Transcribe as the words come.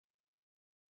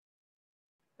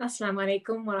Assalamu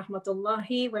alaikum wa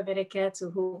rahmatullahi wa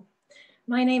barakatuhu.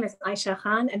 My name is Aisha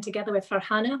Khan, and together with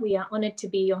Farhana, we are honored to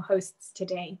be your hosts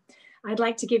today. I'd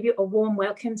like to give you a warm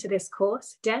welcome to this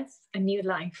course, Death, a New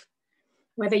Life.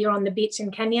 Whether you're on the beach in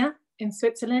Kenya, in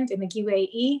Switzerland, in the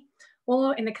UAE,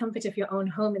 or in the comfort of your own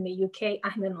home in the UK,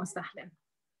 ahlan wa sahlan.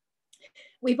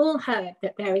 We've all heard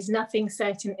that there is nothing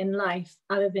certain in life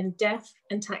other than death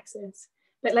and taxes.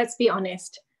 But let's be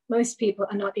honest, most people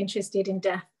are not interested in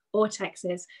death or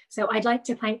taxes. So I'd like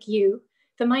to thank you,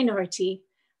 the minority,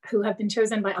 who have been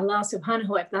chosen by Allah subhanahu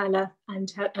wa ta'ala and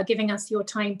are giving us your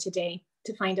time today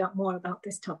to find out more about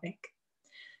this topic.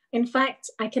 In fact,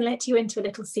 I can let you into a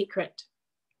little secret.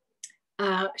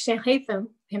 Sheikh Haytham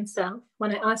himself,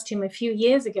 when I asked him a few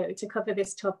years ago to cover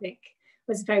this topic,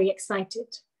 was very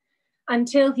excited,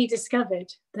 until he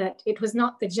discovered that it was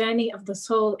not the journey of the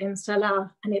soul in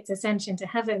Salah and its ascension to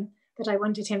heaven that I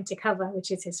wanted him to cover,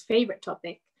 which is his favorite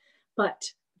topic,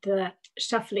 but the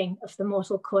shuffling of the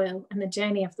mortal coil and the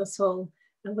journey of the soul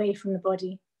away from the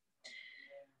body.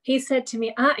 He said to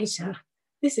me, Aisha,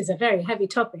 this is a very heavy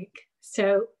topic.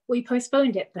 So we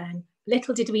postponed it then.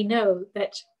 Little did we know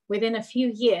that within a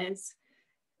few years,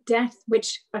 death,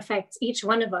 which affects each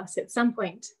one of us at some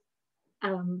point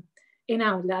in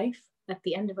our life, at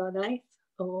the end of our life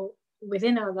or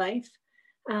within our life,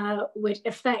 would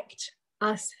affect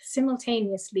us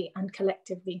simultaneously and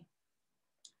collectively.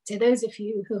 To those of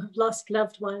you who have lost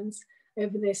loved ones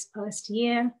over this past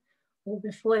year or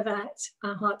before that,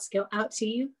 our hearts go out to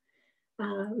you.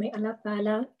 May Allah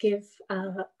Ta'ala give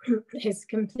his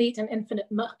complete and infinite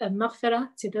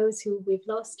maghfirah to those who we've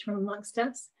lost from amongst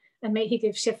us, and may he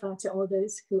give shifa to all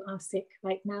those who are sick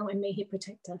right now, and may he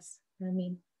protect us.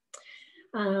 Ameen.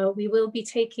 We will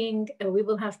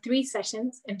have 3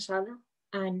 sessions, inshallah,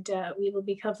 and we will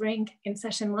be covering in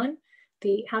session 1,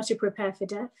 how to prepare for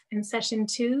death. In session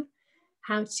 2,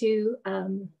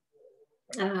 the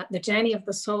journey of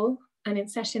the soul. And in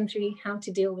session 3, how to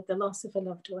deal with the loss of a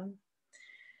loved one.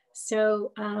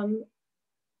 So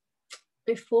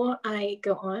before I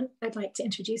go on, I'd like to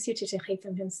introduce you to Sheikh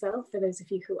Haytham himself, for those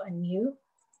of you who are new.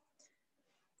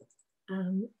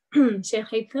 Sheikh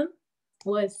Haytham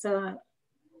is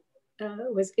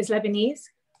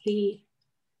Lebanese. He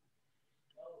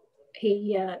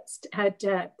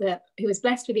was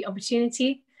blessed with the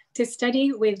opportunity to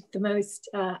study with the most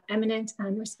eminent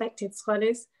and respected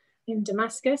scholars in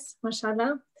Damascus,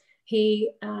 mashallah.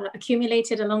 He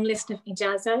accumulated a long list of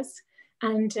ijazas,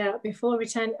 and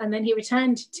then he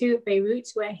returned to Beirut,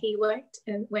 where he worked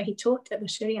and where he taught at the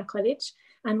Sharia College,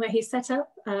 and where he set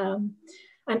up an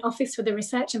office for the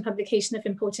research and publication of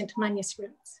important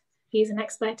manuscripts. He is an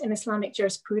expert in Islamic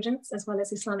jurisprudence as well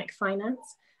as Islamic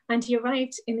finance, and he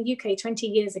arrived in the UK 20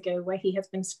 years ago, where he has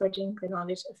been spreading the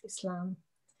knowledge of Islam.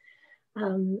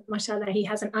 Mashallah, he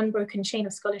has an unbroken chain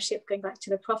of scholarship going back to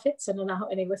the Prophet sallallahu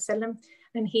alaihi wasallam,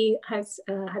 and he has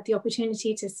had the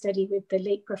opportunity to study with the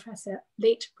late Professor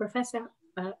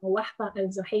Wahba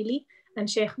al-Zuhaili and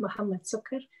Sheikh Muhammad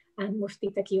Sukr and Mufti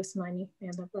Taqi Usmani. May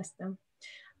Allah bless them.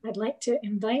 I'd like to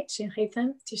invite Sheikh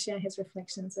Haytham to share his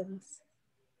reflections with us.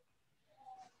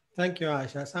 Thank you,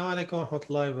 Aisha. Assalamu alaikum wa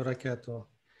rahmatullahi wa barakatuh.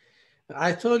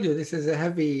 I told you this is a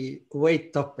heavy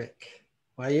weight topic.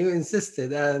 Why you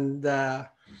insisted, and the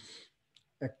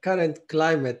current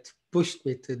climate pushed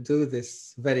me to do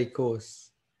this very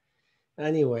course.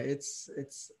 Anyway, it's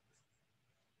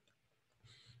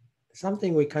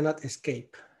something we cannot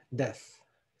escape, death.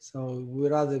 So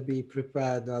we'd rather be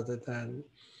prepared rather than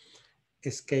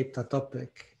escape the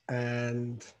topic.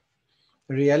 And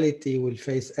reality will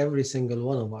face every single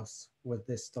one of us with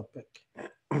this topic.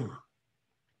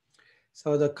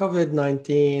 So the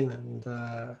COVID-19 and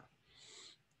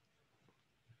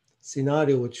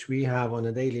scenario which we have on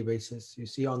a daily basis, you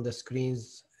see on the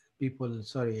screens, people,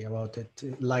 sorry about it,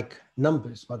 like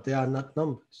numbers, but they are not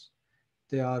numbers.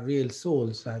 They are real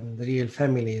souls and real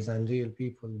families and real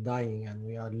people dying, and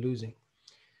we are losing.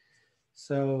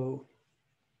 So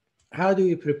how do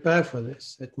we prepare for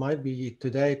this? It might be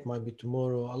today, it might be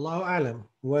tomorrow, Allahu Alam,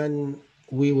 when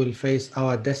we will face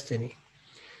our destiny.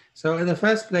 So in the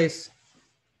first place,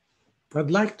 I'd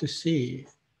like to see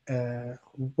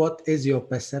what is your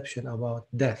perception about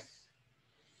death?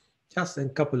 Just in a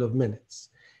couple of minutes.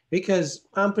 Because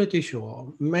I'm pretty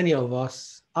sure many of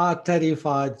us are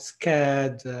terrified,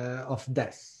 scared of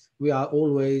death. We are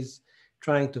always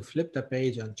trying to flip the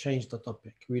page and change the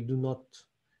topic. We do not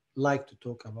like to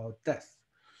talk about death.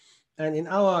 And in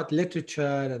our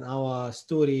literature and our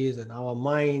stories and our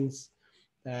minds,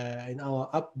 in our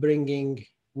upbringing,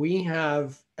 we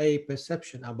have a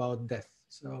perception about death.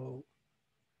 So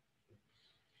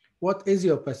What is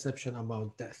your perception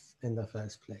about death in the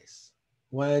first place?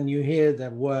 When you hear the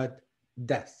word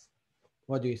death,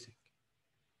 what do you think?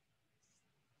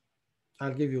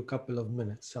 I'll give you a couple of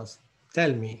minutes. Just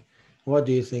tell me, what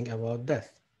do you think about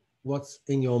death? What's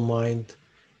in your mind,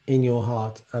 in your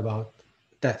heart about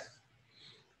death?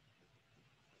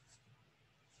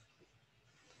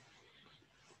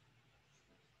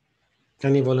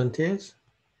 Any volunteers?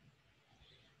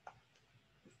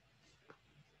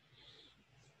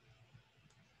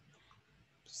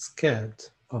 Scared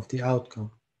of the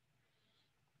outcome.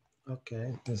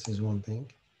 Okay, this is one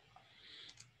thing.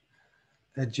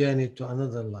 A journey to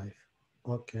another life.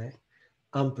 Okay,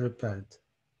 unprepared.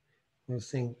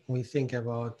 We think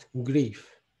about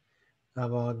grief,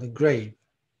 about the grave.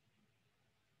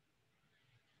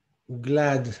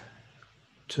 Glad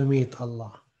to meet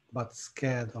Allah, but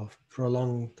scared of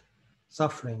prolonged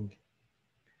suffering.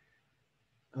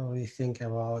 We think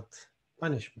about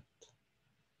punishment.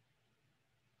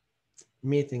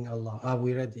 Meeting Allah, are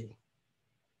we ready?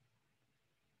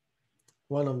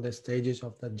 One of the stages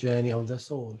of the journey of the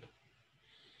soul.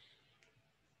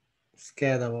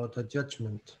 Scared about the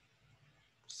judgment,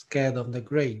 scared of the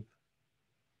grave,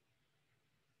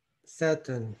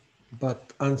 certain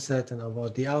but uncertain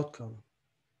about the outcome,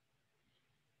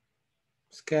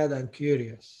 scared and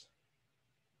curious,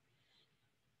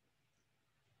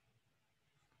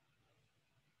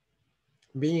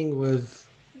 being with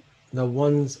the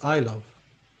ones I love,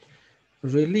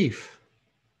 relief.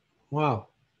 Wow.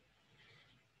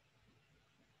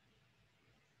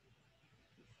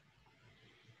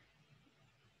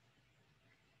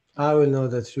 I will know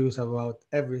the truth about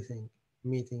everything,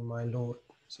 meeting my Lord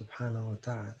subhanahu wa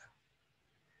ta'ala.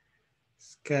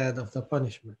 Scared of the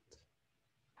punishment.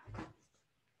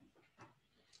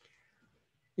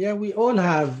 Yeah, we all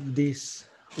have these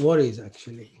worries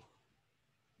actually.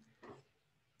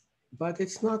 But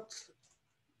it's not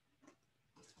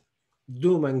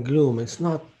doom and gloom. It's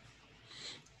not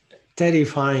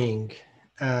terrifying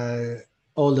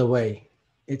all the way.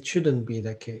 It shouldn't be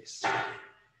the case.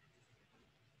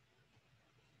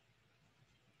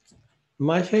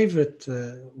 My favorite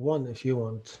one, if you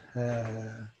want,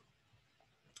 the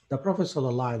Prophet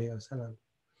ﷺ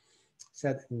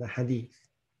said in the hadith,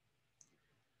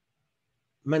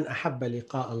 من أحب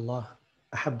لقاء الله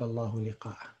أحب الله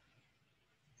لقاءه.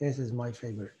 This is my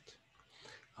favorite.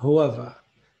 Whoever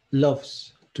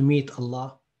loves to meet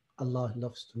Allah, Allah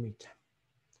loves to meet him.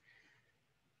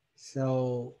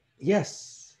 So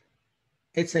yes,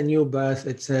 it's a new birth,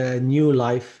 it's a new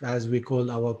life, as we call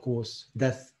our course,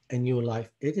 death, a new life.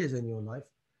 It is a new life.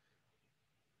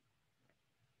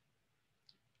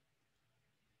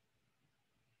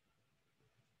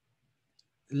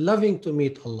 Loving to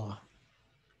meet Allah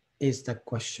is the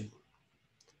question.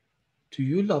 Do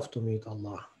you love to meet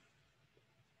Allah?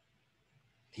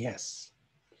 Yes.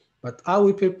 But are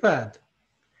we prepared?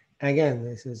 Again,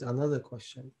 this is another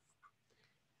question,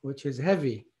 which is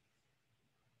heavy.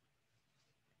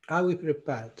 Are we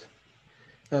prepared?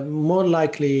 More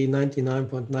likely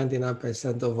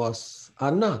 99.99% of us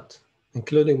are not,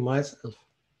 including myself.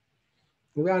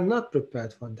 We are not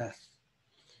prepared for death.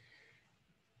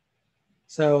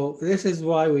 So this is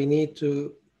why we need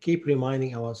to keep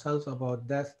reminding ourselves about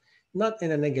death, not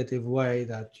in a negative way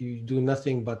that you do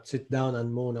nothing but sit down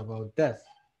and moan about death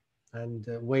and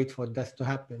wait for death to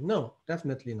happen. No,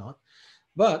 definitely not.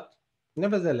 But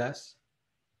nevertheless,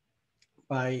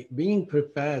 by being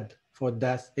prepared for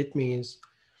death, it means,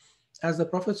 as the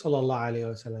Prophet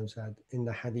ﷺ said in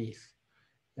the hadith,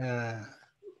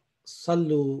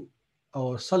 Sallu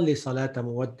or Salli Salata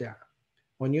Muwaddi'.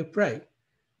 When you pray,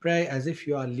 pray as if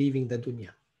you are leaving the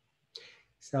dunya.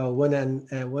 So when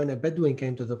a Bedouin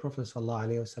came to the Prophet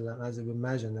ﷺ, as Ibn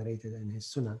Majah narrated in his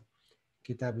Sunan,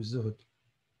 Kitab al-Zuhud,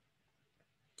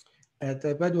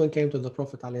 the Bedouin came to the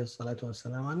Prophet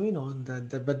ﷺ, and we know that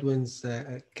the Bedouin's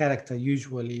character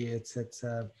usually it's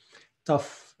a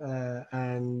tough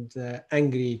and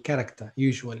angry character,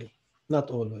 usually,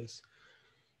 not always.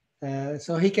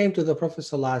 So he came to the Prophet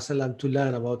ﷺ to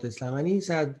learn about Islam, and he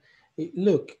said,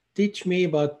 look, teach me,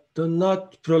 but do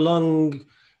not prolong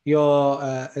your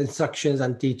instructions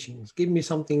and teachings. Give me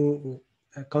something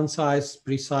concise,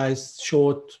 precise,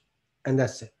 short, and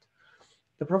that's it.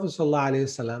 The Prophet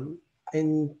ﷺ,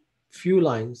 in few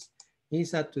lines, he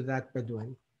said to that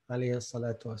Bedouin, alayhi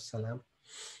salatu wassalam,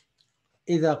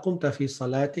 إِذَا قُمْتَ فِي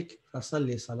صَلَاتِكَ فَصَلِّ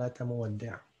صَلَاةَ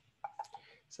مُوَدِّعٍ.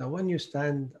 So when you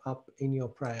stand up in your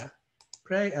prayer,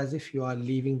 pray as if you are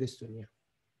leaving this dunya.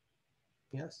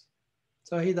 Yes.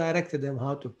 So he directed them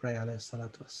how to pray, alayhi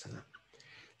salatu wassalam.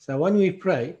 So when we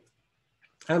pray,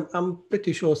 I'm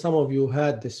pretty sure some of you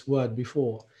heard this word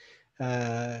before,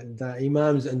 the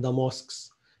imams in the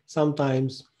mosques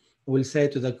sometimes will say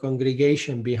to the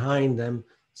congregation behind them,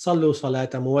 Sallu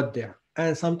salata muwaddi'.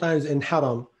 And sometimes in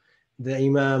Haram, the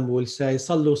imam will say,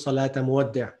 Sallu salata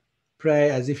muwaddi'.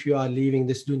 Pray as if you are leaving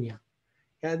this dunya.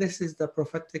 Yeah, this is the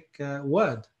prophetic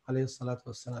word, alayhi salatu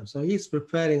wassalam. So he's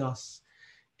preparing us.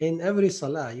 In every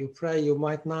salah you pray, you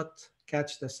might not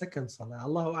catch the second salah,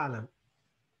 Allahu a'lam.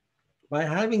 By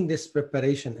having this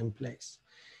preparation in place,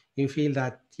 you feel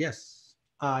that, yes,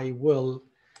 I will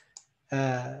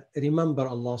remember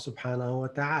Allah subhanahu wa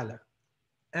ta'ala.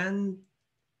 And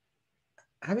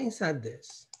having said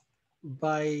this,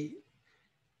 by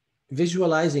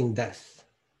visualizing death,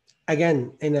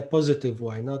 again, in a positive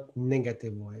way, not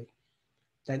negative way,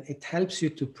 then it helps you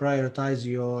to prioritize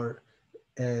your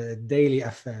daily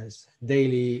affairs,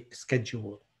 daily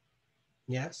schedule.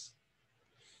 Yes.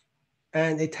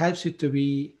 And it helps you to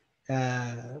be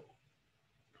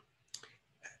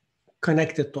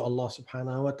connected to Allah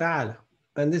subhanahu wa ta'ala.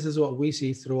 And this is what we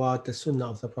see throughout the sunnah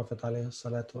of the Prophet alayhi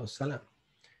salatu wasalam.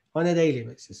 On a daily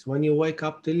basis, when you wake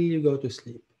up till you go to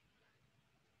sleep.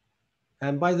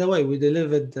 And by the way, we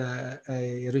delivered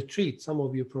a retreat. Some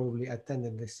of you probably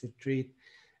attended this retreat.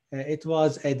 It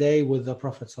was a day with the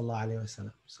Prophet sallallahu alaihi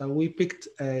wasallam. So we picked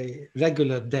a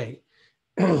regular day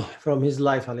from his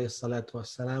life alayhi salatu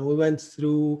wasalam. We went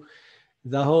through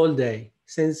the whole day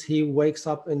since he wakes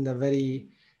up in the very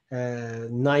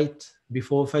night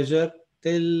before Fajr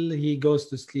till he goes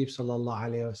to sleep sallallahu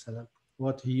alaihi wasallam.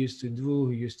 What he used to do,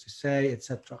 he used to say,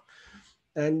 etc.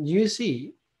 And you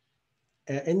see,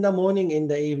 in the morning, in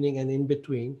the evening, and in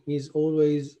between, he's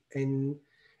always in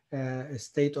a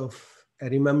state of a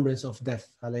remembrance of death,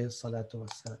 alayhi salatu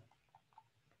wassalam.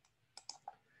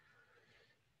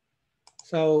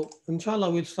 So, inshallah,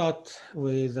 we'll start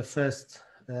with the first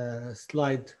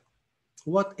slide.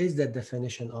 What is the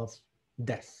definition of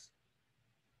death?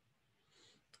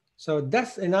 So,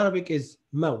 death in Arabic is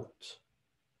maut.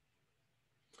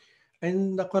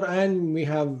 In the Quran, we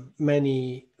have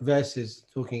many verses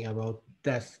talking about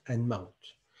death and maut.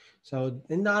 So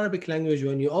in the Arabic language,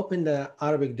 when you open the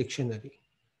Arabic dictionary,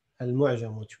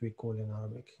 Al-Mu'jam, which we call in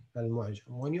Arabic, Al-Mu'jam,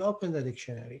 when you open the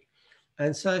dictionary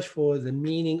and search for the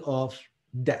meaning of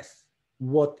death,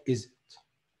 what is it?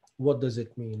 What does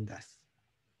it mean, death?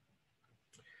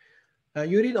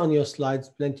 You read on your slides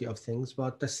plenty of things,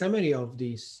 but the summary of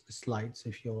these slides,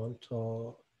 if you want,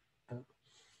 or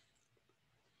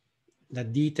the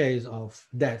details of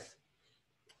death,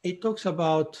 it talks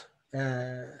about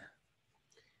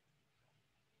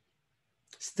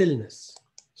stillness.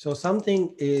 So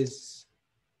something is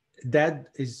dead,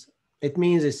 it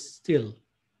means it's still,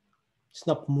 it's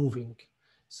not moving.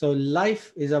 So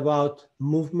life is about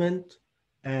movement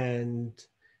and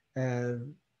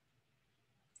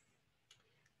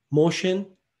motion,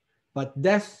 but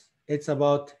death, it's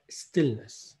about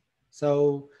stillness.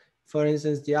 So for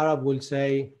instance, the Arab will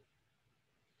say,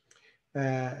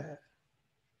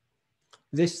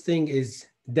 this thing is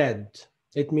dead.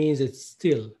 It means it's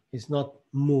still, it's not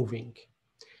moving.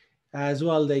 As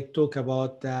well, they talk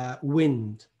about the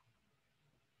wind.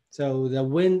 So the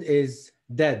wind is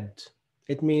dead.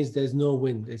 It means there's no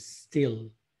wind, it's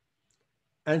still.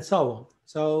 And so on.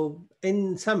 So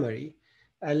in summary,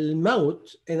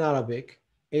 al-maut in Arabic,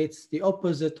 it's the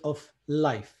opposite of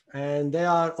life. And they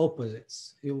are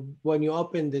opposites. When you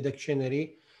open the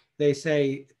dictionary, they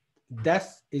say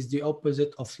death is the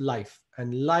opposite of life,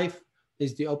 and life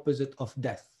is the opposite of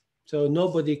death. So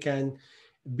nobody can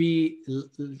be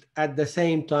at the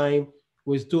same time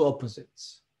with two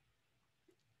opposites.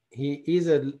 He is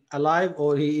alive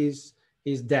or he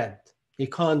is dead. He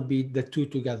can't be the two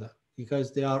together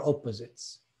because they are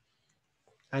opposites.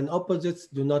 And opposites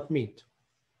do not meet.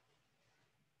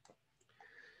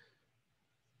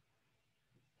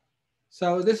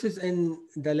 So this is in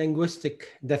the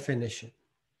linguistic definition.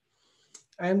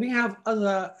 And we have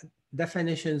other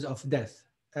definitions of death.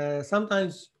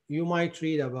 Sometimes you might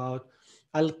read about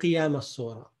al-qiyam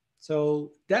as-sura.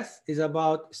 So death is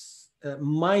about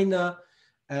minor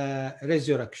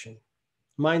resurrection,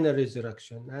 minor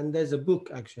resurrection. And there's a book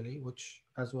actually, which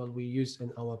as well we use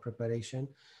in our preparation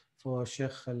for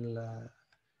Sheikh Umar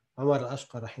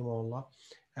al-Ashqar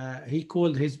rahimahullah. He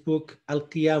called his book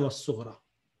al-qiyam as-sughra.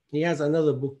 He has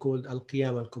another book called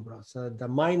al-qiyam al-kubra. So the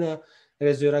minor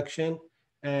resurrection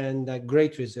and the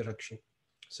great resurrection.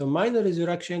 So minor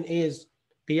resurrection is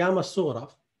qiyam as-sughra.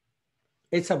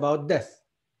 It's about death.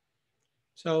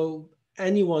 So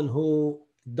anyone who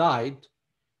died,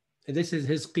 this is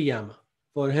his qiyamah.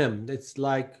 For him, it's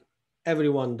like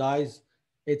everyone dies,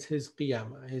 it's his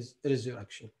qiyamah, his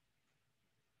resurrection.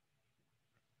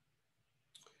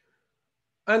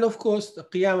 And of course, the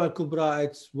Qiyam al-Kubra,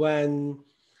 it's when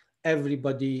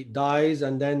everybody dies,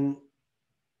 and then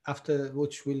after,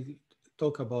 which we'll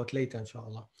talk about later,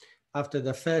 inshallah, after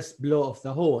the first blow of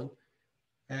the horn,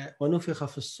 وَنُفِخَ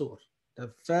فِي الصُّورِ,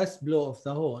 the first blow of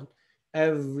the horn,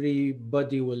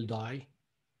 everybody will die.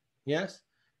 Yes?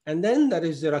 And then the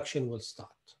resurrection will start.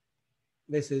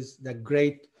 This is the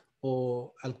great,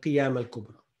 or Al-Qiyam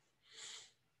al-Kubra.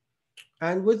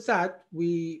 And with that,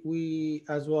 we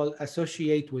as well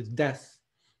associate with death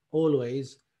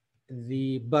always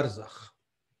the barzakh.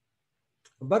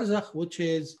 Barzakh, which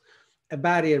is a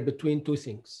barrier between two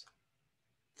things.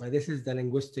 This is the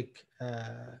linguistic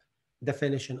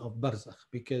definition of barzakh,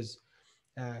 because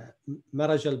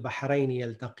مرج البحرين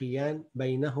يلتقيان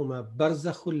بينهما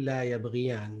برزخ لا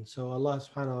يبغيان. So Allah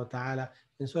subhanahu wa ta'ala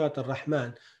in Surah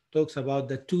Al-Rahman talks about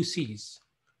the two seas.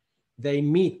 They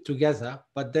meet together,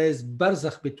 but there's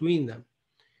barzakh between them.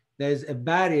 There's a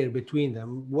barrier between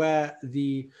them where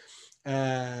the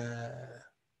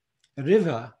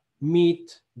river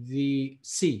meet the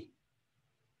sea.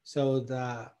 So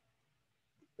the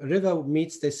river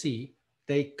meets the sea,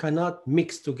 they cannot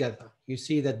mix together. You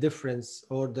see the difference,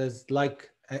 or there's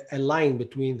like a line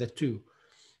between the two.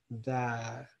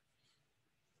 The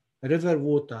river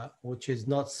water, which is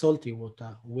not salty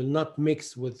water, will not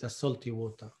mix with the salty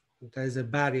water. There is a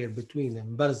barrier between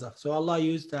them, barzakh. So Allah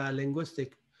used a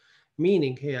linguistic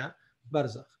meaning here,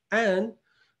 barzakh. And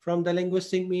from the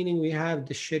linguistic meaning, we have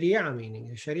the Sharia meaning.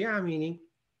 The Sharia meaning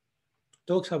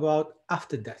talks about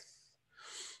after death.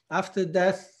 After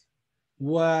death,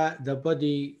 where the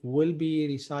body will be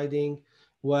residing,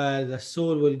 where the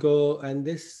soul will go, and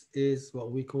this is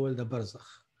what we call the barzakh.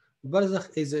 Barzakh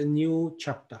is a new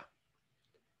chapter.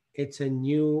 It's a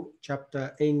new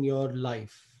chapter in your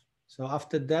life. So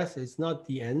after death, it's not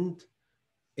the end,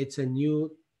 it's a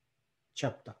new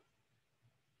chapter.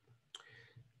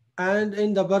 And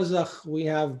in the barzakh, we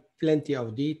have plenty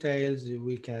of details.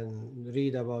 We can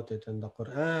read about it in the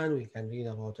Quran, we can read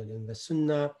about it in the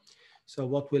Sunnah. So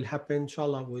what will happen,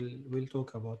 inshallah, we'll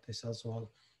talk about this as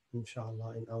well,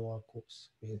 inshallah, in our course,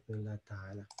 bi'idhnillah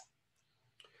ta'ala.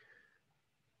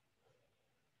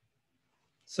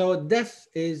 So death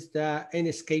is the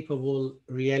inescapable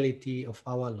reality of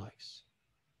our lives.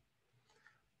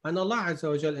 And Allah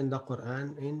Azza wa Jal in the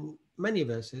Quran, in many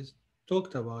verses,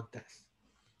 talked about death.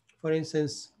 For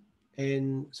instance,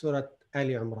 in Surah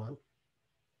Ali Imran,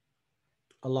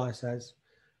 Allah says,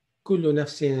 كل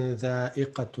نفس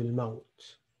ذائقة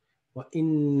الموت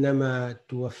وإنما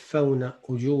توفون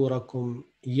أجوركم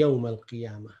يوم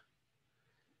القيامة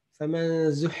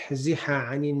فمن زحزح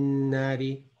عن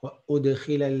النار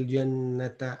وأدخل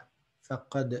الجنة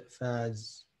فقد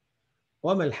فاز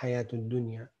وما الحياة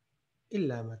الدنيا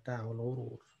إلا متاع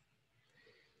الغرور.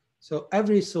 So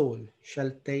every soul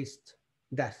shall taste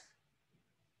death.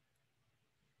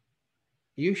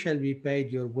 You shall be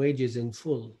paid your wages in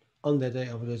full on the day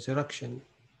of resurrection.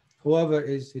 Whoever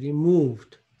is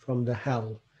removed from the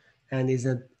hell and is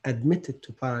admitted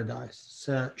to paradise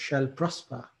shall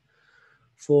prosper,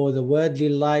 for the worldly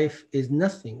life is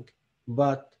nothing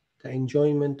but the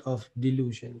enjoyment of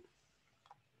delusion.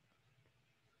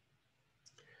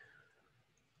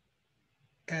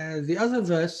 The other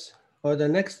verse, or the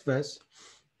next verse,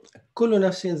 كل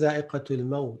نفس ذائقة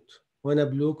الموت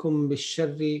ونبلوكم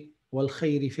بالشر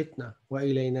والخير فتنة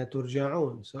وإلينا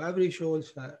ترجعون. So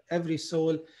every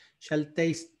soul shall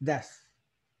taste death.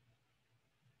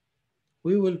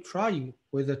 We will try you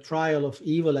with a trial of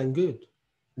evil and good.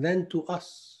 Then to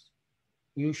us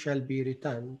you shall be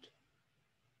returned.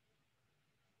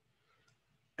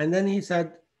 And then he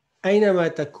said, أينما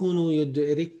تكونوا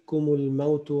يدرككم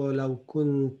الموت ولو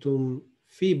كنتم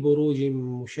في بروج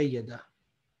مشيدة.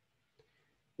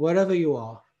 Wherever you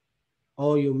are,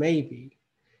 or you may be,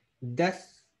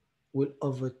 death will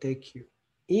overtake you,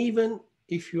 even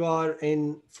if you are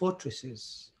in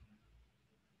fortresses,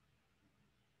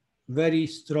 very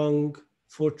strong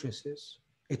fortresses.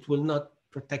 It will not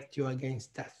protect you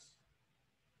against death.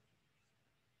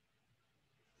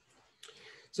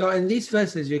 So in these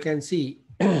verses, you can see,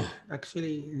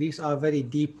 actually, these are very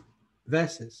deep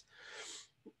verses.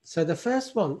 So the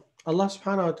first one, Allah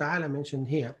subhanahu wa ta'ala mentioned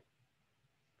here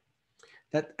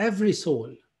that every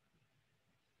soul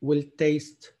will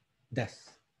taste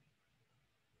death.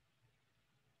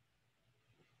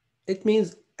 It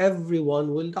means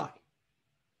everyone will die.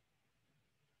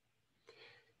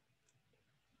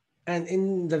 And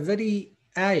in the very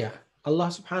ayah, Allah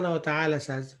subhanahu wa ta'ala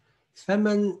says,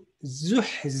 فَمَنْ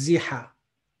زُحْزِحَ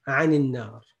عَنِ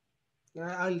النَّارِ.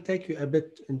 I'll take you a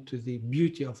bit into the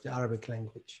beauty of the Arabic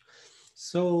language.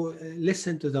 So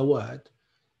listen to the word,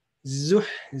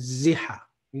 زُحْزِحَ.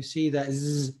 You see the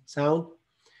zzz sound?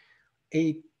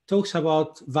 It talks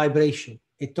about vibration.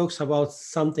 It talks about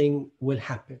something will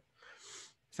happen.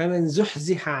 فَمَنْ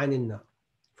زُحْزِحَ عَنِ النَّارِ.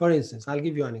 For instance, I'll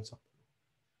give you an example.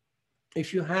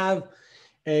 If you have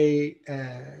a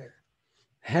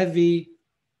heavy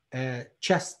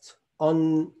chest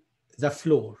on the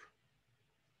floor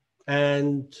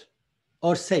and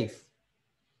or safe,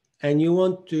 and you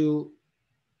want to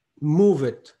move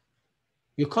it,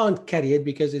 you can't carry it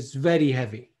because it's very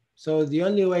heavy. So the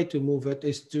only way to move it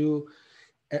is to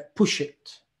push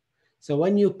it. So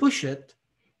when you push it,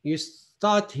 you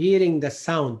start hearing the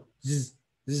sound zzz,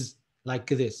 zzz, like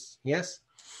this. Yes.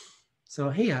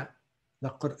 So here the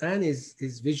Quran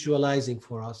is visualizing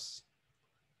for us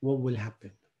what will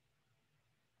happen.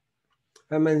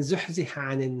 فَمَنْ زُحْزِحَ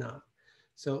عَنِ النَّارِ.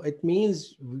 So it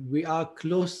means we are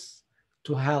close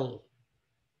to hell.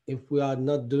 If we are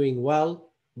not doing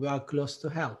well, we are close to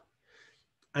hell.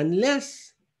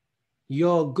 Unless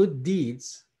your good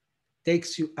deeds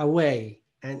takes you away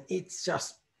and it's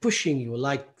just pushing you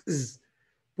like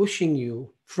pushing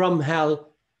you from hell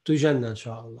to Jannah,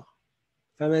 inshallah.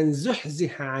 فَمَنْ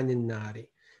زُحْزِحَ عَنِ النَّارِ.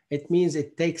 It means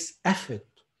it takes effort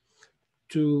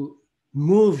to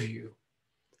move you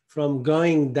from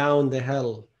going down the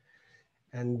hill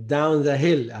and down the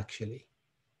hill. Actually,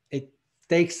 it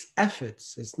takes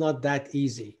efforts. It's not that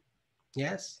easy.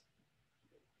 Yes.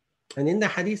 And in the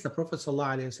hadith, the Prophet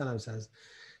ﷺ says,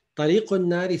 طريق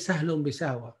النار سهل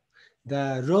بسهوة.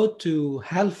 The road to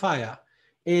hellfire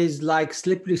is like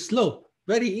slippery slope,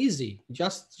 very easy.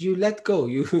 Just you let go.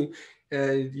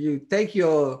 You take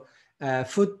your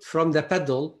foot from the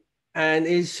pedal, and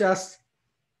it's just,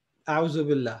 a'udhu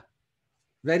billah,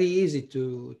 very easy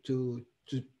to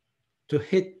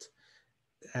hit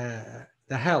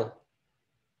the hell.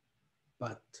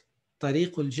 But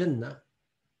طريق الجنة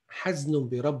حزن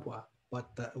بربوة.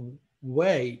 But the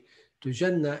way to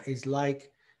Jannah is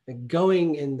like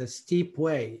going in the steep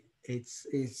way.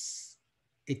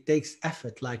 It takes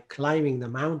effort, like climbing the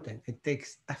mountain. It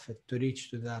takes effort to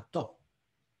reach to the top.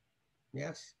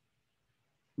 Yes,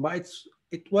 but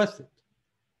it's worth it.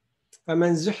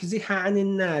 فَمَنْ زُحْزِحَ عَنِ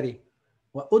النَّارِ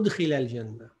وَأُدْخِلَ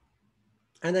الْجَنَّةِ.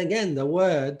 And again, the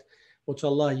word which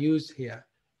Allah used here,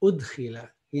 udkhila,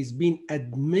 he's been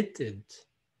admitted.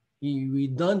 We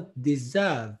don't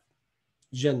deserve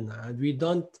Jannah. We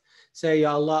don't say,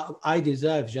 Ya Allah, I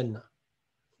deserve Jannah.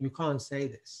 You can't say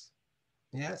this.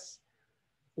 Yes?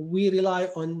 We rely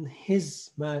on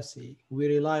His mercy. We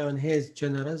rely on His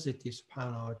generosity,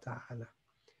 subhanahu wa ta'ala.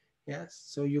 Yes?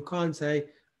 So you can't say,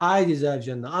 I deserve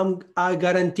Jannah. I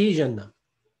guarantee Jannah.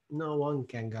 No one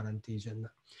can guarantee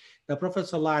Jannah. The Prophet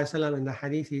ﷺ in the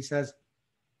hadith, he says,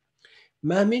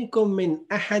 ما منكم من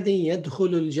أحد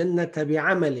يدخل الجنة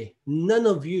بعمله. None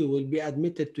of you will be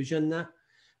admitted to Jannah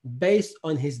based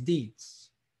on his deeds.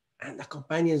 And the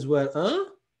companions were,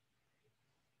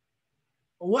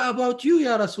 what about you,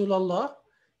 Ya Rasulullah?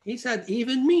 He said,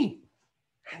 even me.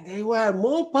 And they were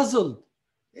more puzzled.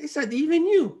 They said, even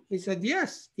you? He said,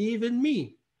 yes, even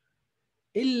me.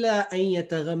 إلا أن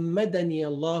يتغمدني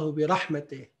الله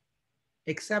برحمته.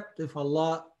 Except if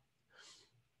Allah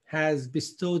has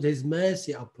bestowed His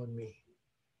mercy upon me,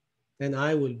 then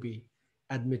I will be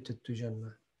admitted to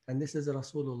Jannah. And this is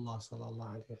Rasulullah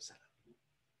sallallahu alaihi wasallam.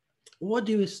 What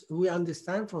do we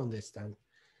understand from this then?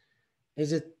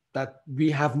 Is it that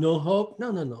we have no hope?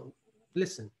 No.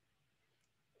 Listen,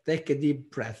 take a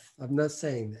deep breath. I'm not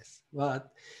saying this,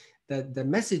 but the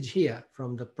message here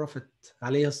from the Prophet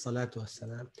alayhi salatu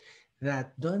wasalam,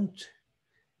 that don't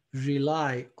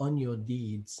rely on your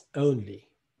deeds only.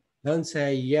 Don't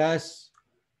say, yes,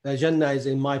 the Jannah is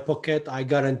in my pocket, I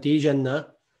guarantee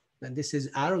Jannah. And this is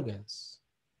arrogance.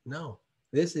 No,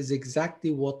 this is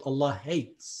exactly what Allah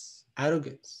hates,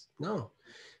 arrogance. No,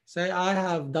 say, I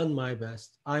have done my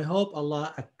best. I hope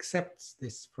Allah accepts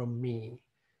this from me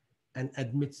and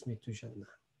admits me to Jannah.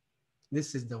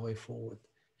 This is the way forward.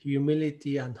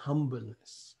 Humility and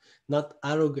humbleness, not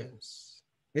arrogance.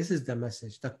 This is the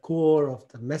message. The core of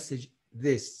the message,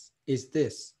 this is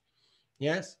this.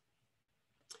 Yes?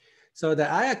 So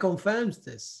the ayah confirms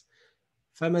this.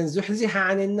 فَمَنْ زُحْزِحَ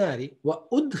عَنِ النَّارِ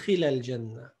وَأُدْخِلَ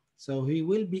الْجَنَّةِ. So he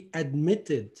will be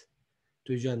admitted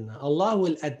to Jannah. Allah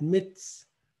will admit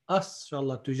us,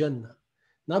 inshallah, to Jannah.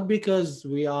 Not because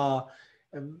we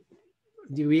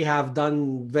have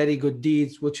done very good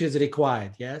deeds, which is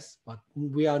required, yes, but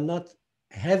we are not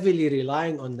heavily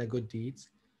relying on the good deeds.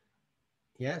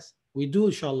 Yes, we do,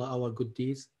 inshallah, our good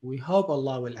deeds. We hope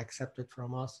Allah will accept it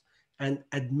from us and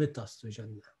admit us to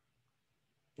Jannah.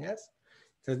 Yes,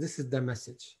 so this is the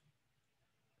message.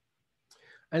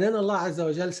 And then Allah Azza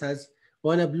wa Jal says,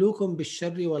 وَنَبْلُوكُمْ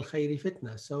بِالشَّرِّ وَالْخَيْرِ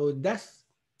فِتْنَةً. So death,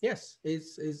 yes,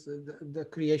 is the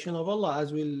creation of Allah,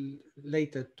 as we'll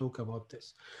later talk about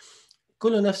this.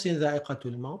 كُلُّ نَفْسٍ ذَائِقَةُ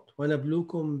الْمَوْتِ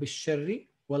وَنَبْلُوكُمْ بِالشَّرِّ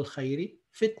وَالْخَيْرِ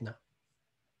فِتْنَةً.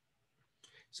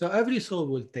 So every soul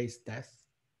will taste death,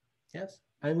 yes,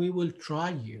 and we will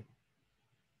try you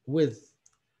with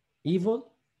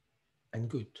evil and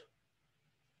good.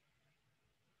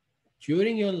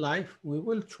 During your life, we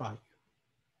will try you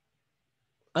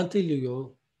until you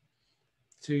go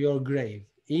to your grave.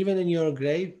 Even in your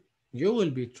grave, you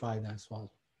will be tried as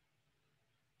well.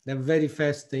 The very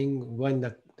first thing when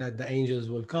the angels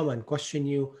will come and question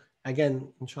you,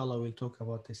 again, inshallah, we'll talk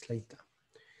about this later.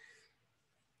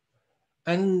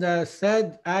 And the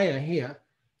third ayah here,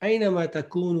 أينما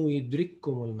تكونوا يدرككم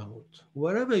الموت.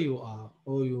 Wherever you are,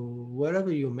 or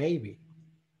wherever you may be,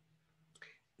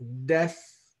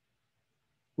 death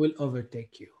will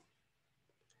overtake you.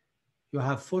 You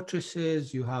have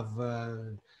fortresses, you have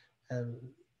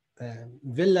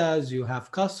villas, you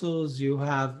have castles, you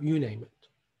name it.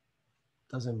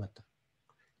 Doesn't matter.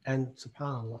 And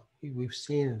subhanAllah, we've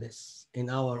seen this in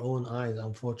our own eyes,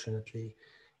 unfortunately,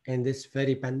 in this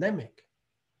very pandemic.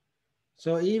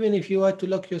 So even if you were to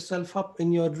lock yourself up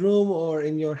in your room or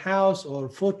in your house or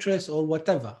fortress or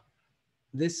whatever,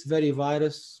 this very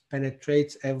virus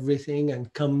penetrates everything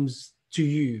and comes to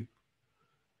you.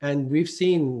 And we've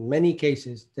seen many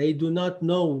cases, they do not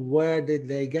know where did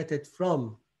they get it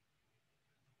from.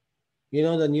 You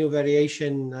know, the new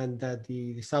variation and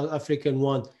the South African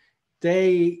one,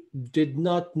 they did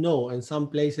not know in some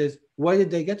places, where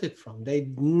did they get it from? They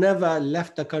never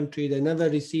left the country, they never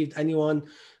received anyone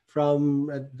from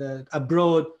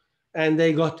abroad, and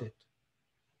they got it.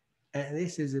 And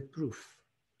this is a proof.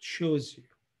 It shows you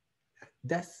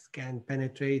death can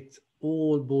penetrate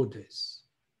all borders.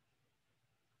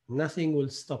 Nothing will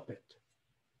stop it.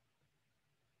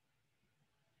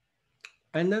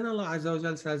 And then Allah Azza wa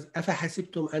Jal says,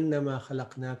 أَفَحَسِبْتُمْ أَنَّمَا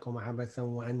خَلَقْنَاكُمْ عَبَثًا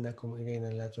وَأَنَّكُمْ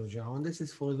إِلَيْنَا لَا تُرْجَعُونَ. This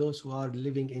is for those who are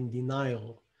living in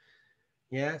denial.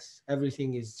 Yes,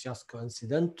 everything is just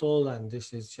coincidental, and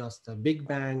this is just a big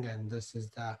bang, and this is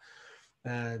the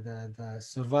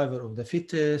survivor of the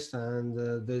fittest, and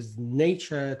there's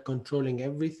nature controlling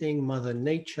everything, Mother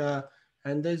Nature,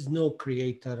 and there's no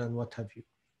creator and what have you.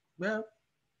 Well,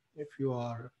 if you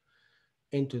are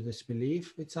into this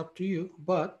belief, it's up to you,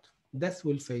 but death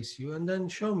will face you, and then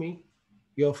show me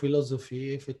your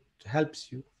philosophy if it helps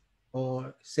you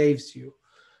or saves you.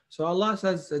 So Allah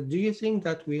says, do you think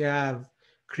that we have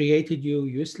created you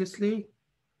uselessly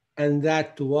and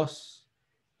that to us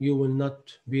you will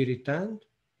not be returned?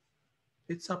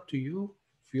 It's up to you.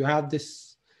 If you have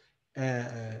this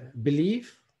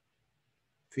belief,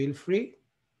 feel free,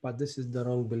 but this is the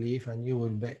wrong belief and you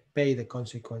will pay the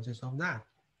consequences of that.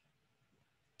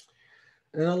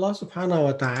 And Allah subhanahu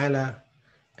wa ta'ala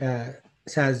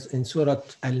says in Surah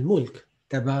Al-Mulk,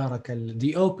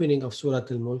 the opening of Surah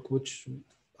Al-Mulk, which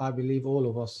I believe all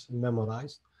of us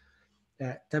memorized.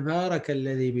 تبارك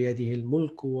الذي بيده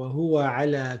الملك وهو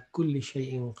على كل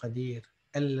شيء قدير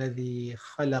الذي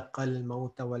خلق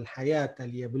الموت والحياة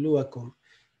ليبلوكم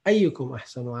أيكم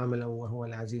أحسن عملا وهو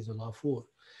العزيز الغفور.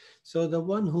 So the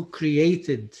one who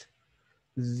created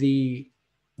the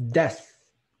death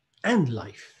and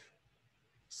life.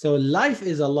 So life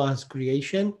is Allah's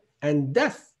creation and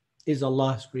death is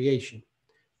Allah's creation.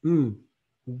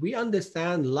 We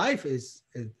understand life is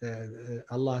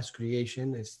Allah's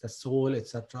creation, it's the soul,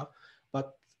 etc.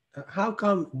 But how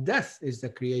come death is the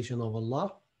creation of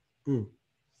Allah?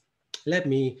 Let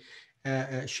me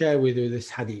share with you this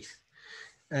hadith.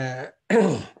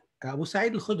 Abu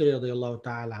Sa'id al-Khudri radiyallahu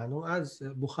ta'ala anhu, as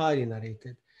Bukhari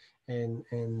narrated in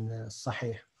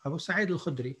Sahih. Abu Sa'id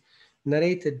al-Khudri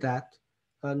narrated that,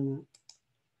 and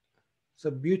it's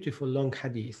a beautiful long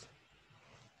hadith.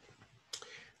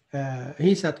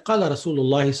 He said, قال رسول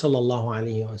الله صلى الله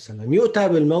عليه وسلم يؤتى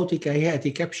بالموت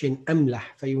كهيئة كبش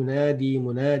أملح فينادي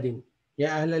مناد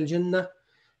يا أهل الجنة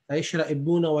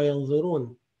فيشرئبون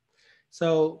وينظرون.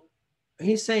 So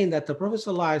he's saying that the Prophet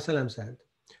صلى الله عليه وسلم said,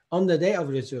 on the day of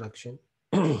resurrection,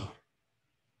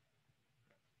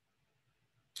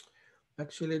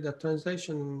 actually the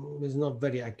translation is not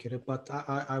very accurate, but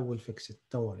I will fix it,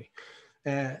 don't worry.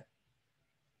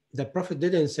 The Prophet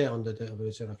didn't say on the day of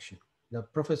resurrection. The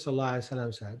Prophet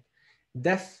ﷺ said,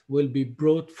 death will be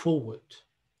brought forward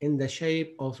in the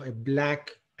shape of a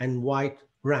black and white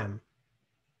ram,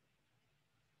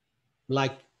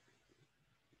 like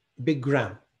big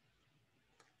ram.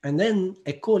 And then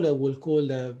a caller will call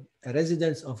the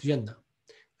residents of Jannah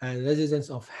and residents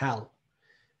of hell.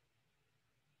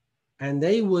 And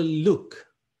they will look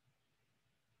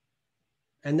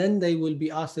And then they will be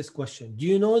asked this question: do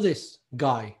you know this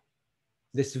guy,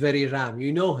 this very ram?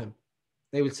 You know him?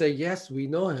 They will say, yes, we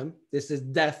know him. This is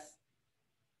death.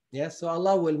 Yes, so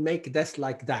Allah will make death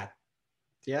like that.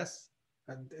 Yes,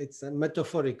 and it's a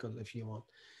metaphorical if you want.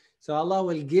 So Allah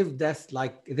will give death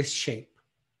like this shape.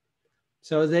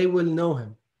 So they will know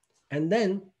him. And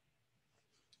then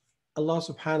Allah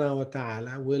subhanahu wa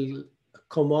ta'ala will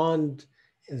command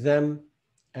them,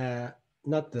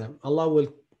 not them, Allah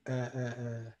will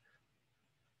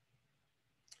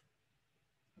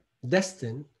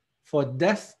destine for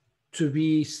death to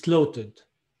be slaughtered.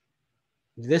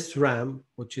 This ram,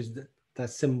 which is the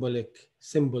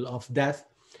symbol of death,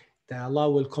 that Allah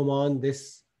will command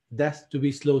this death to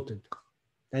be slaughtered.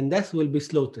 And death will be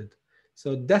slaughtered.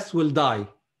 So death will die.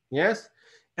 Yes?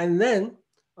 And then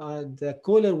the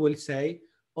caller will say,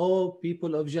 oh,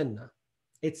 people of Jannah,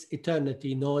 it's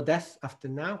eternity, no death after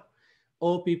now.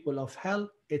 Oh, people of hell,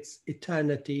 it's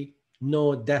eternity,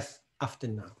 no death after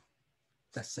now.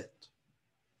 That's it.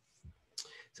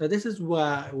 So this is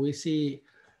where we see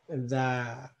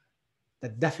the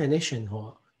definition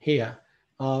here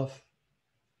of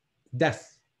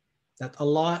death, that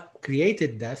Allah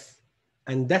created death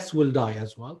and death will die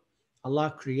as well.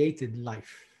 Allah created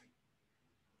life,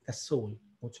 a soul,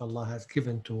 which Allah has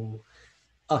given to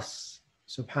us,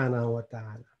 subhanahu wa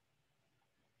ta'ala.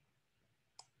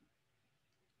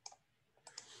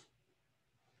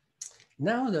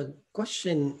 Now the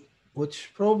question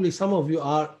which probably some of you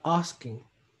are asking,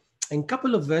 in a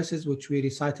couple of verses which we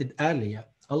recited earlier,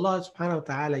 Allah subhanahu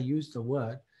wa ta'ala used the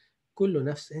word كُلُّ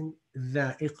نَفْسٍ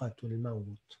ذَائِقَةُ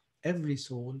الْمَوْتِ. Every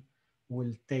soul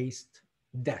will taste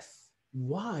death.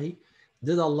 Why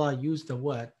did Allah use the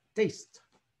word taste?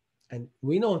 And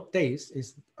we know taste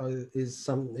is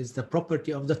the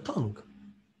property of the tongue.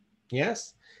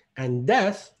 Yes? And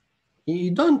death,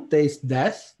 you don't taste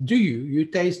death, do you? You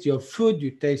taste your food,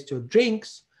 you taste your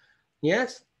drinks.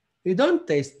 Yes? You don't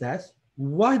taste death.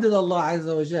 Why did Allah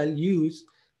Azza wa Jal use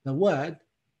the word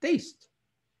taste?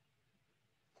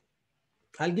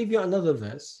 I'll give you another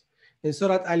verse in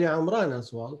Surah Ali Imran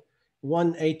as well,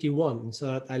 181 in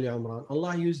Surah Ali Imran.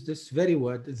 Allah used this very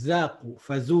word, ذَاقُوا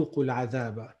فَذُوقُوا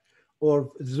الْعَذَابَ,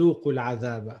 or ذُوقُوا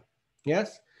الْعَذَابَ.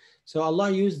 Yes? So Allah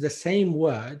used the same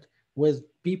word with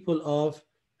people of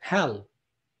hell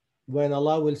when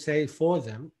Allah will say for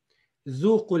them,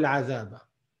 ذُوقُوا الْعَذَابَ,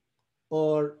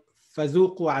 or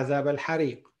فَذُوقُوا عَذَابَ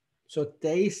الْحَرِيقِ. So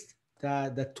taste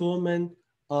the torment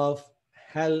of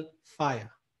hell fire.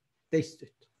 Taste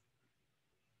it.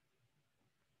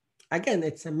 Again,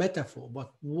 it's a metaphor,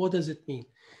 but what does it mean?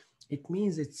 It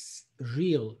means it's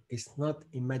real. It's not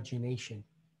imagination.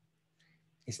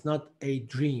 It's not a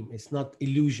dream. It's not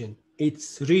illusion.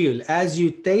 It's real. As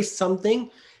you taste something,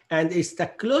 and it's the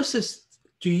closest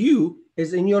to you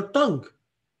is in your tongue.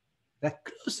 The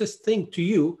closest thing to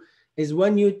you is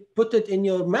when you put it in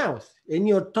your mouth, in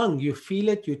your tongue. You feel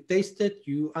it, you taste it,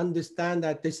 you understand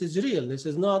that this is real. This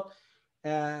is not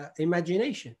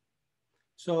imagination.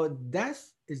 So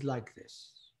death is like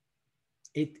this.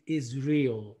 It is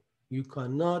real. You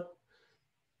cannot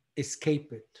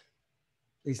escape it.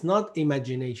 It's not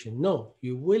imagination. No,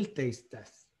 you will taste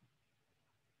death.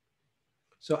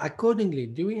 So accordingly,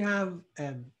 do we have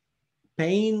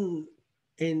pain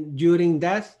during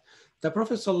death? The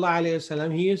Prophet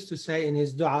ﷺ, he used to say in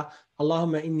his dua,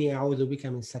 Allahumma inni a'udhu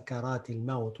bika min sakarati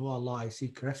al-maut. Oh Allah, I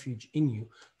seek refuge in you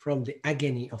from the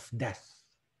agony of death.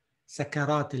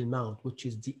 Sakarat al-maut, which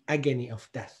is the agony of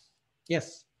death.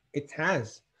 Yes, it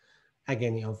has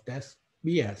agony of death.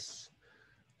 Yes.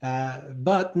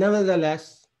 But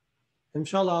nevertheless,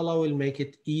 inshallah, Allah will make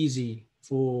it easy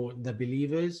for the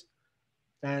believers.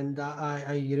 And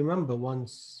I remember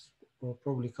once, or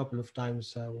probably a couple of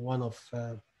times, one of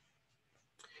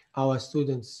our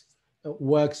students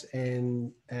works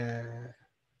in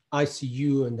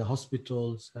ICU in the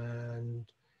hospitals, and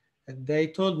they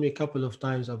told me a couple of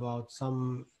times about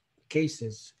some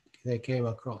cases they came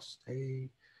across. They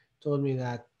told me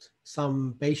that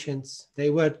some patients, they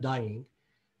were dying,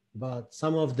 but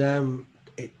some of them,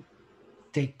 it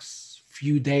takes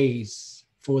few days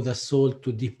for the soul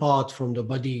to depart from the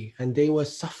body, and they were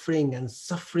suffering and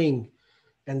suffering,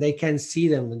 and they can see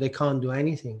them and they can't do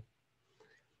anything.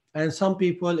 And some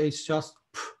people, it's just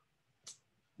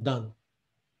done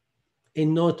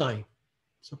in no time.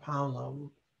 SubhanAllah,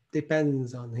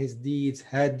 depends on his deeds,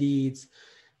 her deeds,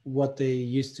 what they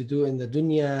used to do in the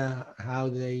dunya, how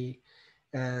they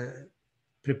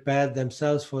prepared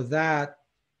themselves for that.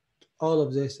 All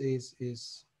of this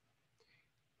is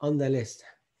on the list.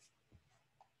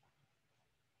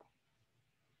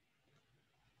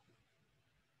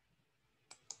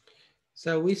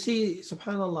 So we see,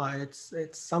 subhanallah,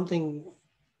 it's something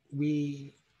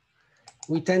we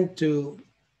tend to,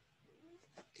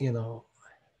 you know,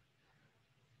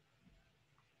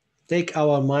 take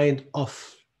our mind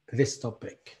off this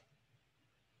topic.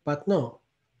 But no,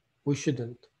 we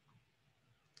shouldn't.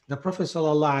 The Prophet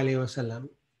sallallahu alaihi wasallam,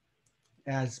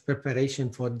 as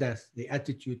preparation for death, the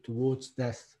attitude towards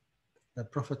death, the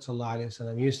Prophet sallallahu alaihi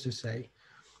wasallam used to say,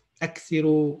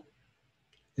 "أكثروا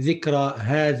ذكر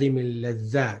هادم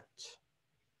اللذات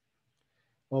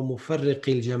ومفرق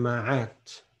الجماعات."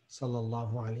 صلى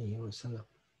الله عليه وسلم.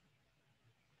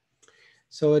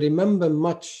 So remember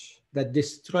much the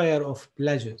destroyer of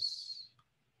pleasures,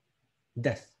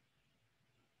 death.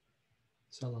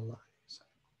 Sallallahu alaihi wasallam.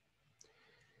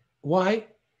 Why?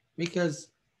 Because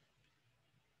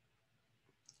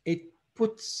it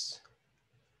puts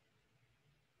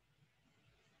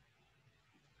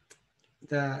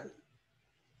the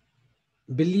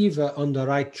believer on the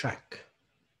right track.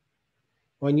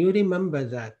 When you remember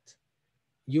that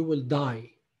you will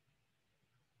die,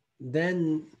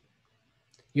 then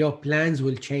your plans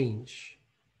will change.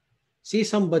 See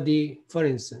somebody, for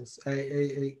instance,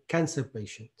 a cancer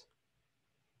patient.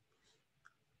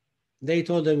 They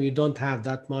told them, you don't have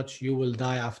that much, you will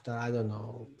die after, I don't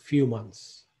know, few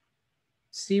months.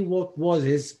 See what was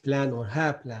his plan or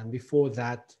her plan before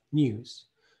that news.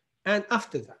 And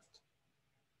after that,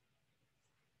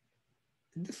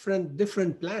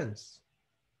 different plans.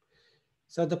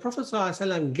 So the Prophet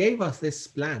ﷺ gave us this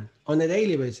plan on a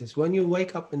daily basis. When you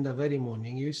wake up in the very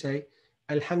morning, you say,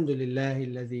 Alhamdulillah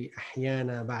alladhi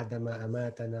ahyana ba'dama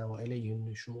amatana wa ilayhi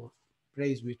nushur.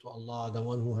 Praise be to Allah, the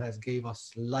one who has gave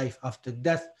us life after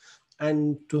death,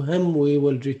 and to him we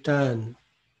will return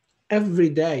every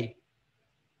day.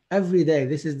 Every day,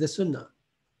 this is the sunnah,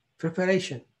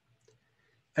 preparation.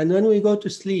 And when we go to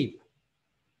sleep,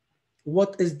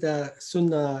 what is the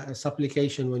sunnah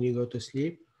supplication when you go to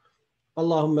sleep?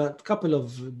 Allahumma, a couple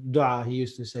of dua he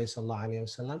used to say, sallallahu alayhi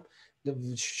wasallam,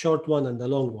 the short one and the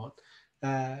long one.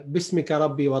 Bismika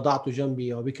Rabbi wada'tu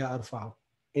jambi wa bika arfa'u.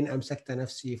 إن أمسكت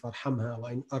نفسي فارحمها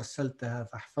وإن أرسلتها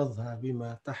فاحفظها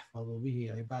بما تحفظ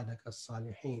به عبادك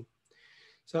الصالحين.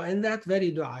 So in that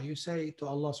very dua, you say to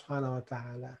Allah subhanahu wa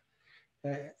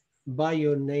ta'ala, by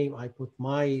your name I put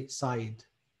my side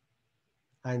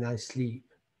and I sleep.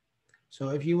 So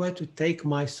if you were to take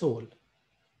my soul,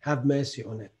 have mercy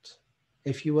on it.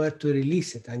 If you were to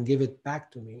release it and give it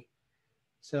back to me,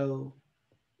 so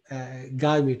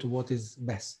guide me to what is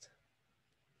best.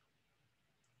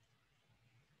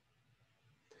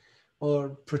 Or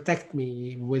protect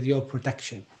me with your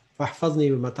protection. فاحفظني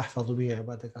بما تحفظ به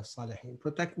عبادك الصالحين.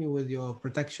 Protect me with your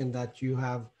protection that you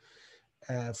have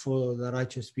for the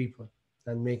righteous people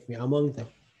and make me among them.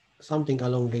 Something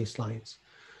along these lines.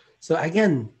 So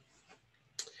again,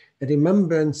 the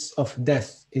remembrance of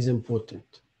death is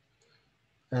important.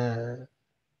 And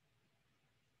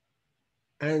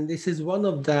this is one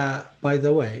of the, by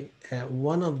the way,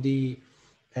 one of the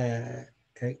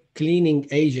cleaning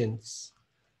agents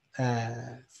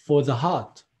for the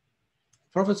heart.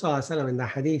 Prophet ﷺ in the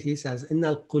hadith, he says, إِنَّ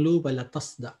الْقُلُوبَ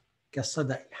لَتَصْدَأْ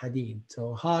كَصَدَأِ الْحَدِيدِ.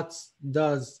 So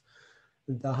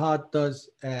the heart does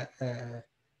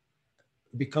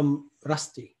become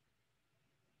rusty,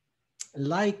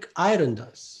 like iron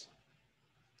does.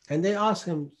 And they ask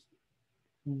him,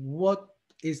 what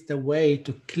is the way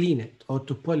to clean it or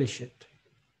to polish it?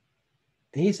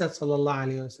 And he said, sallallahu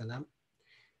alayhi wasallam,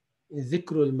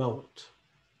 ذِكْرُ الْمَوْتِ,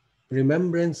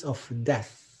 remembrance of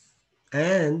death,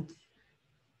 and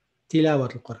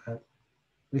tilawat al-Quran,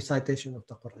 recitation of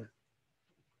the Quran.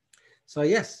 So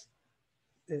yes,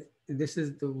 this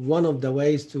is one of the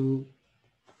ways to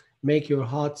make your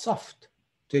heart soft,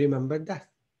 to remember death.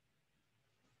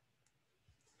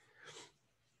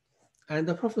 And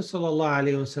the Prophet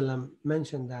ﷺ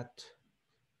mentioned that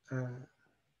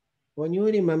when you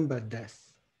remember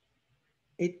death,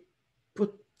 it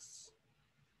puts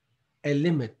a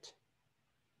limit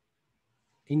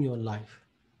in your life.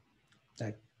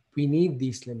 That we need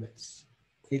these limits.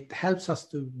 It helps us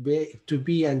to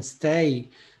be and stay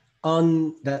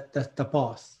on the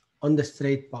path, on the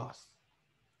straight path.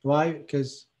 Why?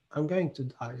 Because I'm going to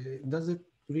die. Does it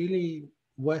really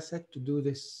worth it to do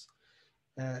this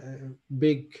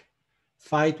big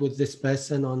fight with this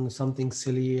person on something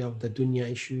silly of the dunya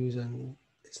issues? And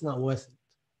it's not worth it.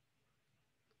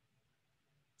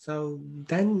 So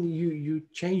then you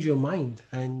change your mind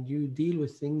and you deal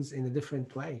with things in a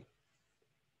different way.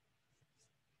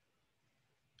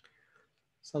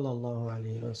 Sallallahu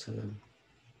alayhi wa sallam.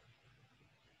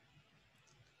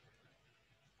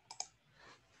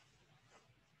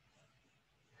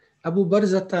 Abu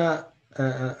Barzata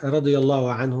رضي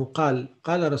الله عنه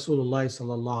قال رسول الله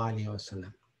صلى الله عليه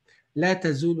وسلم لا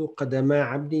تزول قدما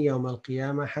عبد يوم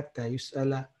القيامة حتى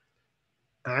يسأل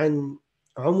عن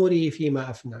عمره فيما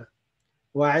أفنى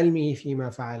وعلمه فيما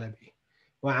فعل به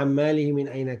وعن ماله من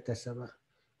أين اكتسبه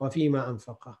وفيما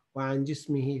أنفقه وعن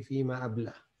جسمه فيما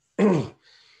أبلى.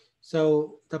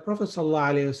 So the Prophet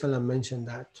ﷺ mentioned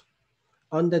that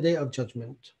on the day of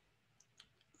judgment,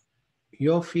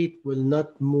 your feet will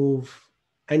not move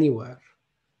anywhere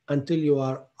until you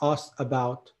are asked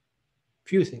about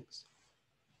few things.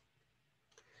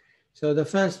 So the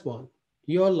first one,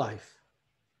 your life.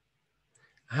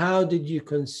 How did you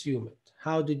consume it?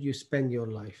 How did you spend your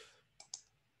life?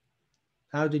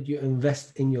 How did you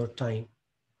invest in your time?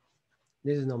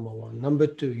 This is number one. Number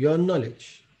two, your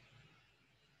knowledge.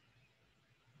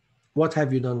 What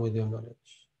have you done with your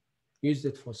knowledge? Use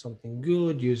it for something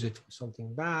good, use it for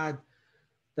something bad.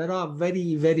 There are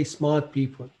very, very smart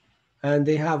people and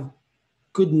they have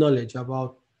good knowledge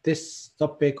about this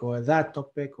topic or that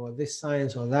topic or this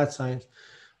science or that science,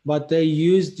 but they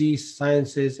use these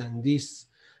sciences and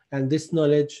this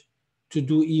knowledge to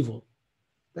do evil.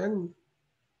 Then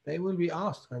they will be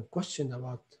asked and questioned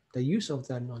about the use of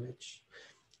that knowledge.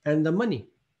 And the money,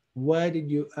 where did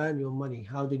you earn your money?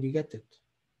 How did you get it?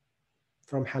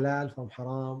 From halal, from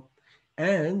haram?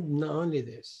 And not only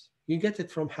this, you get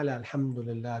it from halal,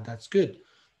 alhamdulillah, that's good.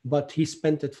 But he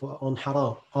spent it on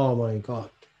haram. Oh my God.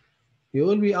 You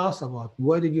will be asked about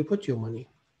where did you put your money?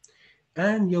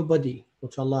 And your body,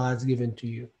 which Allah has given to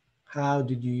you. How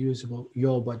did you use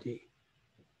your body?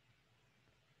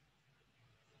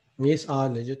 These are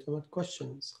legitimate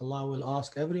questions. Allah will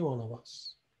ask every one of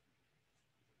us.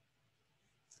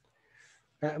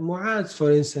 Mu'adh,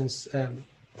 for instance,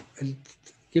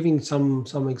 giving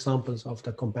some examples of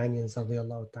the companions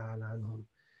radiallahu ta'ala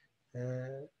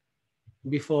anhum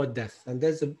before death. And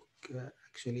there's a book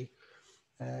actually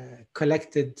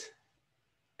collected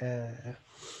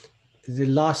the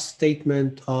last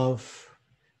statement of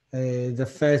the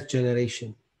first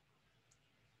generation,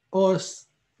 or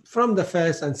from the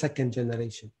first and second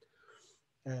generation.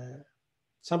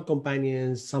 Some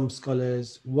companions, some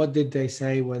scholars, what did they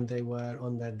say when they were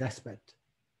on their deathbed?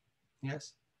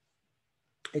 Yes.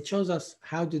 It shows us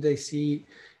how do they see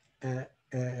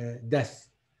death.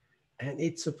 And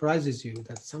it surprises you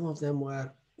that some of them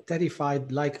were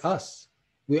terrified like us.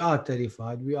 We are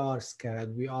terrified, we are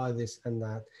scared, we are this and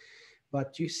that.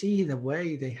 But you see the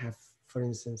way they have, for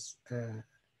instance,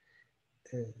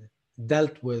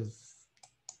 dealt with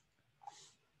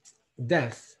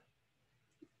death.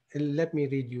 Let me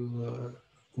read you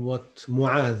what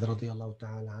Mu'adh radiallahu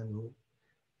ta'ala anhu,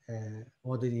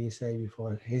 what did he say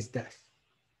before his death?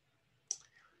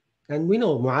 And we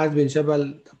know Mu'adh bin Jabal,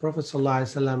 the Prophet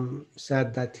ﷺ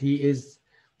said that he is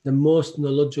the most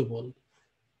knowledgeable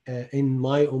in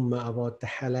my ummah about the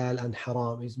halal and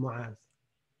haram is Mu'adh.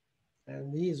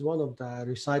 And he is one of the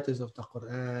reciters of the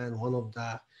Quran, one of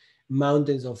the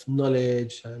mountains of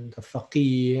knowledge and the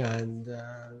faqih and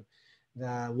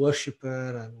the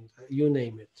worshipper and you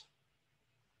name it.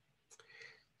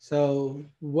 So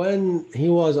when he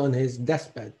was on his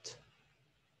deathbed,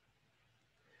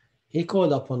 he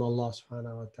called upon Allah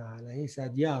subhanahu wa ta'ala. He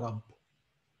said, Ya Rabb,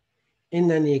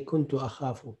 innani kuntu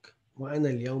akhafuk wa ana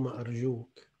al-yawma arjuk.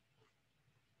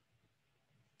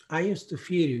 I used to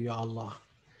fear you, Ya Allah.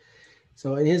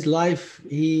 So in his life,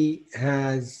 he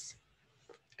has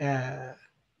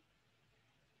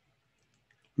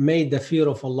made the fear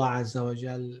of Allah Azza wa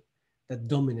Jal the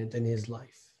dominant in his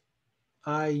life.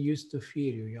 I used to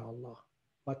fear you, Ya Allah,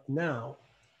 but now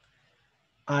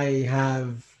I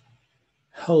have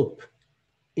hope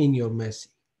in your mercy.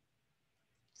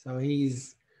 So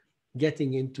he's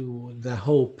getting into the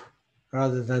hope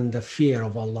rather than the fear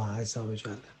of Allah Azza wa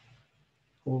Jal,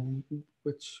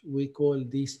 which we call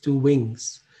these two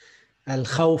wings,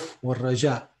 al-khawf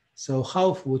wal-raja. So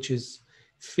khawf, which is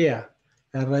fear,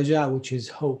 and raja, which is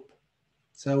hope.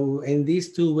 So in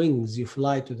these two wings, you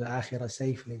fly to the akhirah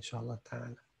safely, inshallah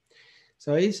ta'ala.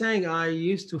 So he's saying, I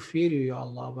used to fear you, Ya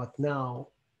Allah, but now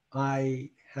I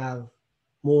have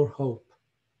more hope.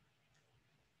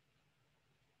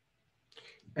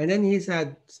 And then he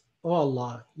said, oh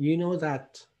Allah, you know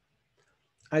that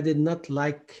I did not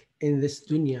like in this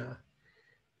dunya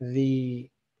the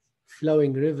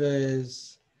flowing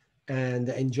rivers and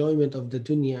the enjoyment of the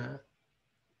dunya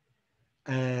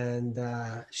and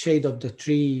the shade of the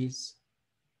trees.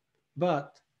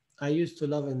 But I used to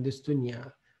love in this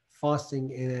dunya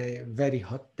fasting in a very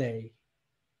hot day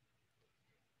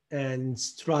and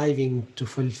striving to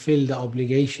fulfill the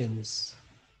obligations.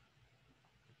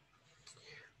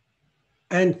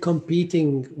 and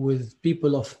competing with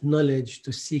people of knowledge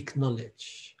to seek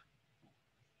knowledge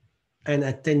and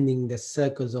attending the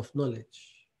circles of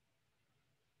knowledge.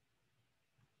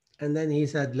 And then he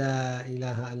said, La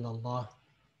ilaha illallah,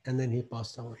 and then he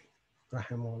passed away.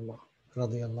 Rahimahullah,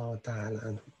 radiyallahu ta'ala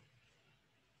anhu.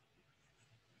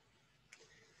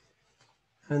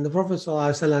 And the Prophet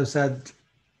ﷺ said,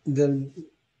 the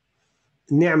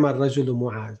Ni'ma al-Rajulu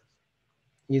Mu'adh.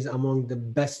 He's among the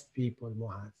best people,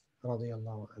 Mu'adh,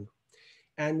 radiyallahu anhu.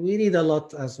 And we read a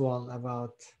lot as well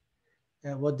about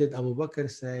what did Abu Bakr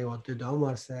say, what did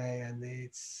Umar say, and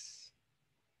it's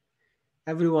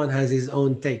everyone has his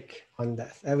own take on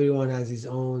that. Everyone has his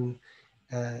own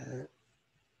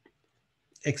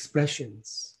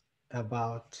expressions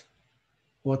about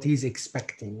what he's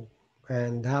expecting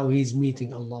and how he's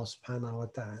meeting Allah subhanahu wa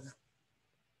ta'ala.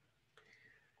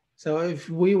 So if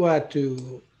we were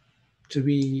to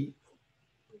be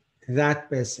that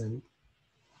person,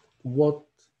 what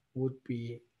would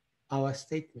be our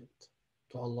statement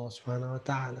to Allah subhanahu wa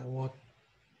ta'ala?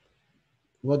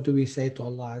 What do we say to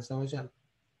Allah Azza wa Jal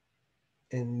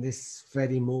in this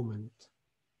very moment?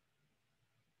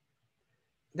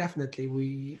 Definitely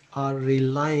we are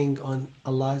relying on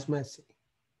Allah's mercy.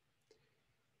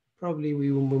 Probably we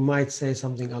might say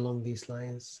something along these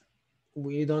lines.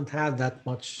 We don't have that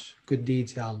much good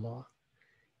deeds, Ya Allah.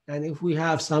 And if we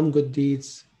have some good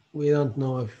deeds, we don't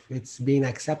know if it's been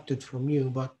accepted from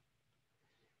you, but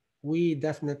we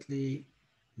definitely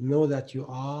know that you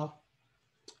are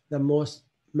the most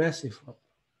merciful.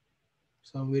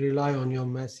 So we rely on your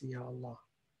mercy, Ya Allah.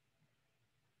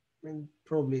 And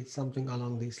probably it's something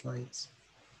along these lines.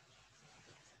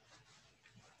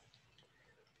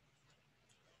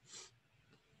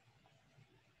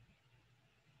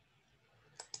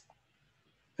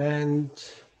 And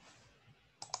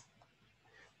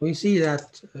we see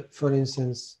that, for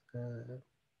instance,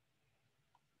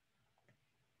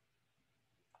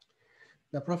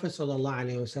 the Prophet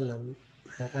ﷺ,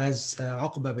 as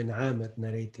Uqba bin Amir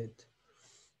narrated,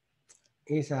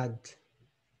 he said,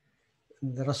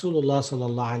 the Rasulullah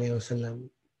ﷺ,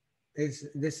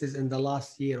 this is in the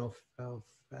last year of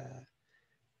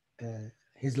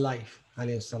his life,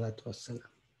 alayhi salatu wassalam.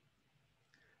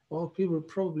 Or people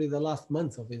probably the last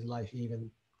month of his life even.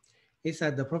 He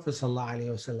said the Prophet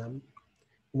ﷺ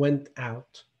went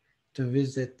out to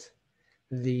visit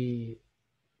the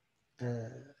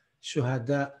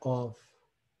shuhada of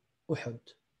Uhud,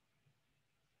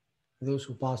 those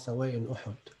who passed away in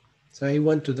Uhud. So he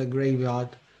went to the graveyard,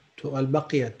 to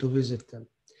Al-Baqiyah, to visit them.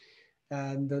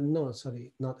 And no,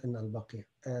 sorry, not in Al-Baqiyah.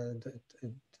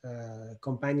 The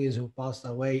companions who passed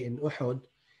away in Uhud,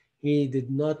 he did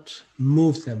not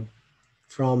move them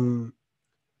from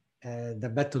the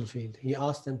battlefield. He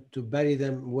asked them to bury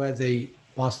them where they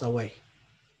passed away.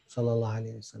 Sallallahu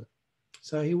Alaihi Wasallam.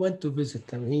 So he went to visit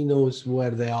them. He knows where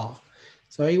they are.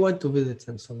 So he went to visit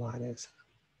them, Sallallahu Alaihi Wasallam.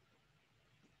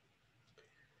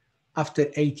 After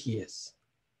 8 years,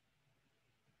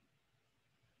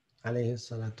 alayhi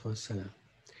salatu wassalam.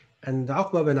 And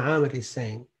Uqba bin Amir is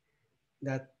saying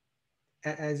that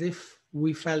as if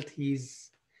we felt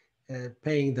he's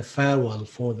paying the farewell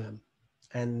for them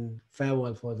and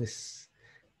farewell for this,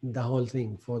 the whole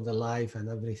thing, for the life and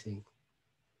everything.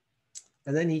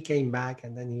 And then he came back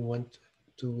and then he went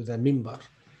to the minbar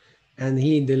and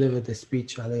he delivered a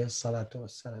speech, alayhi salatu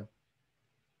wassalam.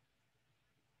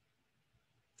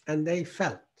 And they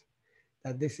felt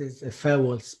that this is a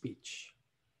farewell speech.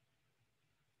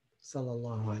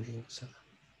 Sallallahu alayhi wasallam.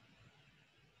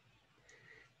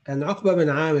 And Uqba bin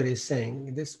Amir is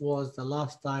saying, this was the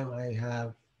last time I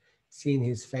have seen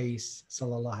his face,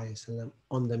 sallallahu alayhi wasallam,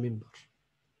 on the minbar.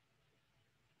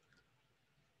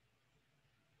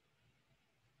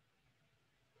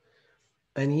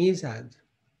 And he said,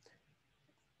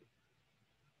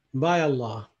 by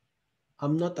Allah,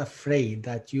 I'm not afraid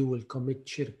that you will commit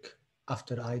shirk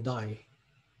after I die,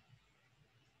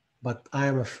 but I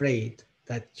am afraid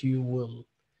that you will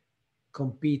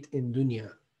compete in dunya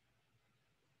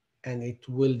and it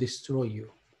will destroy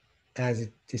you as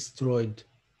it destroyed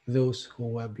those who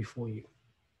were before you.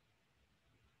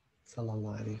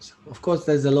 Sallallahu Alaihi Wasallam. Of course,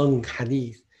 there's a long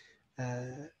hadith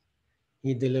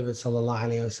he delivered, Sallallahu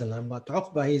Alaihi Wasallam, but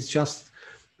Uqba is just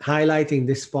highlighting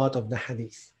this part of the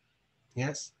hadith.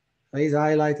 Yes, so he's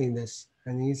highlighting this,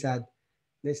 and he said,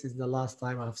 this is the last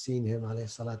time I've seen him, alayhi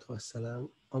salatu wassalam,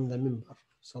 on the minbar,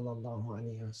 sallallahu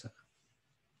alayhi wasallam.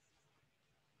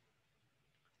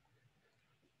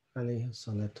 Alayhi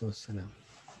salatu wassalam.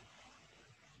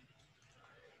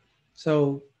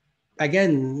 So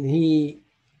again, he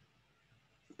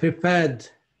prepared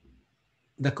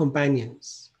the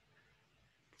companions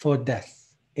for death.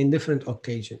 in different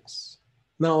occasions,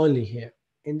 not only here,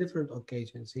 in different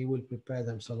occasions. He will prepare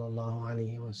them, sallallahu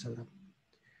alaihi wasallam.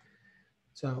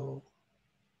 So,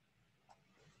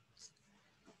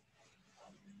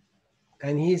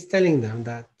 and he's telling them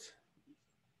that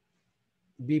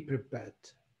be prepared,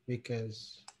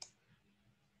 because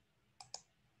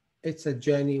it's a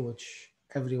journey which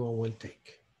everyone will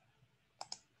take,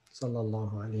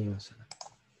 sallallahu alaihi wasallam.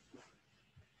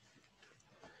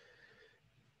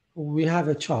 We have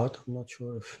a chart. I'm not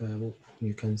sure if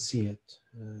you can see it.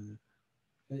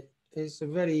 It's a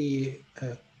very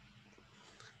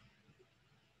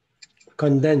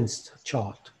condensed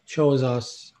chart. Shows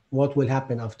us what will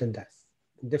happen after death,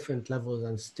 different levels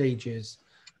and stages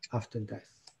after death.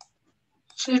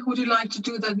 Sheikh, would you like to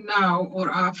do that now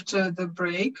or after the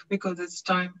break? Because it's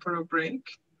time for a break.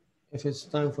 If it's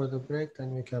time for the break,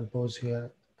 then we can pause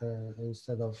here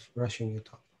instead of rushing it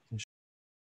up.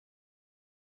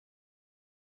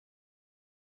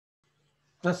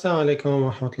 Assalamu alaikum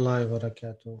wa rahmatullahi wa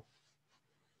barakatuh.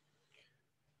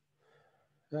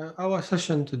 Our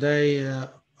session today,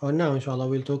 or now inshallah,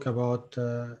 we'll talk about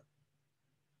a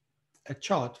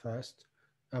chart first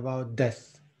about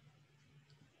death.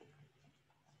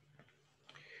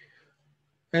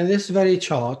 And this very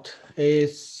chart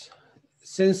is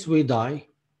since we die,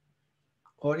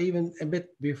 or even a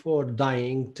bit before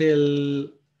dying, till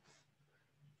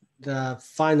the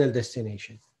final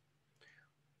destination,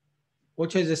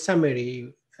 which is a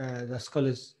summary the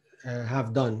scholars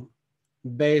have done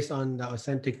based on the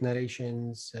authentic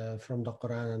narrations from the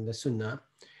Quran and the Sunnah,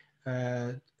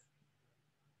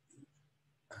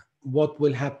 what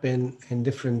will happen in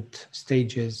different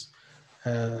stages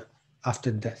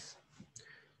after death.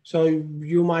 So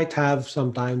you might have,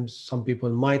 sometimes some people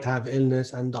might have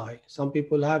illness and die. Some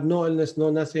people have no illness, no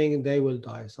nothing, they will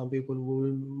die. Some people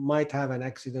might have an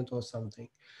accident or something.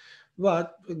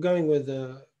 But going with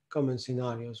the common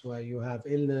scenarios where you have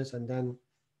illness and then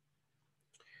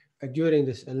during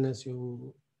this illness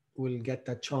you will get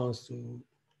the chance to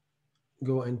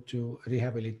go into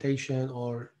rehabilitation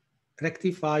or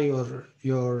rectify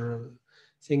your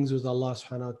things with Allah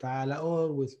subhanahu wa ta'ala,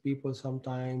 or with people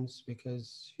sometimes,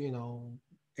 because you know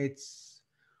it's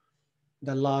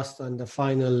the last and the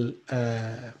final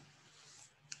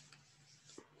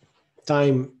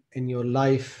time in your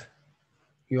life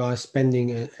you are spending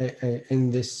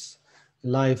in this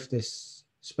life, this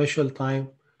special time.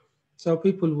 So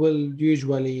people will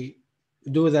usually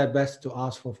do their best to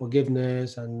ask for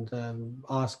forgiveness and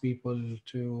ask people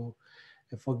to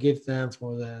forgive them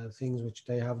for the things which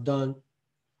they have done.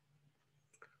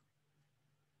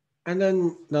 And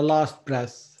then the last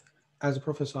breath, as the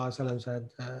Prophet ﷺ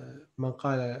said, "Man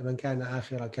kana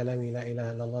akhira kalami la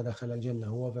ilaha illallah dakhala al-jannah."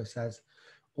 Whoever says,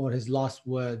 or his last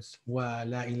words were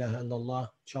la ilaha illallah,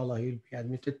 inshallah he'll be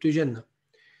admitted to Jannah.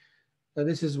 Now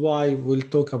this is why we'll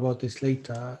talk about this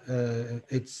later.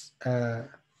 It's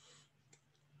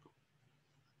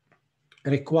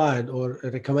required or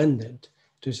recommended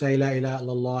to say la ilaha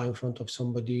illallah in front of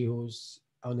somebody who's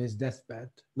on his deathbed,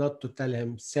 not to tell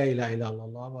him say la ilaha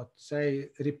illallah, but say,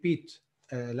 repeat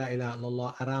la ilaha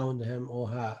illallah around him or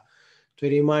her to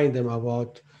remind them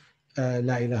about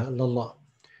la ilaha illallah.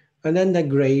 And then the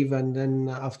grave, and then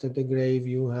after the grave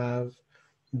you have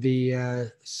the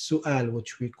su'al,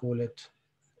 which we call it.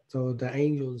 So the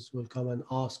angels will come and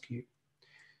ask you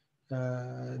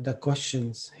the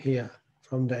questions here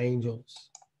from the angels.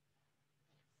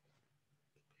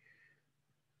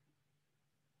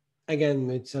 Again,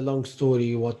 it's a long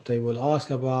story what they will ask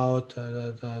about.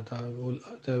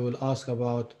 They will ask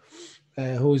about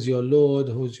who's your Lord,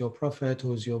 who's your Prophet,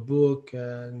 who's your book,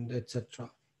 and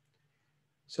etc.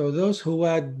 So those who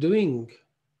were doing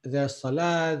their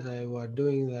salah, they were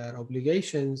doing their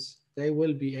obligations, they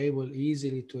will be able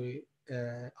easily to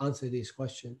answer these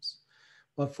questions.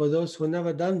 But for those who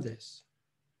never done this,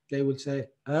 they will say,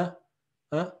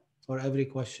 for every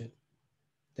question.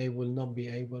 They will not be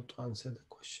able to answer the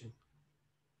question.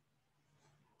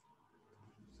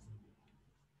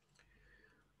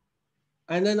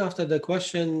 And then after the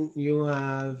question, you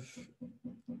have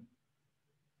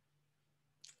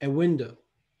a window.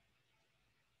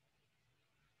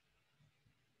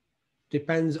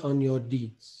 Depends on your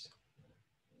deeds.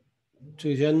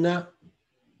 To Jannah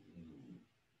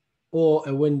or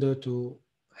a window to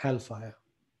hellfire.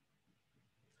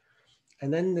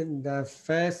 And then the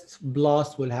first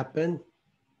blast will happen.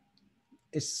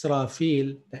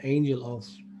 Israfil, the angel of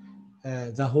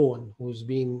the horn, who's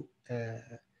been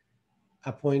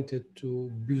appointed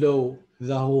to blow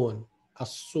the horn,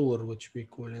 as-sur, which we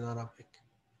call in Arabic.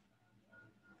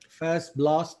 First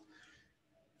blast,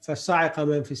 فَصَعِقَ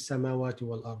مَنْ فِي السَّمَاوَاتِ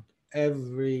وَالْأَرْضِ.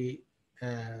 every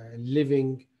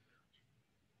living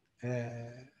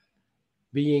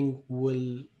being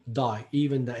will die,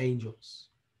 even the angels.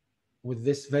 With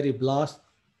this very blast,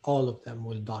 all of them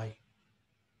will die.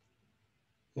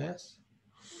 Yes.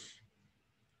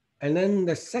 And then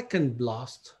the second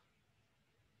blast,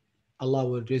 Allah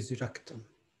will resurrect them.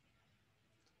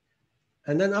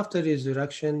 And then after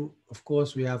resurrection, of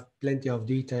course, we have plenty of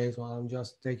details. Well, I'm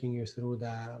just taking you through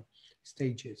the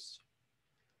stages.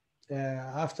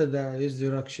 After the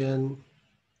resurrection,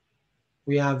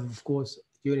 we have, of course,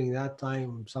 during that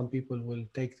time, some people will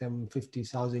take them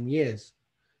 50,000 years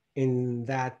in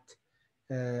that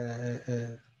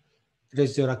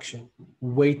resurrection,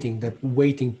 that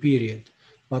waiting period.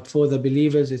 But for the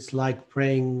believers, it's like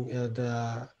praying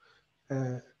the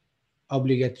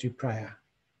obligatory prayer.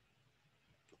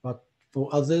 But for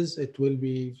others, it will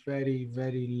be very,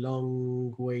 very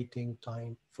long waiting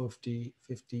time, 50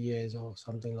 years or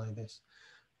something like this,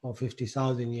 or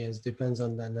 50,000 years, depends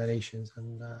on the narrations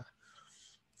and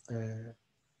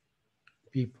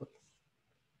people.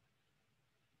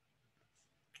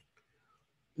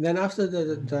 Then after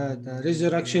the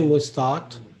resurrection will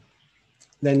start,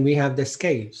 then we have the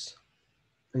scales.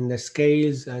 And the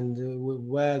scales and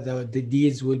where the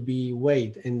deeds will be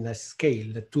weighed in the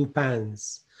scale, the two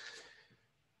pans.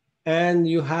 And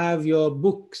you have your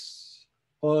books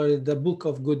or the book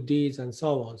of good deeds and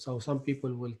so on. So some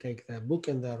people will take their book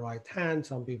in their right hand,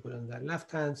 some people in their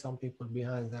left hand, some people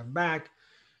behind their back.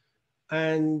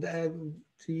 And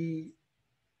the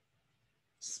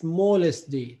smallest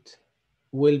deed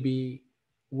will be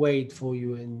weighed for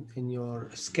you in your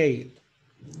scale,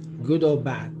 good or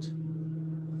bad.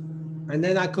 And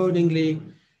then accordingly,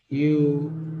 you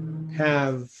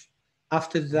have,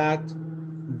 after that,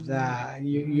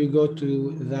 you go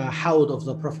to the Hawd of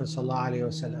the Prophet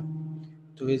ﷺ,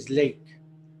 to his lake.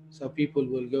 So people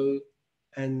will go,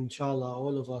 and inshallah,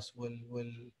 all of us will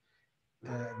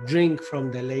drink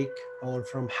from the lake or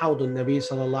from Hawd al-Nabi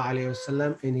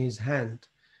ﷺ in his hand,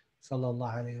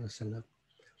 ﷺ.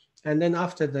 And then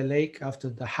after the lake, after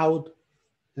the Hawd,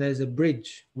 there's a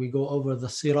bridge. We go over the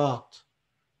Sirat.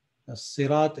 The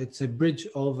Sirat, it's a bridge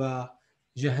over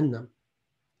Jahannam.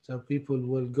 So people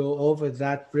will go over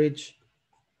that bridge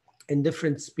in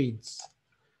different speeds.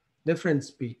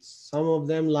 Some of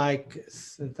them like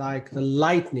the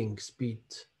lightning speed.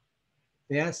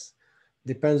 Yes,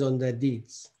 depends on their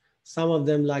deeds. Some of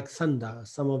them like thunder.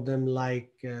 Some of them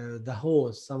like the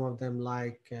horse. Some of them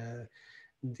like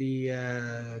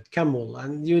the camel,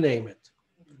 and you name it.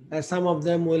 Some of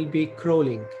them will be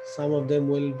crawling. Some of them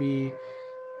will be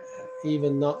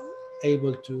even not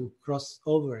able to cross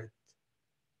over it.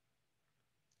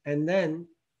 And then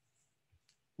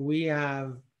we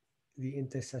have the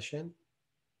intercession.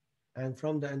 And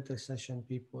from the intercession,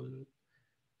 people,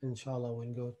 inshallah,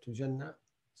 will go to Jannah.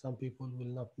 Some people will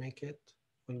not make it,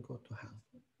 will go to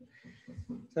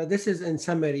hell. So this is in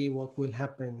summary what will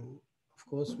happen. Of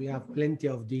course, we have plenty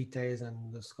of details,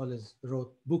 and the scholars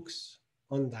wrote books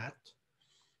on that.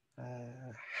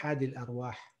 Hadi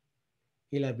al-Arwah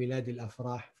ila Bilad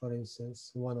al-Afrah, for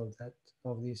instance, one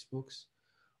of these books,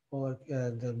 or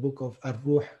the book of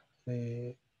Ar-Ruh,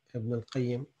 Ibn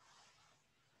al-Qayyim,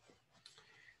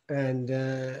 and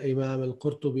Imam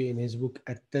al-Qurtubi in his book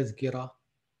At-Tazkirah.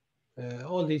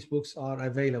 All these books are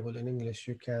available in English.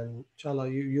 You can, inshallah,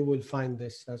 you will find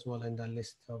this as well in the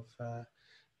list of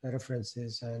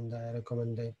references and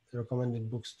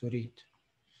recommended books to read.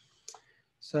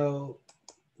 So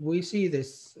we see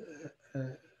this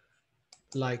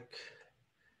like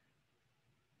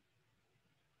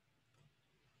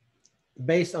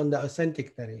based on the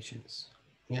authentic narrations,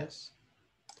 yes.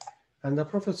 And the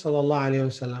Prophet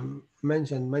ﷺ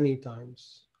mentioned many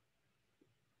times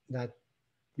that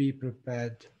be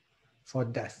prepared for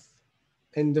death.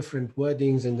 In different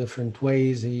wordings, in different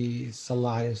ways, he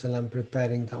ﷺ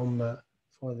preparing the Ummah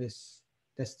for this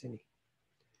destiny.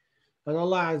 And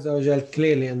Allah Azza wa Jal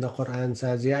clearly in the Quran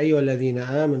says, Ya ayyuha alladhina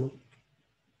amanu,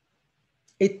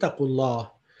 ittaqu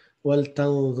Allah, wal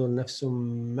tanzur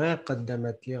nafsum ma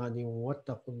qaddamat lighadin,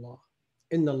 wattaqu Allah.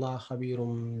 Inna Allah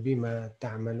khabirun bima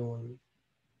ta'malun.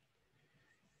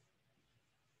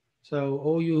 So,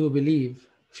 all you who believe,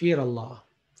 fear Allah.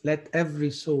 Let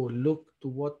every soul look to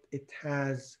what it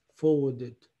has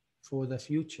forwarded for the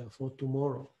future, for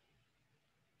tomorrow.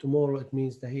 Tomorrow, it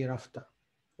means the hereafter.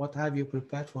 What have you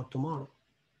prepared for tomorrow?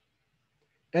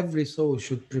 Every soul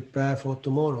should prepare for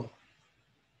tomorrow.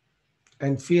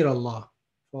 And fear Allah,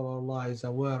 for Allah is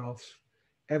aware of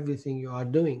everything you are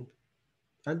doing.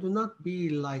 And do not be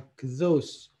like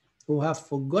those who have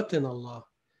forgotten Allah,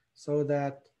 so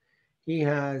that He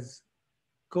has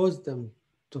caused them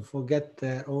to forget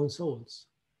their own souls.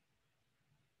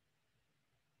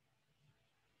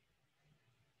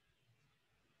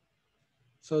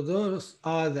 So those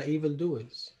are the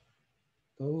evildoers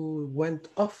who went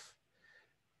off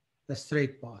the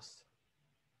straight path.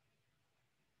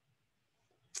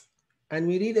 And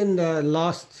we read in the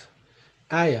last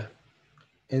ayah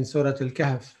in Surah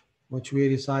Al-Kahf, which we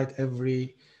recite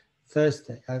every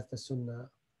Thursday as the Sunnah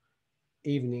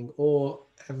evening or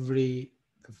every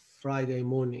Friday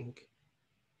morning.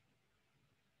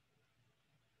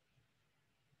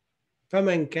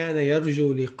 فمن كان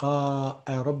يرجو لقاء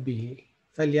ربه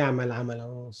فليعمل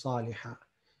عملا صالحا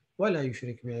ولا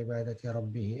يشرك بعبادة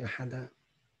ربه أحدا.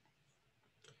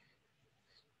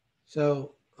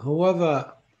 So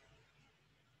whoever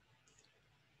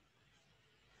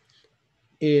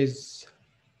is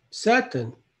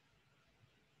certain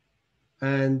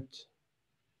and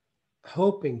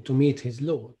hoping to meet his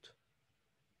Lord,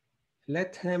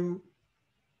 let him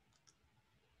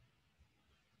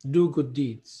do good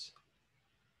deeds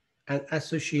and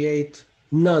associate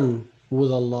none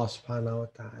with Allah subhanahu wa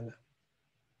ta'ala.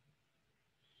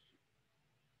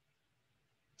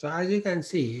 So as you can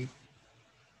see,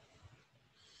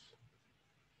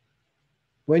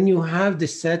 when you have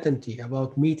this certainty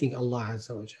about meeting Allah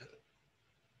Azza wa Jal,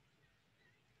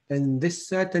 then this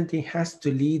certainty has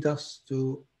to lead us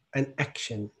to an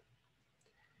action.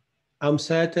 I'm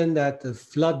certain that the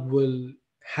flood will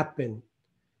happen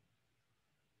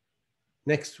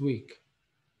next week.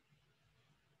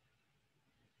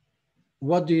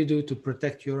 What do you do to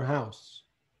protect your house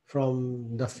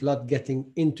from the flood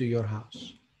getting into your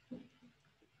house?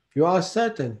 You are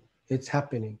certain it's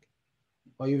happening,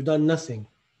 or you've done nothing,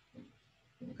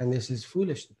 and this is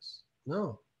foolishness.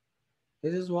 No,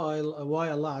 this is why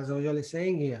Allah Azza wa Jalla is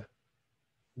saying here,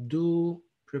 do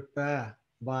prepare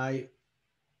by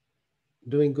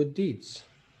doing good deeds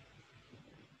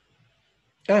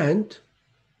and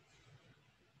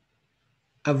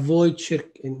avoid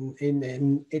shirk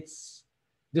in its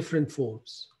different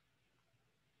forms.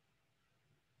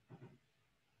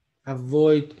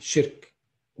 Avoid shirk,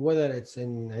 whether it's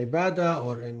in ibadah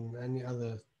or in any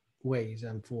other ways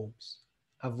and forms.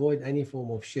 Avoid any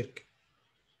form of shirk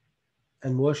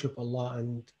and worship Allah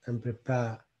and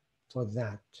prepare for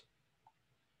that.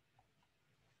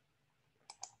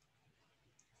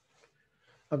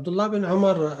 Abdullah bin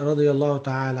Umar radiallahu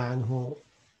ta'ala anhu,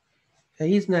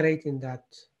 he's narrating that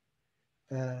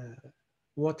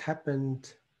what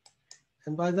happened.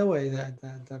 And by the way,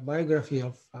 the biography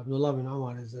of Abdullah bin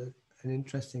Umar is an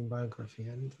interesting biography,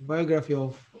 and the biography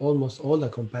of almost all the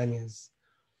companions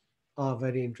are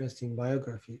very interesting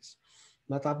biographies.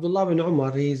 But Abdullah bin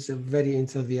Umar, he's a very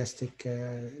enthusiastic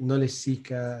knowledge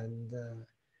seeker, and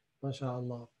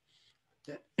mashallah.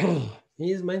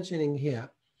 He is mentioning here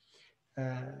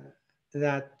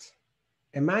that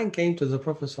a man came to the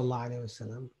Prophet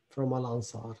ﷺ from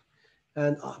Al-Ansar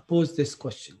and posed this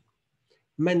question: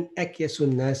 Man akyasu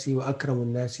nasi wa akramu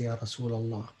nasi ya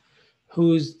Rasulullah?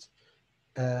 Who's,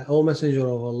 O Messenger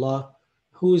of Allah,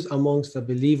 who's amongst the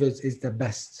believers is the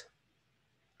best?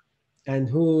 And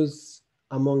who's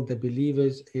among the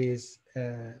believers is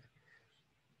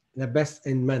the best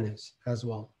in manners as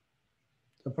well?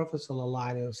 The Prophet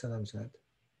ﷺ said,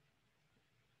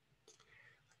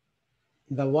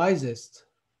 the wisest,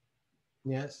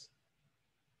 yes,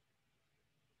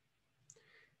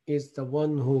 is the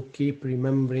one who keep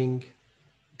remembering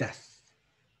death.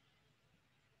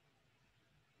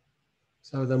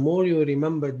 So the more you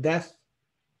remember death,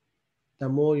 the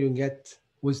more you get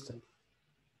wisdom.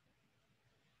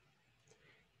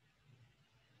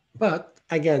 But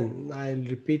again, I'll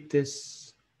repeat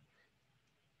this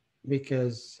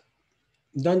because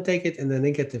don't take it in the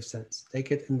negative sense.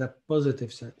 Take it in the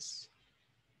positive sense.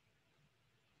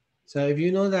 So if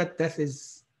you know that death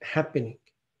is happening,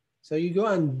 so you go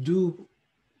and do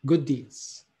good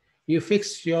deeds. You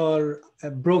fix your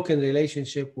broken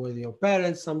relationship with your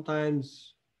parents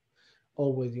sometimes,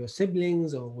 or with your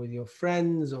siblings, or with your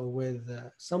friends, or with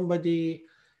somebody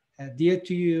dear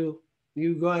to you.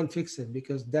 You go and fix it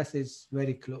because death is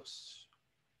very close.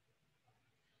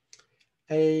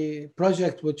 A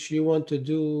project which you want to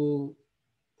do,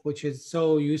 which is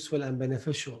so useful and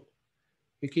beneficial,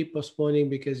 you keep postponing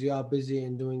because you are busy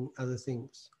and doing other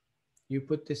things. You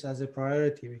put this as a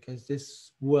priority because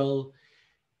this will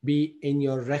be in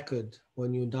your record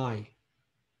when you die,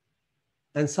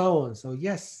 and so on. So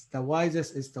yes, the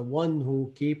wisest is the one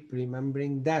who keep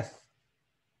remembering death.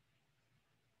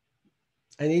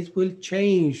 And it will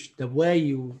change the way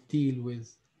you deal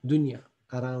with dunya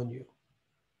around you.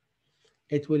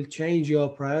 It will change your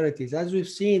priorities. As we've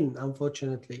seen,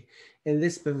 unfortunately, in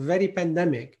this very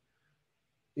pandemic,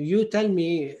 you tell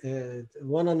me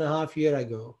 1.5 years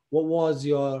ago, what was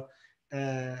your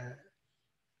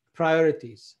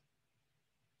priorities?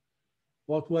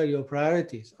 What were your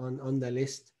priorities on the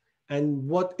list? And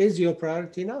what is your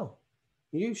priority now?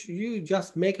 You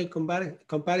just make a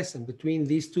comparison between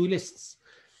these two lists,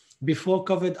 before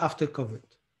COVID, after COVID.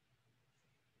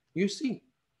 You see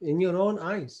in your own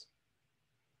eyes.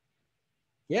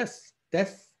 Yes,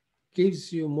 death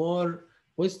gives you more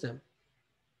wisdom,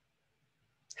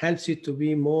 helps you to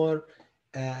be more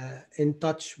in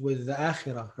touch with the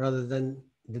akhirah rather than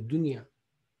the dunya.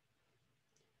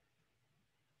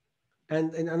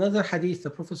 And in another hadith, the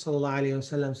Prophet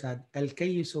ﷺ said,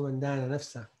 الكيس من دان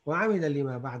نفسه وعمل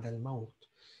لما بعد الموت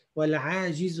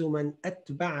والعاجز من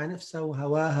أتبع نفسه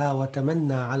هواها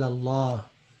وتمنى على الله.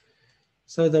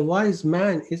 So the wise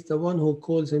man is the one who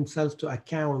calls himself to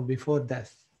account before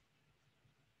death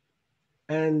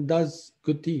and does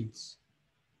good deeds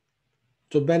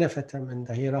to benefit him in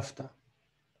the hereafter.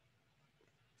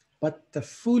 But the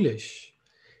foolish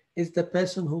is the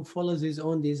person who follows his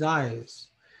own desires,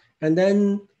 and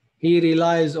then he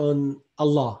relies on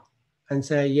Allah and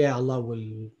say, yeah, Allah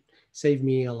will save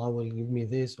me, Allah will give me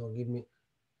this or give me.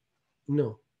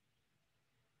 No.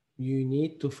 You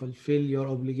need to fulfill your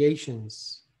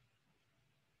obligations.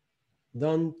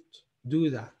 Don't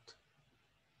do that.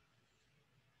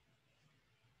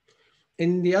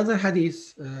 In the other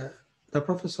hadith, the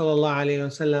Prophet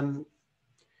ﷺ,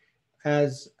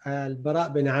 as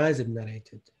Al-Bara bin Azib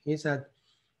narrated, he said,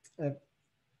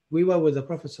 we were with the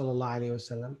Prophet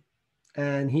ﷺ,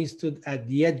 and he stood at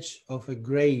the edge of a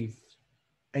grave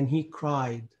and he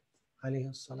cried,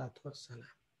 alayhi salatu wassalam.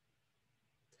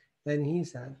 Then he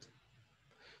said,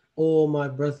 oh my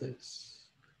brothers,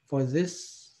 for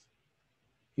this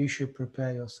you should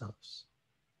prepare yourselves.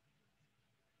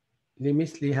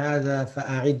 لمثل هذا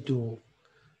فأعدوا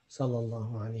صلى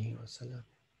الله عليه وسلم.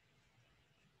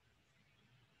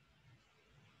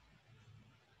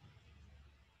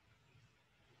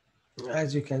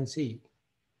 As you can see,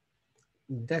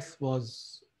 death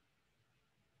was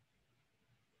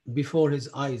before his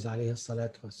eyes, alayhi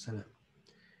salatu wassalam.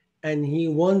 And he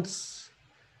wants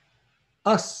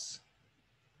us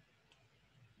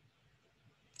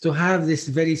to have this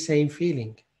very same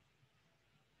feeling,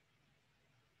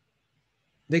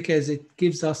 because it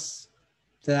gives us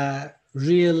the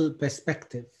real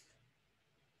perspective.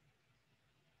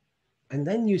 And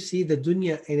then you see the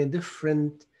dunya in a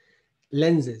different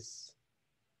lenses.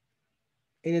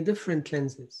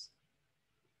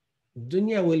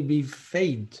 Dunya will be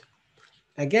fade.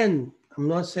 Again, I'm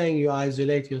not saying you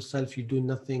isolate yourself, you do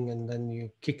nothing, and then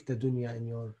you kick the dunya in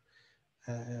your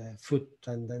foot,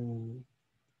 and then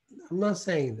I'm not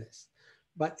saying this,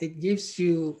 but it gives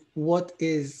you what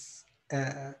is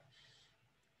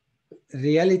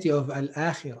reality of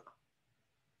al-akhirah.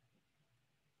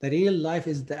 The real life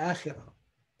is the akhirah.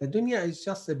 The dunya is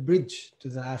just a bridge to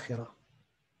the akhirah.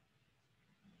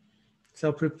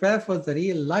 So prepare for the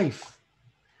real life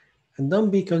and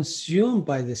don't be consumed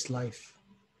by this life.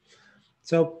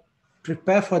 So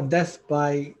prepare for death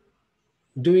by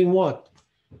doing what?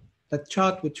 The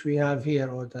chart which we have here,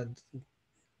 or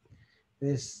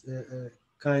this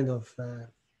kind of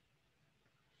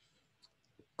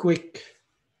quick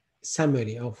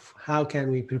summary of how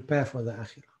can we prepare for the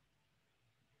akhirah.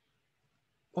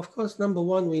 Of course, number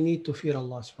one, we need to fear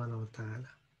Allah subhanahu wa ta'ala.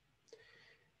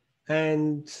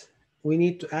 And we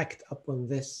need to act upon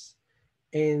this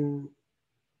in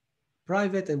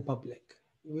private and public.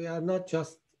 We are not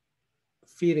just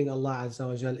fearing Allah Azza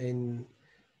wa Jal in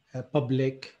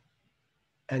public,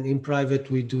 and in private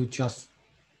we do just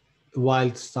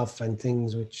wild stuff and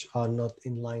things which are not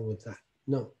in line with that.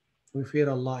 No, we fear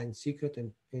Allah in secret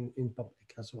and in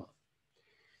public as well.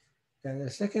 And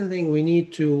the second thing, we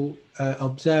need to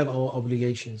observe our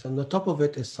obligations. On the top of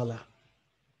it is salah.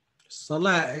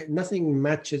 Salah, nothing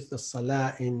matches the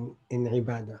salah in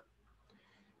ibadah.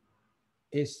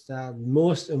 It's the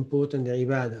most important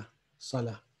ibadah,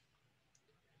 salah.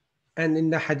 And in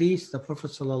the hadith, the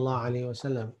Prophet sallallahu alaihi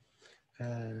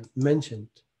wasallam mentioned,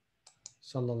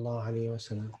 sallallahu alaihi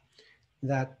wasallam,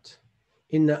 that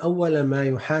إن أول ما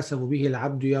يحاسب به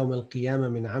العبد يوم القيامة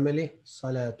من عمله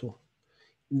صلاته.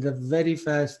 The very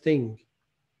first thing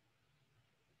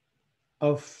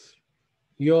of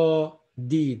your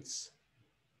deeds,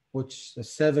 which the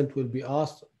servant will be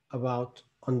asked about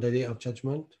on the day of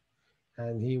judgment,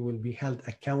 and he will be held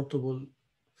accountable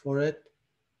for it,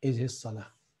 is his salah.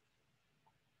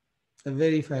 The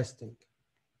very first thing.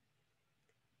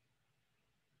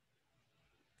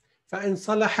 فإن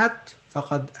صلحت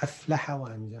فقد أفلح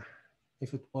وأنجح.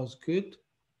 If it was good,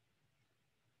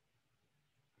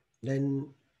 then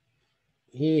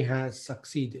he has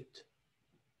succeeded.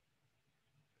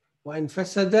 وإن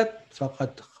فسدت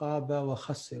فقد خاب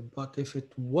وخسر. But if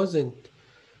it wasn't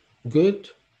good,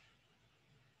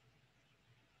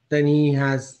 then he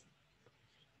has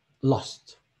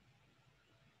lost.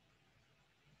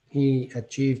 He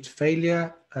achieved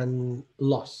failure and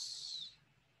loss.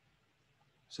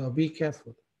 So be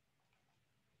careful.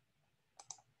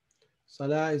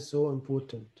 Salah is so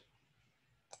important.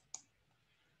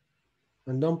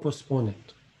 And don't postpone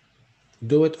it.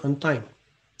 Do it on time.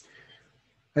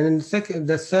 And then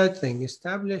the third thing,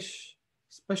 establish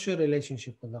special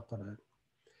relationship with the Quran.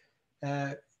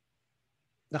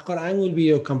 The Quran will be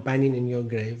your companion in your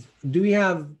grave. Do we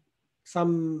have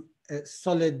some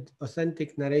solid,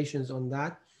 authentic narrations on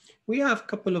that? We have a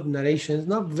couple of narrations,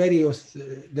 not very,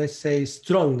 let's say,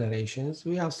 strong narrations.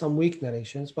 We have some weak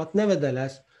narrations, but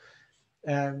nevertheless,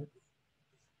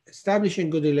 establishing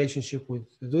good relationship with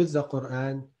the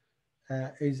Quran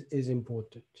is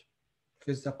important,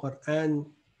 because the Quran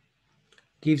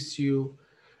gives you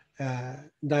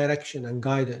direction and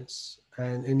guidance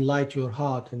and enlighten your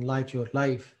heart, enlighten your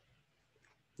life.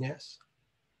 Yes.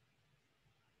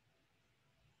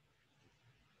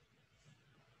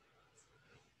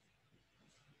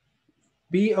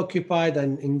 Be occupied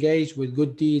and engaged with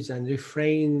good deeds and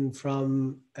refrain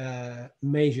from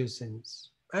major sins,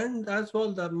 and as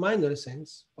well the minor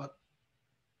sins, but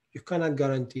you cannot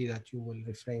guarantee that you will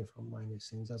refrain from minor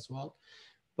sins as well.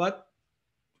 But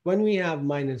when we have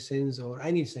minor sins or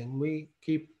any sin, we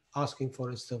keep asking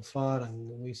for istighfar and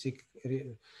we seek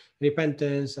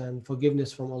repentance and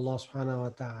forgiveness from Allah subhanahu wa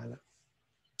ta'ala.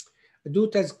 Do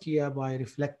tazkiyah by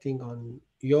reflecting on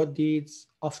your deeds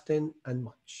often and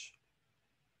much.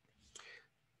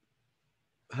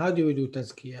 How do we do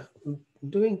tazkiyah?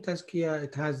 Doing tazkiyah,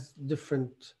 it has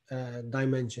different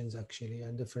dimensions actually,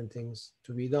 and different things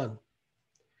to be done.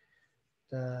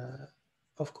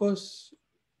 Of course,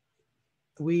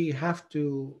 we have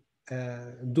to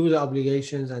do the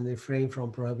obligations and refrain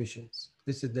from prohibitions.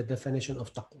 This is the definition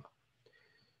of taqwa.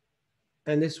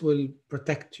 And this will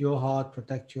protect your heart,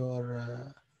 protect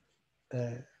your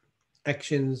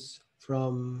actions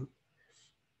from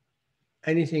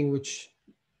anything which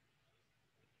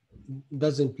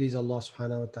doesn't please Allah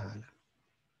subhanahu wa ta'ala.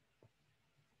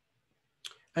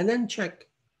 And then check,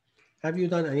 have you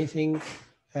done anything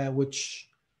which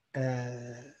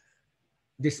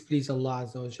displease Allah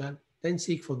Azza wa Jal? Then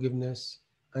seek forgiveness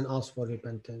and ask for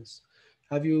repentance.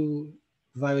 Have you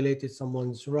violated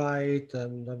someone's right?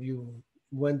 Have you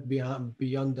went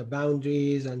beyond the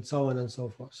boundaries, and so on and so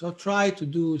forth? So try to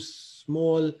do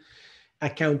small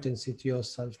accountancy to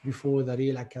yourself before the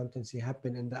real accountancy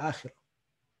happen in the akhirah.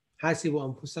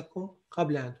 حاسبوا أنفسكم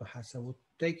قبل أن تحاسبوا.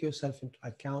 Take yourself into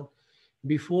account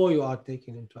before you are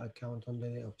taken into account on the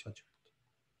day of judgment.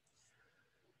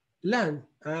 Learn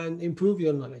and improve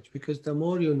your knowledge, because the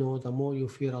more you know, the more you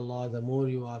fear Allah, the more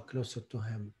you are closer to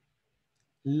Him.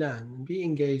 Learn, be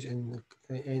engaged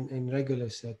in regular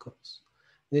circles.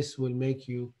 This will make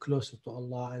you closer to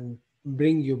Allah and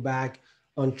bring you back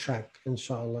on track,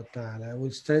 inshallah ta'ala. It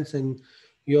will strengthen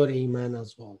your iman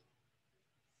as well.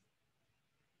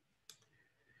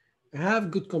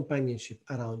 Have good companionship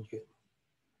around you,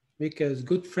 because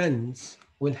good friends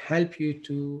will help you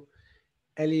to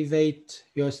elevate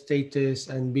your status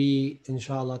and be,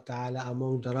 inshallah ta'ala,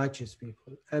 among the righteous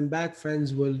people. And bad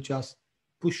friends will just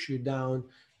push you down,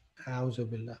 a'udhu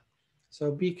billah.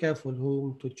 So be careful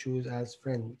whom to choose as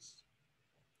friends.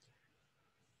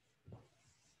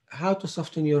 How to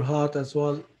soften your heart as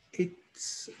well?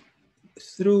 It's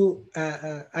through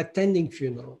attending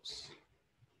funerals.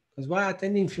 Because by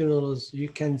attending funerals, you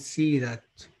can see that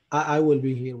I will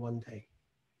be here one day.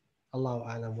 Allahu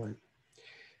a'lam when.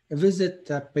 Visit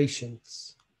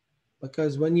patients,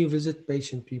 because when you visit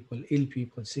patient people, ill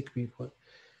people, sick people,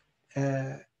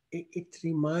 it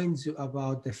reminds you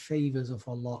about the favors of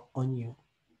Allah on you.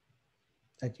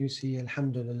 That you see,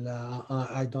 alhamdulillah,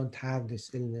 I don't have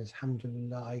this illness,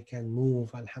 alhamdulillah, I can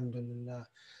move, alhamdulillah,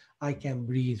 I can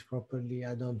breathe properly,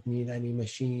 I don't need any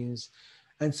machines,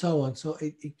 and so on. So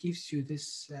it gives you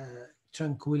this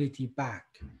tranquility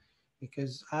back,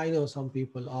 because I know some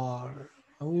people are,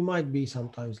 and we might be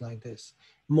sometimes like this,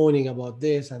 moaning about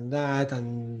this and that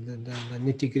and the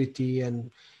nitty-gritty.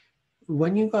 And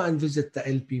when you go and visit the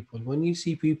ill people, when you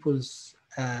see people's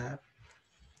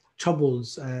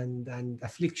troubles and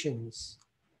afflictions,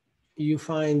 you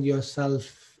find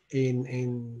yourself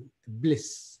in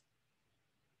bliss.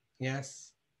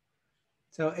 Yes.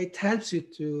 So it helps you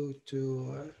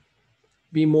to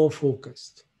be more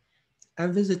focused,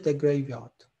 and visit the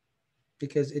graveyard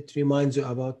because it reminds you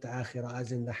about the akhirah,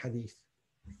 as in the hadith.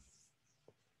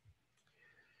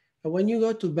 And when you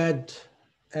go to bed,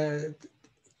 uh,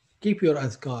 keep your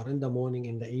azkar in the morning,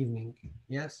 in the evening,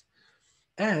 yes,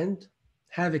 and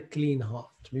have a clean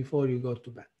heart before you go to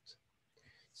bed.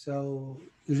 So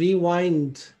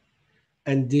rewind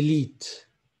and delete.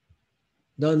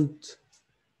 Don't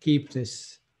keep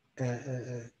this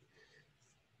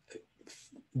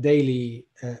daily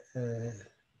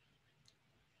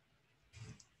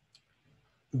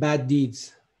bad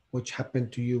deeds which happen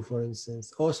to you, for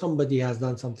instance, or somebody has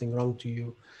done something wrong to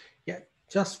you. Yeah,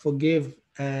 just forgive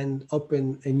and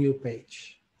open a new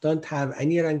page. Don't have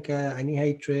any rancor, any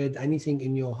hatred, anything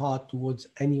in your heart towards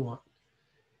anyone.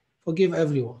 Forgive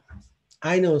everyone.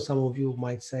 I know some of you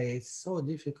might say it's so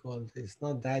difficult, it's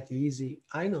not that easy.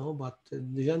 I know, but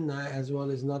the Jannah as well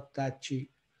is not that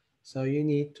cheap. So you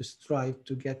need to strive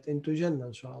to get into Jannah,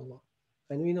 inshallah.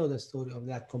 And we know the story of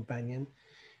that companion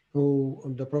who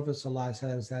the Prophet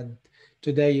ﷺ said,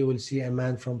 today you will see a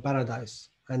man from paradise.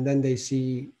 And then they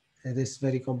see this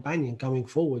very companion coming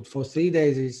forward. For 3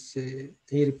 days,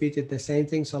 he repeated the same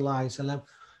thing, ﷺ,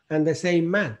 and the same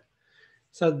man.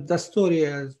 So the story,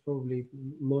 as probably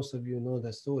most of you know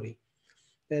the story,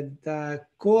 that the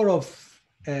core of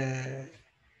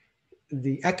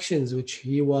the actions which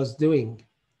he was doing,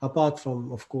 apart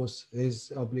from, of course,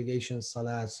 his obligations,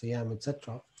 salah, siyam,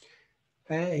 etc.,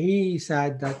 he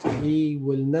said that he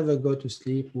will never go to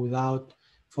sleep without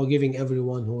forgiving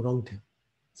everyone who wronged him.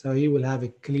 So he will have a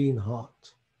clean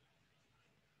heart.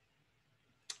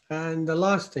 And the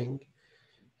last thing,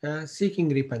 seeking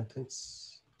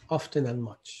repentance, often and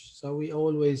much. So we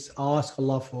always ask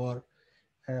Allah for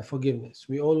forgiveness.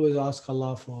 We always ask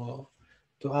Allah for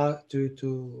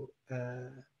to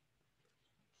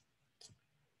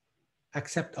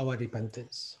accept our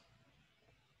repentance.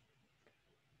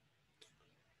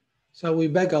 So we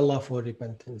beg Allah for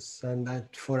repentance and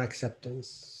for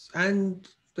acceptance. And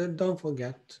don't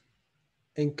forget,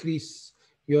 increase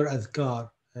your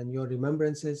adhkar and your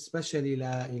remembrances, especially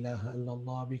La ilaha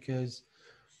illallah, because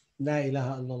La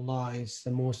ilaha illallah is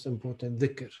the most important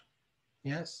dhikr.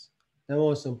 Yes, the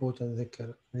most important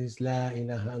dhikr is La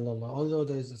ilaha illallah. Although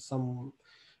there is some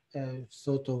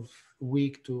sort of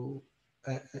weak to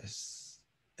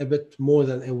a bit more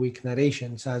than a weak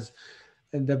narration says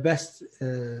the best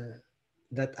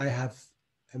that I have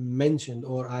mentioned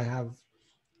or I have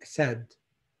said,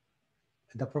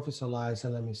 the Prophet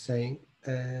ﷺ is saying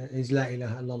is La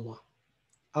ilaha illallah.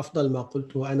 أفضل ما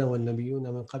قلت أنا والنبيون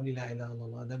من قبل لا إله إلا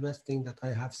الله. The best thing that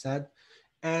I have said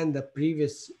and the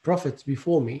previous prophets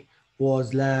before me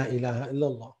was La ilaha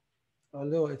illallah.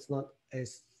 Although it's not a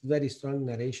very strong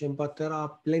narration, but there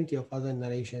are plenty of other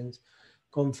narrations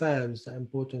confirms the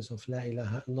importance of La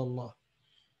ilaha illallah.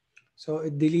 So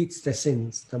it deletes the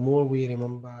sins. The more we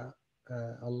remember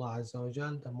Allah Azza wa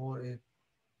Jal, the more it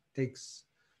takes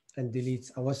and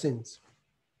deletes our sins.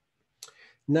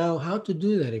 Now, how to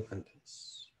do the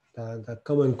repentance? The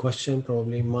common question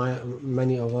probably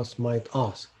many of us might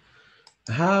ask.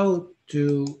 How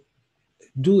to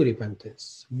do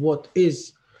repentance? What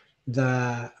is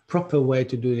the proper way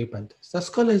to do repentance? The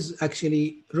scholars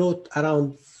actually wrote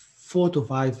around 4 to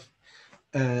 5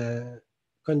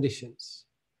 conditions.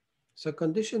 So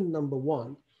condition number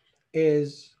 1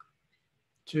 is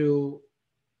to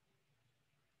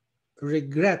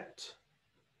regret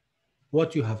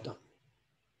what you have done.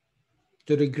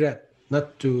 To regret,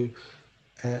 not to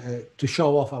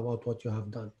show off about what you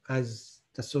have done, as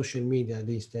the social media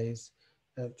these days,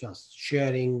 just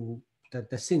sharing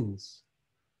the sins.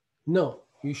 No,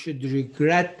 you should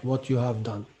regret what you have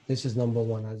done. This is number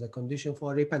 1 as a condition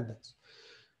for repentance.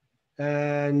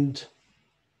 And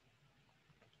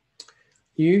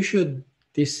you should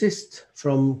desist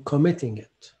from committing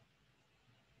it.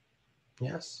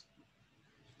 Yes.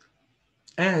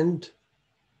 And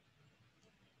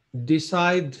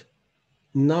decide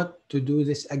not to do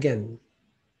this again.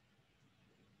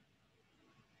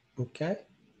 Okay?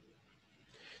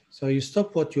 So you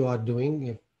stop what you are doing.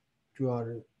 If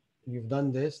you've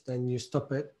done this, then you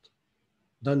stop it.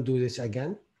 Don't do this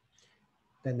again.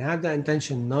 Then have the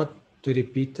intention not to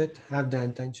repeat it. Have the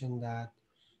intention that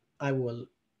I will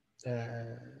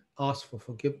ask for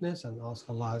forgiveness and ask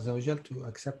Allah Azza wa Jal to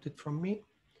accept it from me.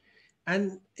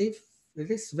 And if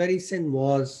this very sin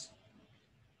was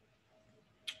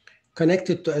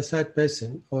connected to a third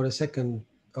person or a second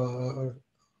or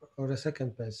a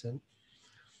second person,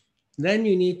 then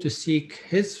you need to seek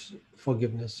his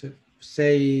forgiveness.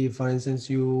 Say, for instance,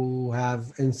 you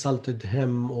have insulted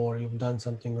him or you've done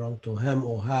something wrong to him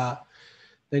or her,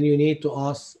 then you need to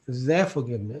ask their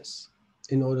forgiveness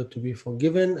in order to be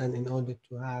forgiven and in order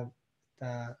to have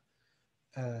the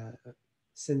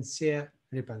sincere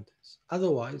repentance.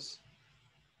 Otherwise,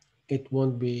 it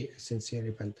won't be sincere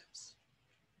repentance.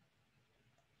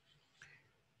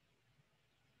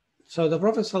 So the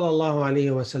Prophet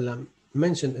ﷺ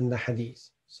mentioned in the hadith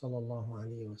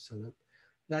ﷺ,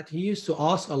 that he used to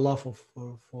ask Allah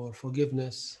for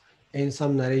forgiveness, in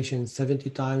some narrations 70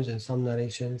 times, in some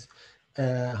narrations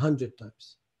 100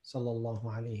 times.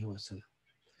 ﷺ.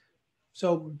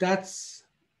 So that's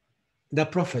the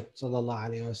Prophet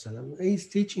ﷺ. He's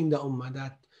teaching the Ummah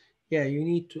that, yeah, you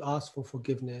need to ask for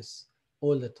forgiveness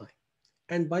all the time.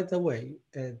 And by the way,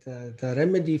 the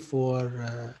remedy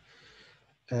for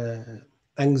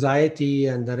anxiety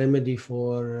and the remedy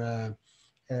for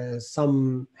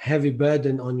some heavy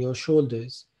burden on your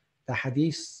shoulders, the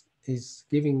hadith is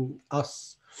giving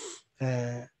us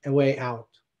a way out.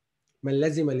 من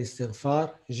لزم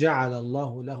الاستغفار جعل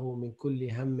الله له من كل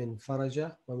هم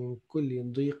فرجا ومن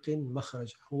كل ضيق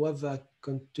مخرجا. Whoever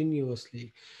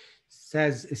continuously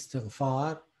says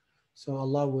istighfar, so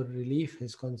Allah will relieve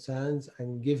his concerns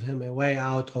and give him a way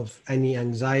out of any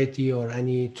anxiety or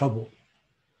any trouble.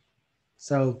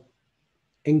 So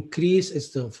increase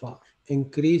istighfar.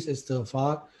 Increase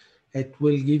istighfar. It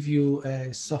will give you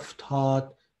a soft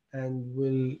heart and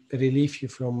will relieve you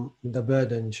from the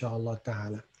burden, inshallah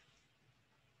ta'ala.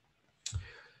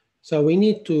 So we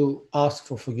need to ask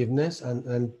for forgiveness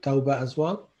and tawbah as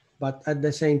well, but at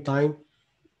the same time,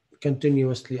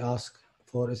 continuously ask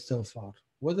for istighfar.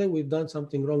 Whether we've done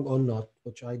something wrong or not,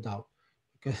 which I doubt,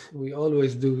 because we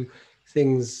always do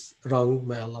things wrong.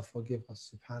 May Allah forgive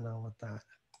us, subhanahu wa ta'ala.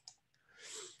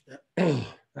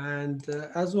 And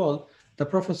as well, the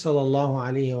Prophet sallallahu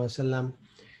alaihi wasallam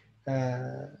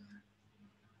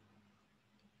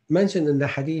mentioned in the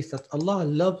hadith that Allah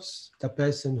loves the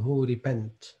person who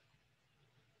repents.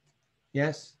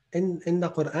 Yes, in the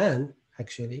Quran,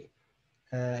 actually,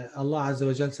 Allah Azza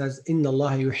wa Jal says, إِنَّ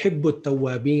اللَّهَ يُحِبُّ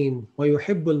التَّوَّابِينَ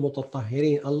وَيُحِبُّ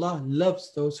الْمُتَطَّهِرِينَ. Allah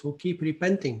loves those who keep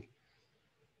repenting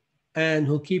and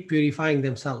who keep purifying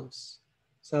themselves.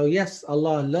 So yes,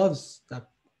 Allah loves the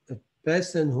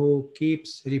person who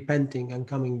keeps repenting and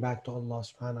coming back to Allah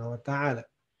subhanahu wa ta'ala.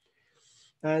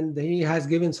 And he has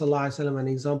given Sallallahu Alaihi Wasallam an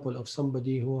example of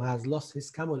somebody who has lost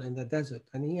his camel in the desert,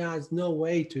 and he has no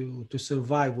way to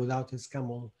survive without his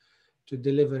camel to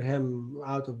deliver him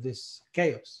out of this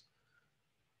chaos.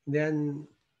 Then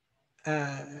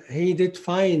he did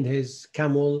find his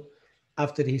camel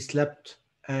after he slept,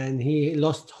 and he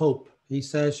lost hope. He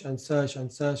searched and searched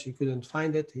and searched. He couldn't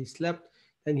find it. He slept.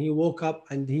 Then he woke up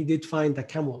and he did find the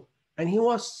camel. And he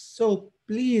was so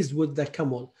pleased with the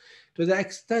camel to the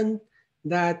extent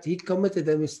that he committed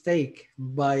a mistake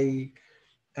by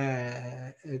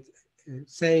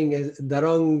saying the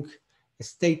wrong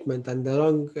statement and the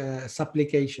wrong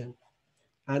supplication.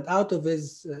 And out of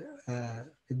his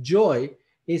joy,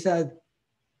 he said,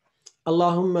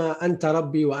 Allahumma anta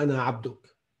rabbi wa ana abduk.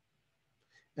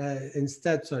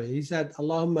 Instead, he said,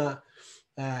 Allahumma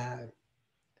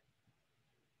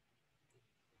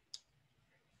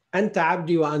anta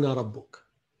abdi wa ana rabbuk.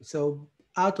 So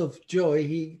out of joy,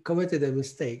 he committed a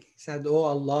mistake. He said, oh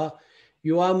Allah,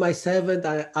 you are my servant,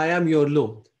 I am your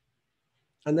Lord.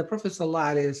 And the Prophet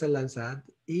ﷺ said,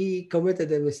 he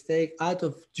committed a mistake out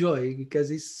of joy because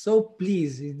he's so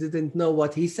pleased, he didn't know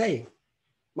what he's saying.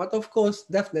 But of course,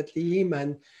 definitely he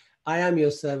meant, I am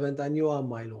your servant and you are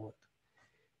my Lord.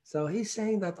 So he's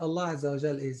saying that Allah Azza wa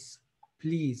Jal is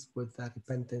pleased with the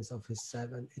repentance of his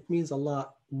servant. It means Allah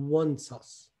wants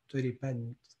us to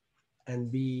repent and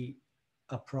be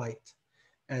upright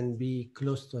and be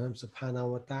close to him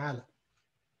subhanahu wa ta'ala.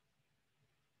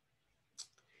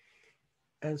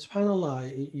 And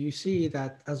subhanAllah, you see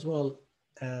that as well.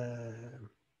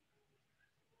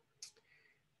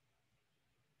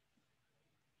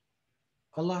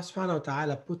 Allah subhanahu wa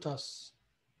ta'ala put us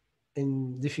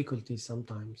in difficulties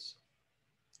sometimes.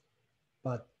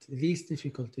 But these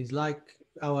difficulties, like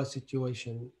our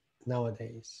situation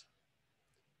nowadays,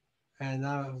 and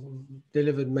I've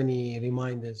delivered many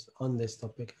reminders on this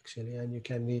topic actually, and you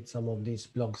can read some of these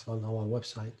blogs on our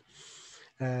website.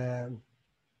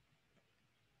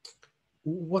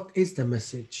 What is the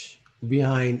message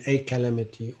behind a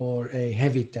calamity or a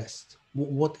heavy test?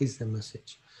 What is the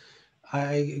message?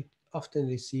 I often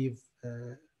receive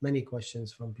many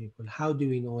questions from people. How do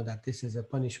we know that this is a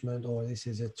punishment, or this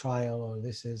is a trial, or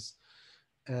this is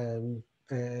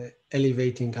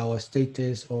elevating our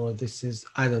status, or this is,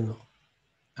 I don't know.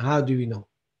 How do we know?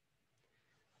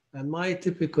 And my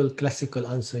typical classical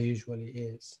answer usually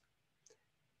is,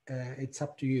 it's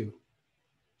up to you.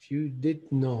 if you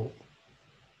did know,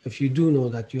 if you do know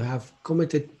that you have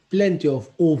committed plenty of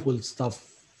awful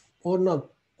stuff, or not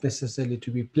necessarily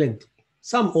to be plenty,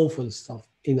 some awful stuff,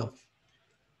 enough.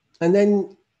 And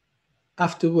then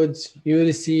afterwards you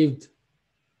received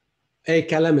a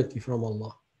calamity from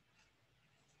Allah,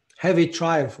 heavy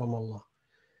trial from Allah.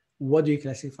 What do you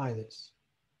classify this?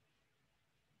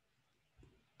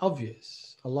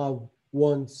 Obvious. Allah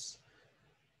wants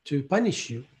to punish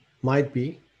you, might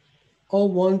be, or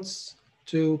wants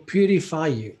to purify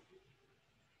you.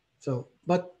 So,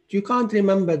 but you can't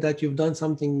remember that you've done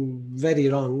something very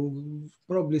wrong,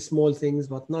 probably small things,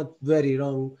 but not very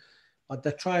wrong, but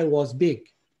the trial was big.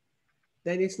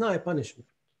 Then it's not a punishment.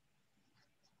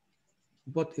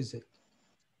 What is it?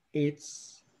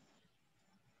 It's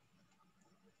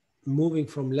moving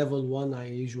from level 1, I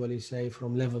usually say,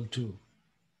 from level 2.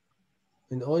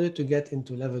 In order to get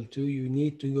into level 2, you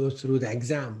need to go through the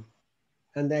exam.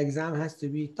 And the exam has to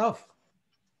be tough.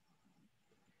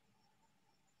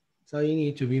 So you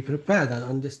need to be prepared and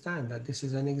understand that this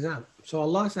is an exam. So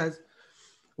Allah says,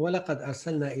 وَلَقَدْ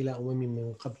أَرْسَلْنَا إِلَىٰ أُمَمٍ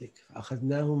مِّن قَبْلِكَ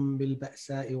فَأَخَذْنَاهُمْ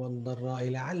بِالْبَأْسَاءِ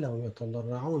وَالضَّرَّاءِ لَعَلَّهُمْ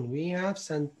يَتَضَرَّعُونَ. We have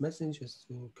sent messengers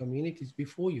to communities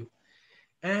before you,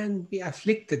 and we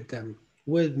afflicted them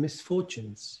with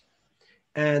misfortunes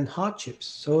and hardships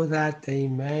so that they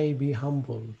may be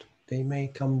humbled. They may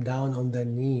come down on their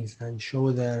knees and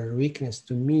show their weakness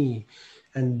to me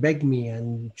and beg me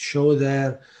and show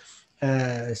their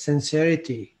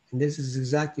sincerity. And this is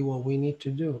exactly what we need to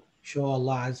do. Show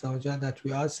Allah Azza wa Jalla that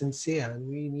we are sincere and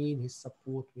we need His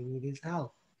support, we need His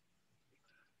help.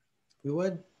 We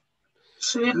would.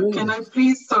 Sheikh, can I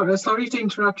please, sorry to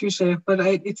interrupt you, Sheikh, but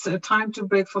it's a time to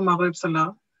break for Maghrib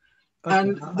Salah. Okay,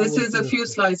 and this is a few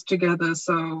slides together,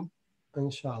 so.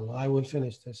 Inshallah, I will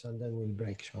finish this and then we'll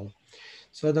break, inshallah.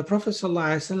 So the Prophet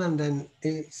ﷺ then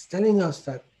is telling us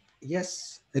that,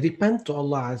 yes, repent to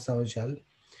Allah Azza wa Jal,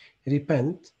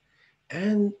 repent,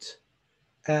 and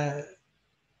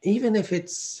even if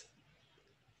it's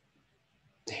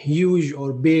huge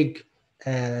or big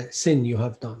sin you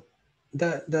have done,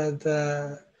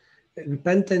 the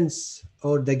repentance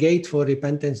or the gate for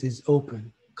repentance is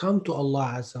open. Come to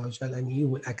Allah Azza wa Jal and He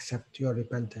will accept your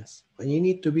repentance. But you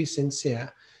need to be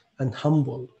sincere and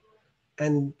humble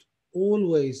and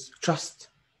always trust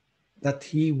that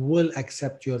He will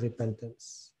accept your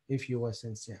repentance if you are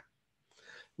sincere.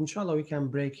 Inshallah, we can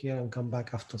break here and come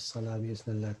back after Salah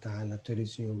bi'Iznillah ta'ala to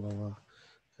resume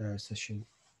our session.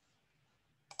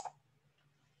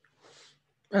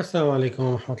 Assalamu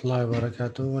alaikum wa rahmatullahi wa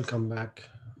barakatuh. Welcome back.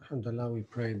 Alhamdulillah, we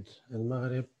prayed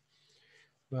al-Maghrib.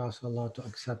 We ask Allah to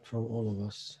accept from all of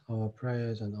us our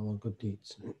prayers and our good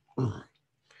deeds.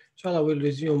 Inshallah, we'll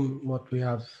resume what we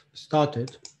have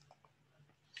started.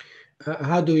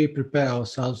 How do we prepare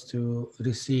ourselves to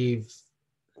receive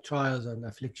trials and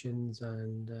afflictions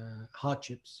and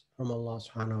hardships from Allah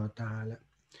subhanahu wa ta'ala?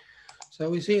 So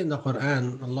we see in the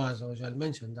Quran, Allah Azza wa Jal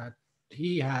mentioned that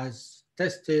He has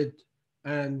tested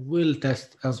and will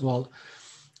test as well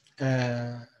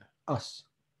us.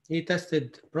 He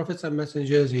tested prophets and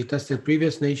messengers, He tested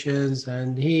previous nations,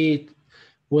 and He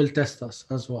will test us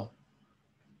as well.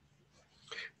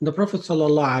 The Prophet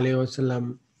sallallahu alaihi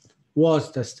wasallam was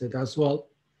tested as well.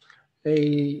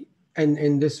 And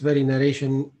in this very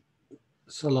narration,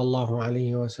 sallallahu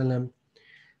alaihi wasallam,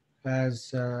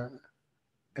 as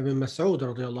Ibn Mas'ud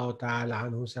radiallahu ta'ala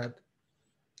anhu said,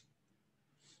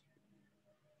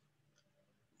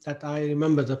 that I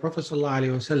remember the Prophet sallallahu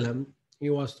alaihi wasallam, he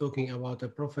was talking about a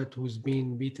prophet who's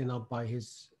been beaten up by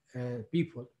his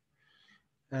people,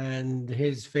 and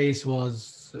his face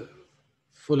was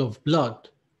full of blood.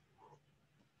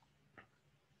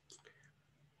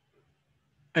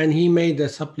 And he made a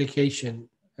supplication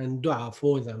and dua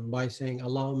for them by saying,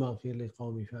 Allahumma ghfir li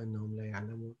qawmi fa innahum la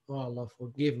ya'lamun. Oh Allah,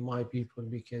 forgive my people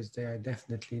because they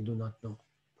definitely do not know.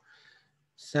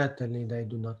 Certainly they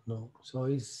do not know. So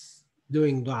he's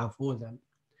doing dua for them.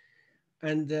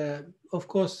 And of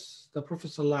course, the Prophet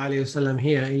ﷺ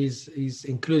here is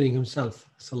including himself,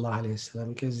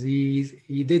 ﷺ, because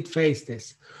he did face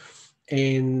this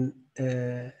in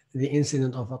the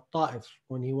incident of At-Ta'if,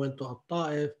 when he went to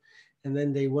At-Ta'if, and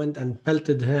then they went and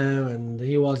pelted him, and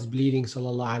he was bleeding,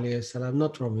 sallallahu alayhi wasallam,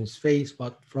 not from his face,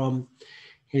 but from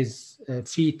his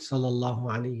feet, sallallahu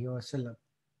alayhi wasallam.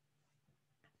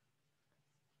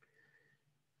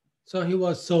 So he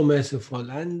was so merciful,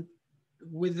 and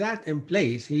with that in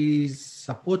place, he's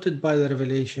supported by the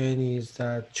revelation, he's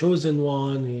the chosen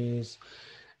one, he's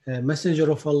a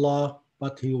messenger of Allah,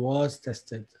 but he was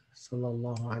tested,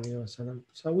 sallallahu alayhi wasallam.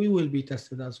 So we will be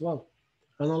tested as well.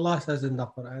 And Allah says in the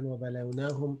Quran,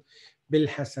 وَبَلَوْنَاهُمْ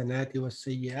بِالْحَسَنَاتِ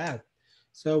وَالسَّيِّئَاتِ.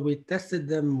 So we tested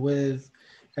them with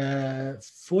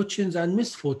fortunes and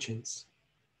misfortunes.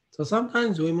 So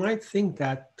sometimes we might think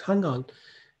that, hang on,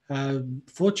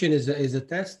 fortune is a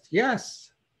test.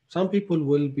 Yes, some people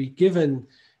will be given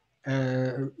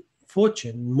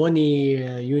fortune,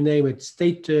 money, you name it,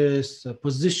 status,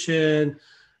 position,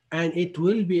 and it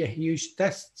will be a huge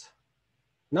test.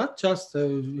 Not just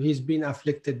he's been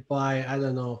afflicted by, I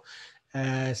don't know,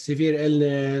 severe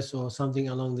illness or something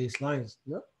along these lines.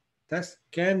 No, test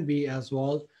can be as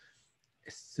well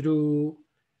through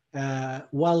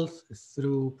wealth,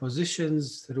 through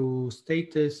positions, through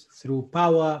status, through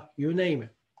power, you name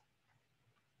it.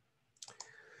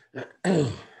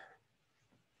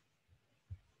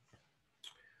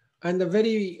 And a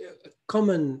very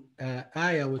common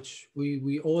ayah which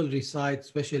we all recite,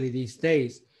 especially these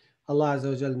days, Allah Azza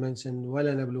wa Jal mentioned,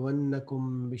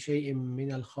 وَلَنَبْلُوَنَّكُمْ بِشَيْءٍ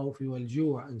مِّنَ الْخَوْفِ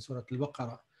وَالْجُوعِ in Surah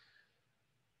Al-Baqarah.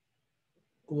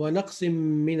 وَنَقْصٍ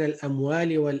مِّنَ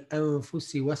الْأَمْوَالِ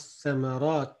وَالْأَنفُسِ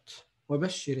وَالثَّمَرَاتِ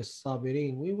وَبَشِّرِ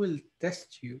الصَّابِرِينَ. We will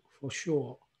test you for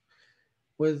sure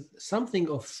with something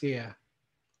of fear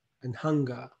and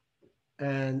hunger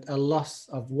and a loss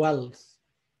of wealth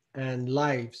and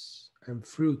lives and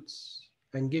fruits,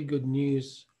 and give good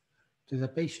news to the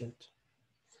patient.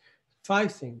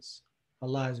 5 things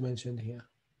Allah has mentioned here: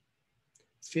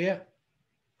 fear,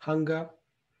 hunger,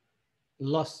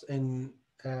 loss in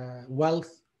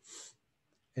wealth,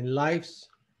 in lives,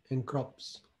 in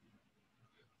crops.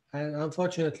 And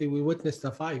unfortunately, we witnessed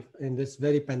the 5 in this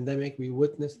very pandemic. We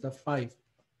witnessed the 5.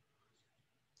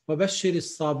 وَبَشِّرِ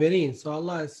الصَّابِرِينَ. So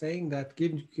Allah is saying that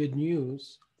give good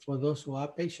news for those who are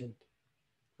patient.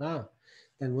 Then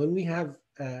when we have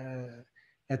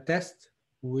a test,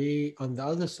 we, on the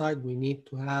other side, we need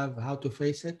to have how to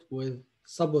face it with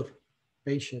sabr,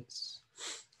 patience.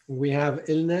 We have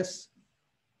illness,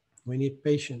 we need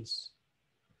patience,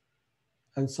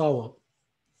 and so on.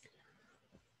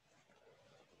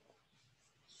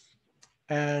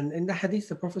 And in the hadith,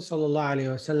 the Prophet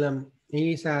ﷺ,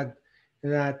 he said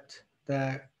that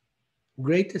the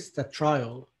greatest the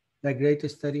trial, the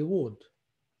greatest the reward.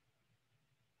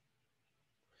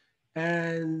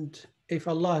 And if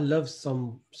Allah loves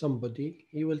somebody,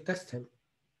 He will test him.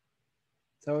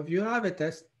 So if you have a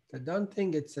test, I don't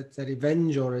think it's a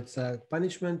revenge or it's a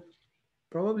punishment.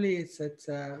 Probably it's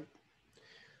an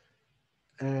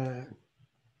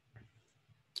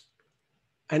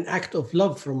act of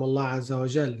love from Allah Azza wa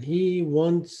Jal. He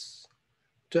wants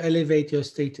to elevate your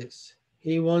status.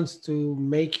 He wants to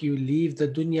make you leave the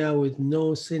dunya with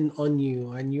no sin on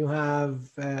you, and you have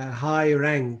a high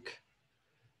rank.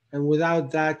 And without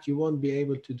that, you won't be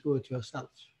able to do it yourself.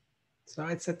 So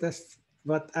it's a test,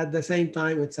 but at the same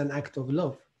time, it's an act of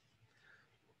love.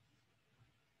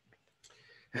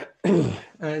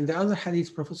 And the other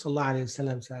hadith, Prophet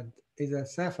ﷺ said, إِذَا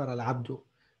سَافَرَ الْعَبْدُ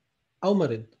أَوْ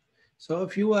مَرِضْ. So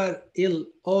if you are ill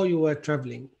or you are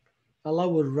traveling, Allah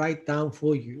will write down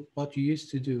for you what you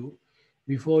used to do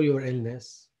before your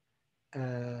illness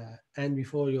and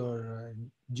before your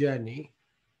journey,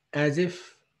 as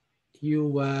if you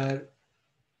were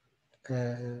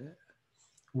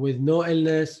with no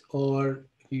illness or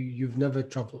you've never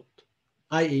traveled.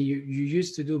 I.e., you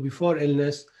used to do before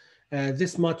illness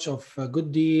this much of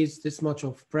good deeds, this much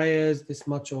of prayers, this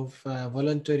much of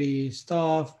voluntary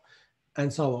stuff,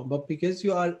 and so on. But because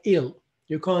you are ill,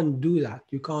 you can't do that.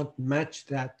 You can't match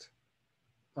that.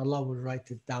 Allah will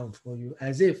write it down for you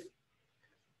as if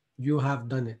you have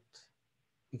done it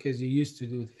because you used to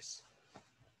do this.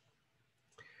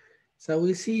 So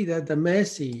we see that the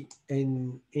mercy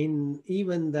in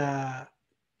even the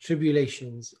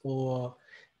tribulations or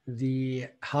the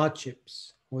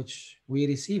hardships which we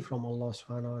receive from Allah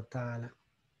subhanahu wa ta'ala.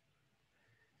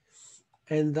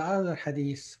 And the other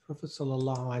hadith, Prophet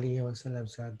sallallahu alayhi wa sallam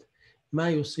said, Ma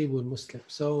yusibu al-Muslim.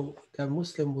 So the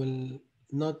Muslim will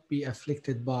not be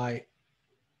afflicted by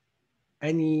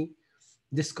any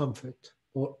discomfort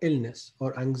or illness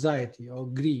or anxiety or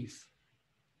grief.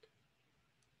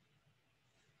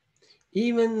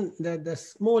 Even the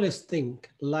smallest thing,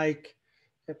 like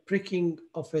a pricking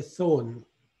of a thorn,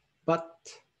 but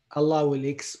Allah will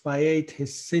expiate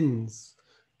his sins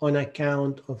on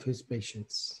account of his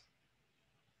patience.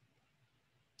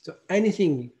 So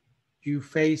anything you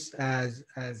face as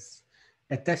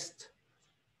a test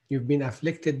you've been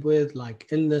afflicted with, like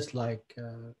illness, like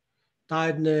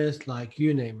tiredness, like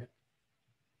you name it,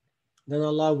 then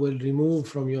Allah will remove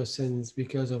from your sins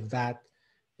because of that,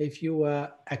 if you were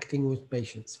acting with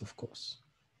patience, of course.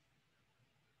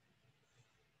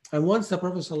 And once the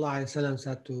Prophet ﷺ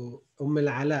said to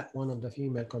al-Ala, one of the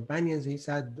female companions, he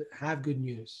said, have good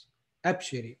news,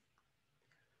 abshiri.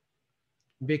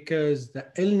 because the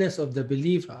illness of the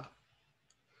believer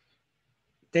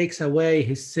takes away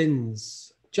his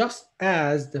sins, just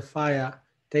as the fire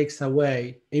takes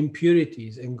away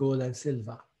impurities in gold and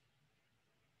silver.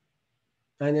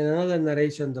 And in another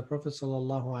narration, the Prophet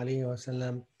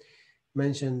ﷺ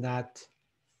mentioned that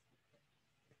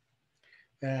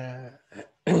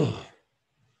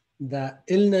the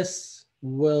illness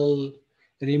will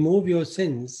remove your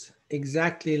sins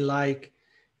exactly like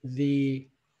the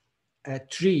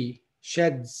tree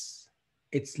sheds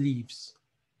its leaves.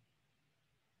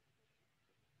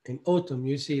 In autumn,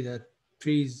 you see that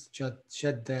trees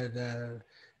shed their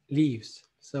leaves.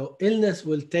 So illness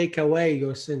will take away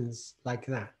your sins like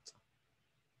that.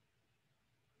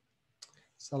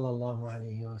 Sallallahu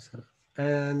alayhi wa sallam.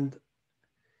 And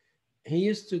he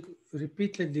used to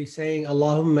repeatedly saying,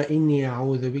 Allahumma inni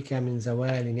a'udhu bika min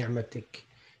zawali ni'matik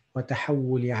wa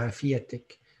tahawuli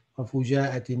afiyatik wa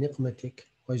fujaati niqmatik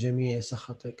wa jami'i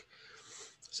sakhatik.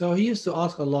 So he used to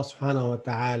ask Allah subhanahu wa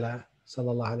ta'ala,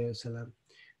 sallallahu alayhi wa sallam,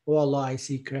 Oh Allah, I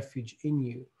seek refuge in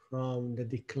you from the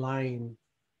decline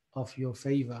of your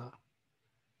favor,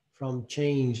 from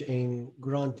change in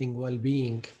granting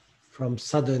well-being, from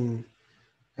sudden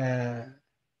from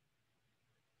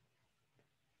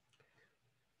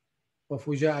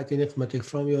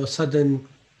your sudden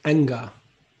anger,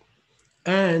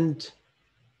 and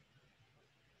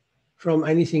from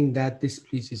anything that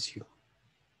displeases you.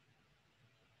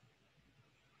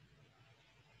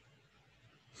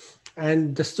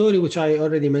 And the story which I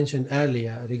already mentioned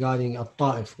earlier regarding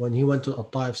At-Ta'if, when he went to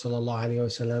At-Ta'if sallallahu alayhi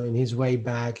wasallam, in his way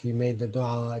back, he made the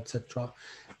dua, etc.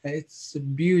 It's a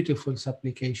beautiful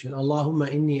supplication. Allahumma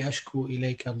inni ashku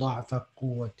ilayka da'fa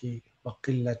quwwati wa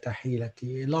qillata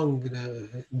hilati. Long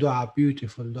dua,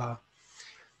 beautiful dua.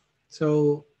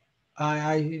 So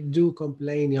I do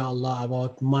complain, Ya Allah,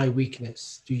 about my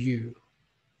weakness to you.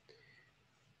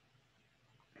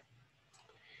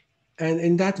 And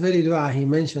in that very dua, he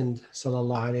mentioned,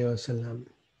 sallallahu alayhi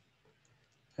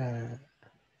wasallam,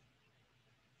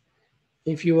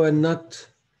 if you are not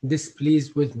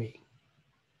displeased with me,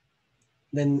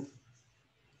 then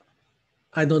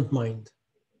I don't mind.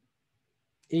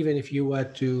 Even if you were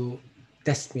to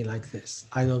test me like this,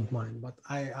 I don't mind. But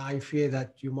I fear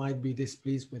that you might be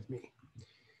displeased with me.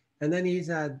 And then he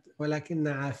said, وَلَكِنَّ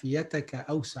عَافِيَتَكَ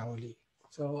أَوْسَعُ لِي.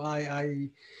 So I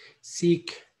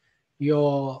seek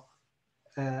your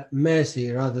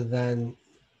mercy rather than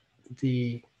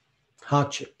the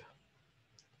hardship.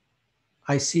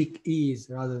 I seek ease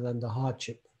rather than the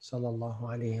hardship, sallallahu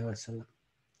alayhi wasallam.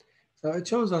 So it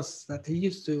shows us that he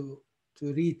used to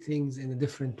read things in a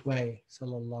different way,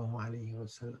 sallallahu alayhi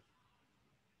wasallam.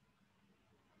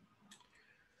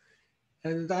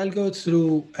 And I'll go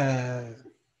through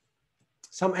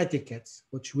some etiquettes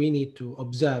which we need to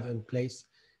observe in place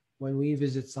when we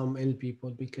visit some ill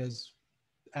people, because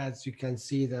as you can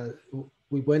see, that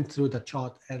we went through the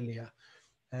chart earlier,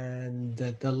 and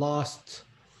the last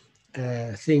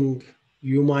thing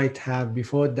you might have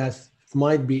before death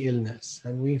might be illness.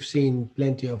 And we've seen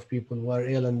plenty of people who are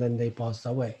ill and then they passed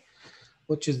away,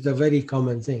 which is the very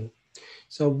common thing.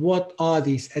 So what are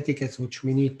these etiquettes which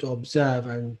we need to observe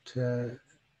and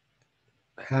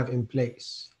have in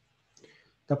place?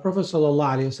 The Prophet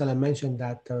ﷺ mentioned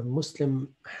that a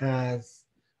Muslim has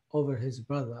over his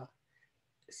brother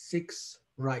 6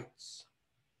 rights.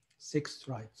 6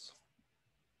 rights.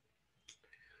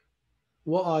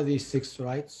 What are these 6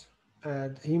 rights?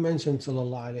 He mentioned,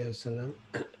 sallallahu alayhi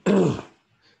wasallam,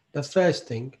 the first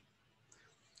thing,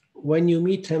 when you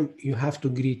meet him, you have to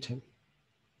greet him,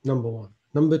 number 1.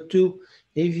 Number 2,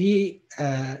 if he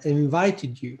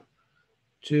invited you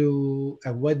to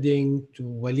a wedding, to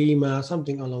walima,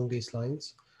 something along these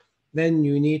lines, then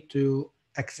you need to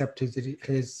accept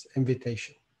his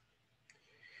invitation.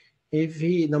 If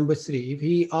he, number 3, if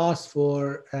he asks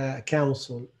for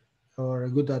counsel or a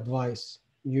good advice,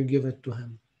 you give it to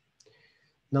him.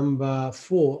 Number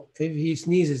 4, if he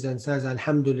sneezes and says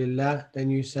Alhamdulillah, then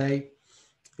you say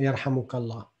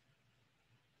Yarhamukallah.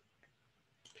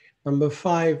 Number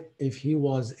 5, if he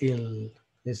was ill,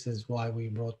 this is why we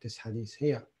brought this hadith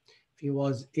here. If he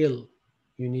was ill,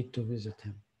 you need to visit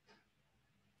him.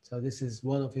 So this is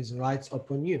one of his rights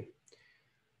upon you.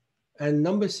 And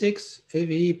number 6, if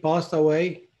he passed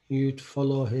away, you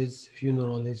follow his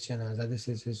funeral, his janazah. This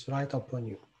is his right upon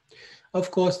you. Of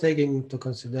course, taking into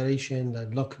consideration the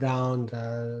lockdown,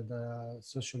 the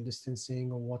social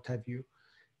distancing, or what have you.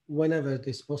 Whenever it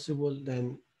is possible,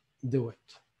 then do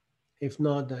it. If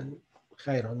not, then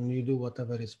khairan, you do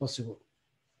whatever is possible.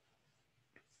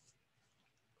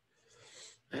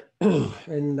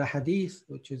 In the hadith,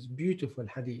 which is beautiful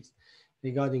hadith,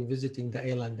 regarding visiting the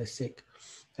ill and the sick.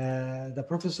 The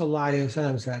Prophet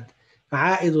ﷺ said,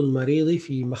 عائد المريض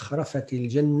في مخرفة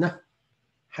الجنة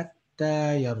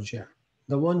حتى يرجع.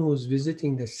 The one who's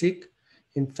visiting the sick,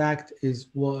 in fact, is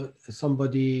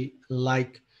somebody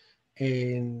like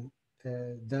in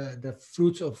the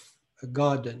fruits of a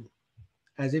garden,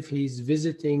 as if he's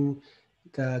visiting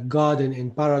the garden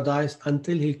in paradise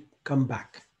until he comes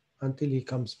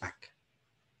back.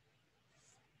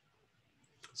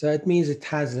 So it means it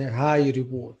has a high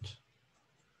reward.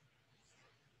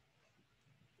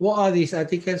 What are these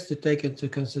etiquettes to take into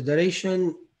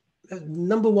consideration?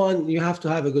 Number one, you have to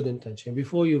have a good intention.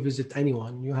 Before you visit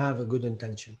anyone, you have a good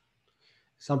intention.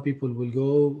 Some people will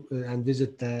go and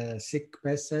visit a sick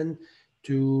person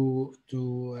to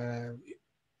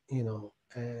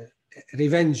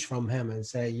revenge from him and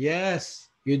say, yes,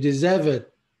 you deserve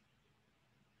it.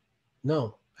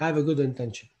 No, have a good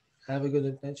intention. Have a good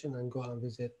intention and go and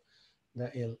visit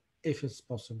the ill if it's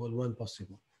possible, when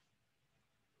possible.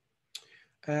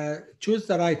 Choose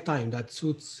the right time that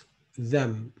suits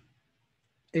them,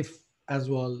 if as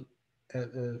well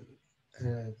the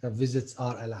visits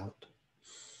are allowed.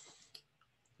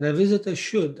 The visitor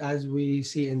should, as we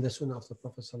see in the Sunnah of the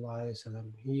Prophet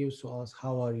ﷺ, he used to ask,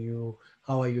 how are you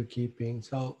keeping?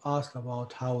 So ask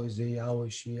about how is he, how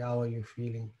is she, how are you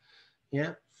feeling?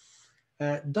 Yeah.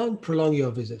 Don't prolong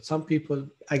your visit. Some people,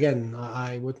 again,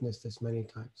 I witnessed this many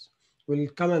times, will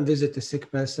come and visit a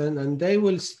sick person and they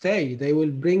will stay. They will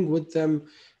bring with them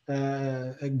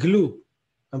a glue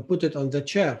and put it on the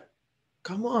chair.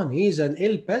 Come on, he's an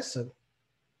ill person.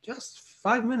 Just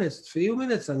 5 minutes, few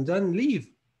minutes, and then leave.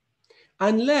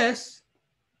 Unless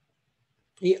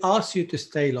he asks you to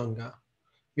stay longer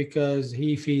because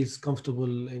he feels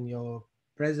comfortable in your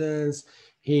presence,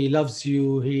 he loves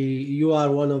you, you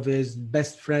are one of his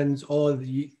best friends or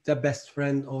the best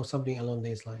friend or something along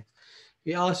these lines.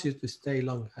 He asks you to stay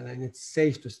longer and it's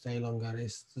safe to stay longer,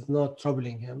 it's not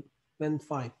troubling him, then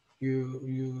fine,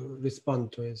 you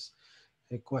respond to his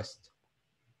request.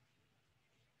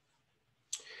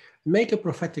 Make a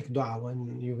prophetic dua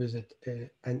when you visit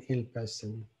an ill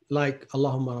person, like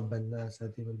Allahumma Rabban Nas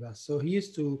Adhib al-Bas. So he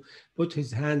used to put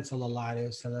his hand, sallallahu alayhi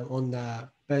wasallam, on the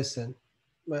person,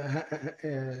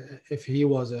 if he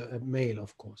was a male,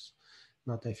 of course,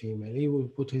 not a female. He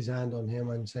would put his hand on him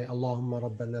and say, Allahumma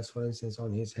Rabban Nas, for instance,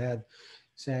 on his head.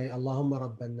 Say, Allahumma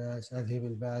Rabban Nas Adhib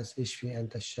al-Bas, Ishfi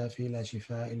anta shafi, la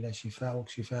shifa illa shifa'uk,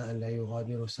 shifa'an la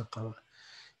yughadiru saqama.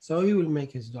 So he will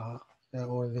make his dua,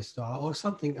 or this dua, or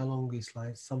something along these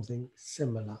lines, something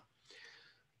similar,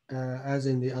 as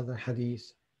in the other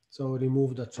hadith. So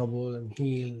remove the trouble and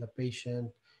heal the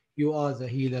patient. You are the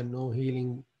healer, no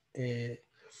healing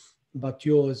but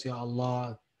yours, Ya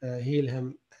Allah. Heal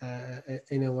him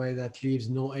in a way that leaves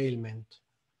no ailment.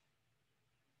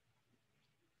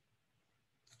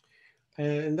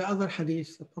 In the other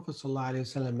hadith, the Prophet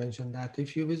ﷺ mentioned that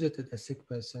if you visited a sick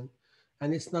person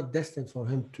and it's not destined for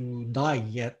him to die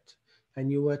yet, and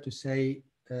you were to say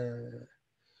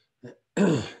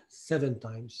 7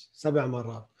 times, 7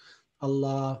 مرات,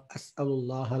 Allah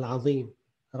as'alullah al-azim,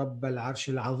 Rabb al-arsh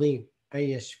al-azim, an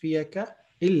yashfiyaka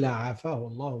illa afahu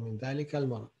Allah min dhalika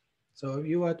al-marad. So if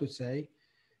you were to say,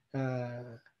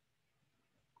 I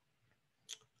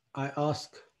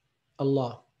ask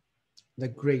Allah, the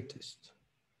greatest,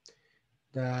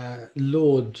 the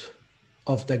Lord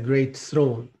of the great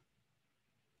throne,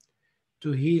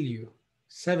 to heal you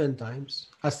 7 times.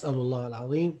 As'alullah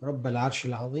al-azim, Rabb al-arsh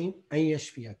al-azim, an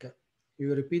yashfiyaka.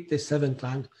 You repeat this 7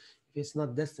 times. If it's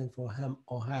not destined for him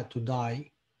or her to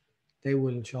die, they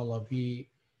will inshallah be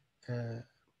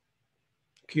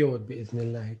cured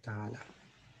bi'idhnillahi ta'ala.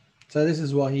 So this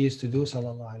is what he used to do,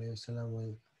 sallallahu alayhi wasallam,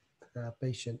 with a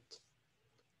patient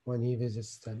when he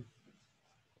visits them.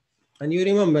 And you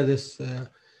remember this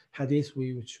hadith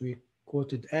which we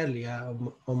quoted earlier,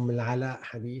 al-Ala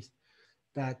hadith,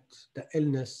 that the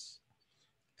illness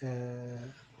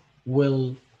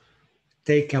will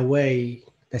take away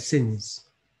the sins.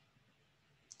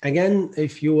 Again,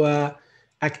 if you are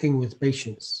acting with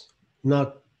patience,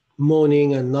 not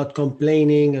moaning and not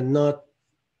complaining and not,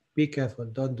 be careful,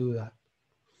 don't do that.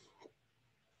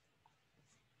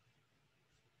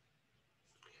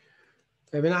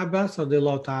 Ibn Abbas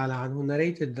radiallahu ta'ala anhu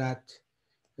narrated that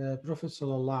Prophet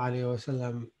sallallahu alayhi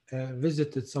wasallam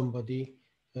visited somebody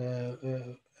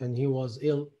and he was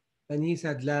ill, and he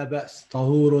said, La ba's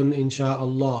tahurun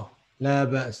insha'Allah, La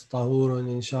ba's tahurun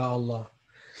insha'Allah.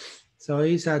 So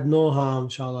he said, no harm,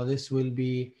 inshallah, this will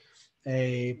be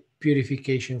a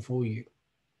purification for you.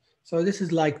 So this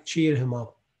is like cheer him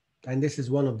up. And this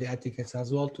is one of the etiquettes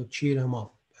as well, to cheer him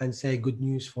up and say good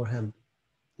news for him.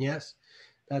 Yes,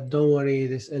 that don't worry,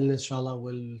 this illness, inshallah,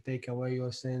 will take away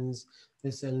your sins.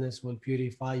 This illness will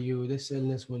purify you. This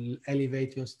illness will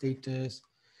elevate your status.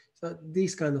 So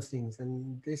these kind of things.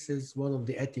 And this is one of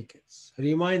the etiquettes.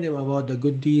 Remind him about the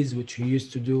good deeds which he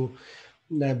used to do,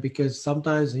 because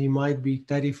sometimes he might be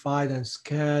terrified and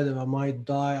scared, if I might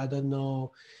die, I don't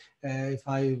know if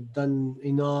I've done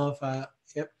enough.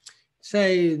 Yep.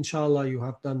 Say, inshallah, you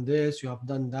have done this, you have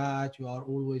done that, you are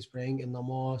always praying in the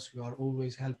mosque, you are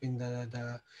always helping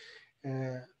the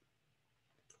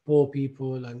poor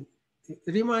people, and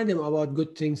remind him about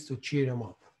good things to cheer him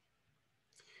up.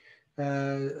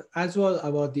 As well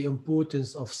about the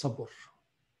importance of sabr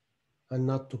and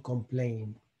not to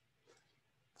complain.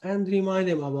 And remind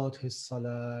him about his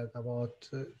salah, about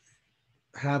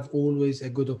have always a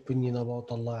good opinion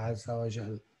about Allah Azza wa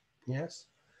Jal. Yes.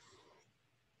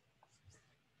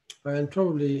 And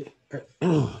probably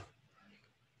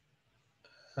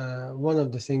one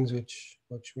of the things which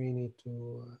we need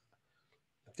to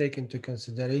take into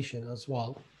consideration as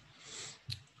well.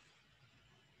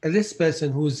 This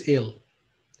person who's ill,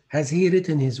 has he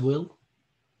written his will?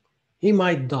 He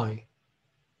might die.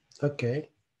 Okay.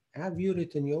 Have you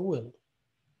written your will?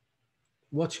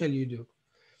 What shall you do?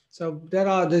 So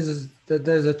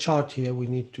there's a chart here. We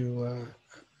need to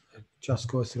just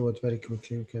go through it very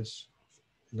quickly because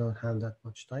we don't have that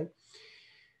much time.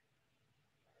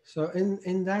 So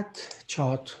in that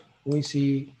chart, we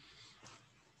see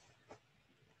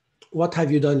what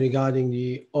have you done regarding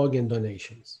the organ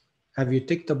donations? Have you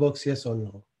ticked the box, yes or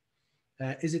no?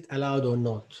 Is it allowed or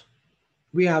not?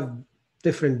 We have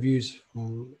different views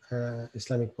from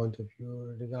Islamic point of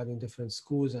view regarding different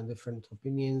schools and different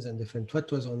opinions and different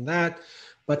fatwas on that.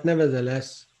 But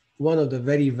nevertheless, one of the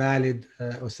very valid,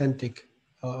 authentic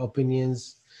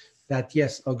opinions that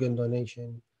yes, organ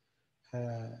donation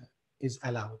is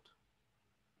allowed.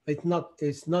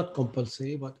 It's not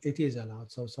compulsory, but it is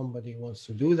allowed. So if somebody wants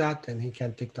to do that, then he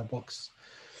can tick the box.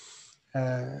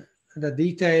 The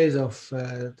details of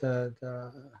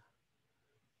the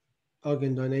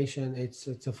organ donation, it's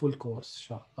a full course,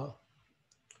 inshallah.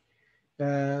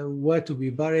 Where to be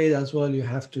buried as well, you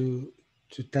have to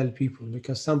tell people,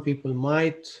 because some people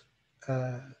might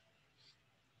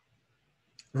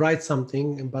write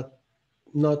something but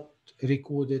not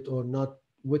record it or not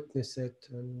witness it,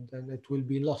 and then it will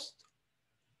be lost.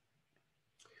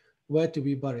 Where to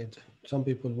be buried? Some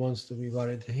people want to be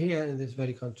buried here in this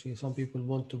very country. Some people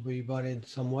want to be buried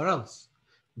somewhere else,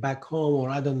 back home, or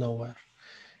I don't know where.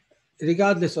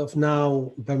 Regardless of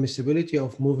now permissibility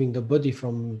of moving the body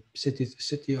from city to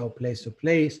city or place to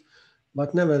place,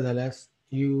 but nevertheless,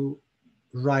 you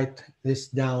write this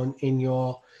down in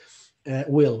your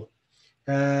will.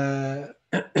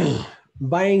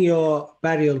 Buying your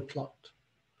burial plot.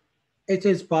 It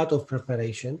is part of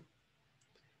preparation.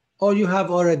 Or you have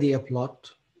already a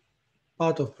plot,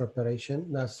 part of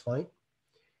preparation, that's fine.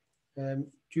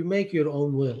 To make your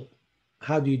own will,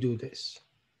 how do you do this?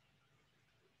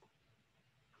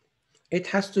 It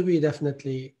has to be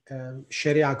definitely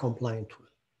Sharia compliant will.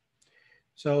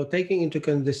 So taking into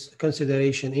this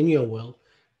consideration in your will,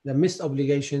 the missed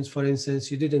obligations, for instance,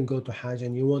 you didn't go to Hajj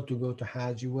and you want to go to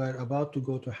Hajj, you were about to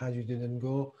go to Hajj, you didn't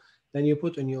go, then you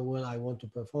put in your will, I want to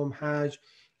perform Hajj.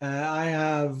 I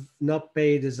have not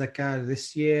paid the zakah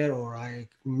this year, or I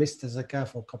missed the zakah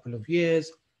for a couple of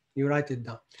years. You write it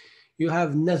down. You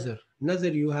have nazar.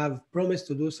 Nazar, you have promised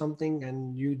to do something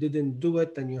and you didn't do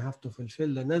it, and you have to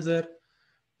fulfill the nazar.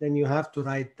 Then you have to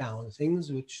write down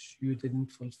things which you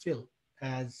didn't fulfill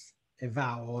as a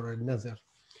vow or a nazar.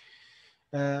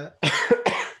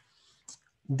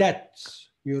 Debts,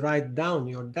 you write down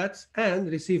your debts, and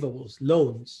receivables,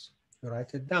 loans, you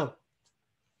write it down.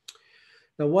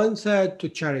 Now, 1/3 to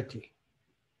charity.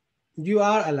 You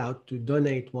are allowed to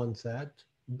donate 1/3,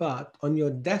 but on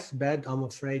your deathbed, I'm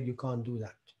afraid you can't do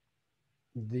that.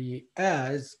 The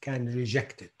heirs can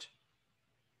reject it.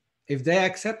 If they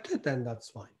accept it, then that's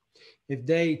fine. If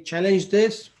they challenge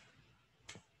this,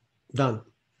 done.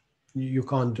 You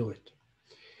can't do it.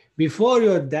 Before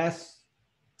your death,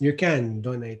 you can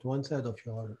donate 1/3 of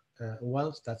your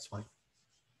wealth, that's fine.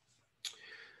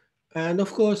 And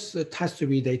of course, it has to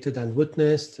be dated and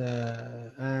witnessed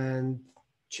and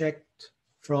checked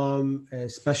from a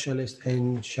specialist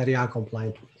in Sharia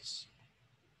compliant wills.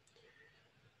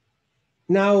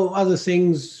 Now, other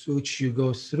things which you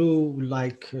go through,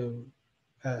 like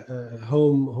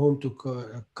home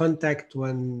to contact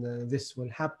when this will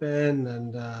happen,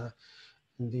 and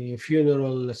the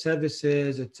funeral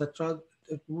services, etc.,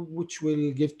 which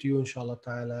we'll give to you, inshallah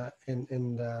ta'ala,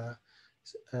 in the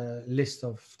list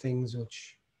of things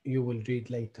which you will read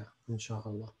later,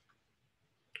 inshallah.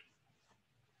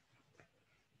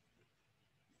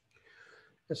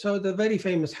 So the very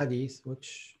famous hadith,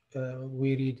 which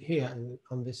we read here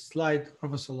on this slide,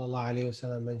 Prophet Sallallahu Alaihi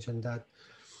Wasallam mentioned that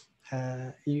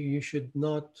you should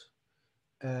not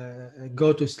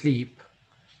go to sleep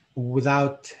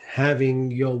without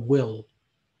having your will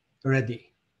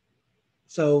ready.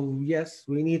 So yes,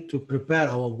 we need to prepare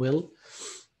our will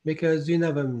because you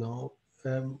never know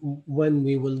when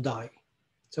we will die.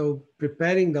 So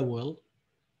preparing the will,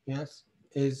 yes,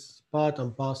 is part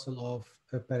and parcel of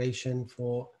preparation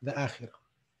for the akhirah.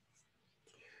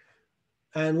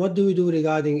 And what do we do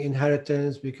regarding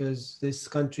inheritance? Because this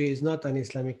country is not an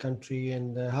Islamic country,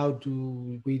 and how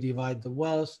do we divide the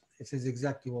wealth? This is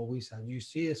exactly what we said. You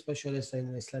see a specialist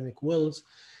in Islamic wills,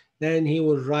 then he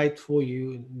will write for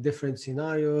you different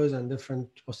scenarios and different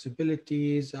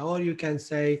possibilities, or you can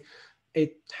say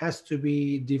it has to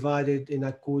be divided in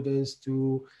accordance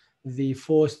to the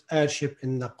forced heirship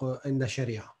in the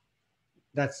Sharia.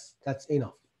 That's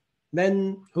enough.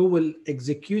 Then who will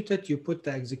execute it? You put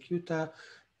the executor,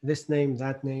 this name,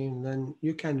 that name, then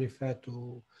you can refer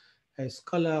to a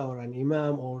scholar or an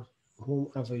imam or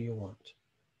whomever you want.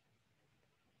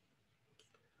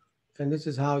 And this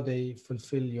is how they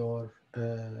fulfill your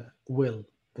will,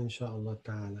 inshallah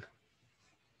ta'ala.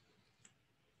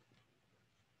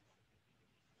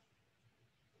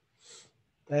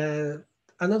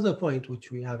 Another point which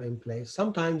we have in place,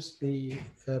 sometimes the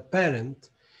parent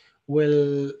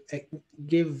will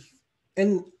give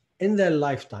in their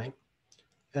lifetime,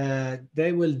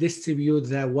 they will distribute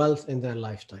their wealth in their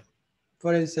lifetime.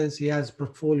 For instance, he has a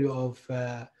portfolio of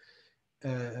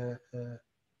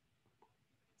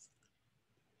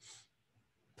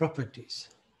properties.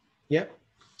 Yeah,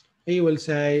 he will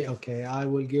say, okay, I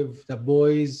will give the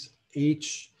boys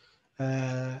each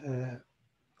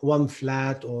one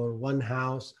flat or one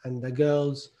house, and the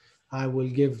girls, I will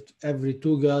give every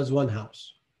 2 girls 1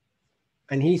 house.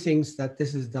 And he thinks that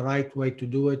this is the right way to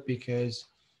do it because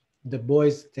the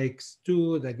boys takes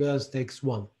 2, the girls takes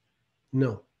 1.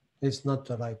 No, it's not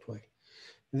the right way.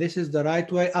 This is the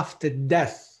right way after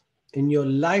death. In your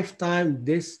lifetime,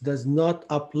 this does not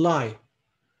apply.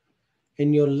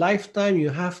 In your lifetime, you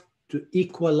have to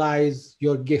equalize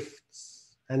your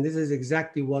gifts. And this is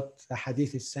exactly what the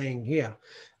hadith is saying here.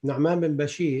 Nu'man bin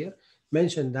Bashir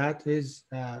mentioned that his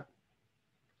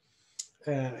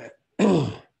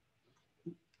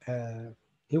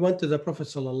he went to the Prophet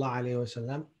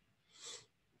ﷺ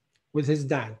with his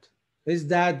dad. His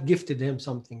dad gifted him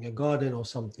something, a garden or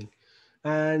something.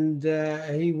 And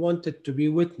he wanted to be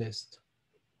witnessed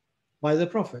by the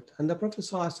Prophet. And the Prophet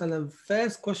ﷺ,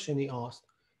 first question he asked,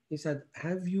 he said,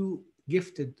 have you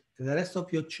gifted the rest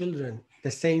of your children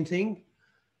the same thing?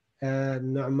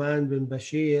 Nu'man bin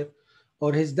Bashir,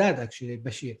 or his dad actually,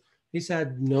 Bashir. He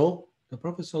said, no. The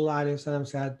Prophet ﷺ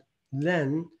said,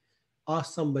 then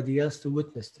ask somebody else to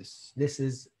witness this. This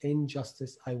is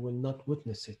injustice. I will not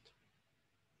witness it.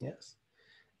 Yes.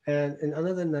 And in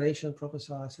another narration, Prophet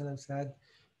ﷺ said,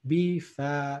 be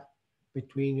fair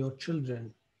between your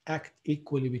children. Act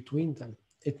equally between them.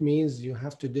 It means you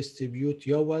have to distribute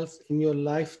your wealth in your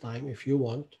lifetime, if you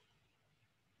want,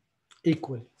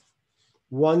 equally.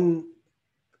 One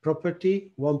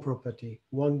property, one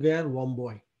girl, one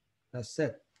boy. That's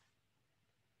it.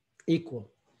 Equal.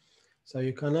 So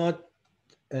you cannot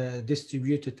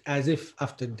distribute it as if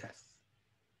after death.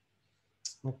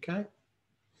 Okay?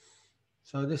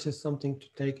 So this is something to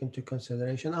take into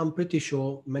consideration. I'm pretty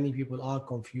sure many people are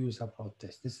confused about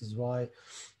this. This is why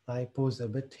I pause a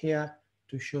bit here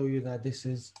to show you that this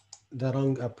is the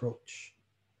wrong approach.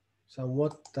 So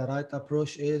what the right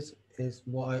approach is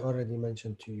what I already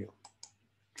mentioned to you.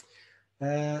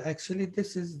 Actually,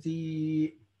 this is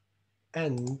the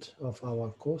end of our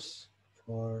course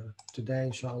for today,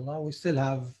 inshallah. We still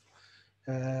have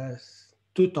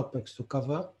 2 topics to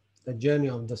cover: the journey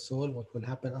of the soul, what will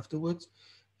happen afterwards,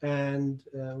 and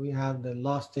we have the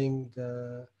lasting,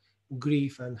 the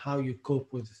grief and how you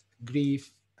cope with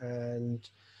grief, and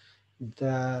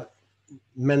the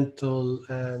mental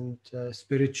and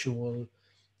spiritual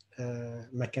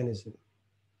mechanism.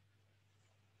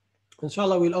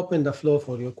 Inshallah, we'll open the floor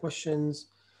for your questions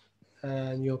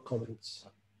and your comments.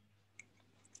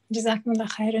 Jazakumullah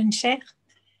khairan, Sheikh.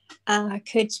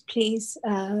 Could please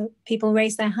people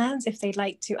raise their hands if they'd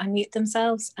like to unmute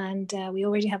themselves? And we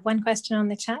already have one question on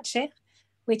the chat, Sheikh,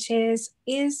 which is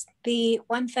the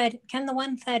 1/3, can the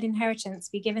 1/3 inheritance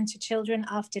be given to children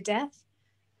after death,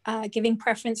 giving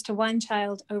preference to one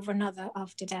child over another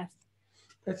after death?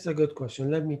 That's a good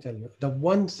question. Let me tell you, the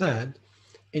 1/3,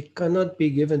 it cannot be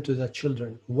given to the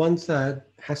children. 1/3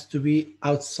 has to be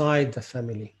outside the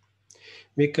family,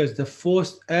 because the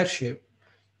forced heirship,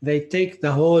 they take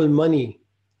the whole money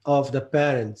of the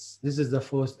parents. This is the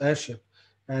forced heirship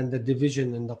and the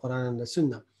division in the Quran and the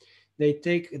Sunnah. They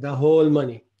take the whole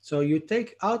money. So you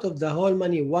take out of the whole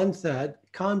money, 1/3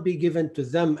 can't be given to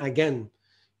them again.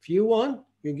 If you want,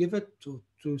 you give it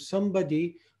to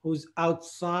somebody who's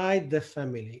outside the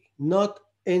family, not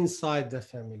inside the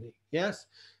family. Yes,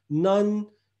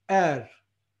 non-heir.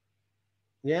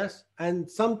 Yes, and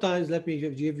sometimes let me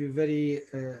give you a very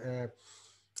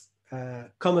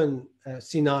common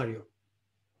scenario.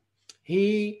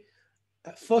 He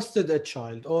fostered a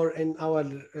child, or in our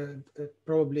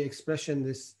probably expression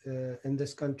this in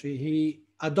this country, he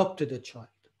adopted a child.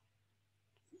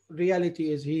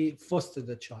 Reality is he fostered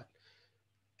a child.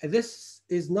 This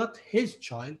is not his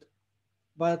child,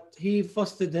 but he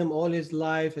fostered him all his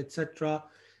life, etc.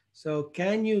 So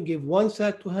can you give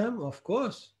 1/3 to him? Of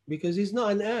course, because he's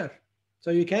not an heir. So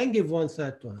you can give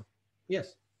 1/3 to him.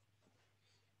 Yes.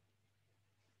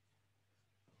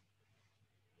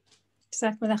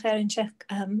 Jazakumullah khairan, Sheikh.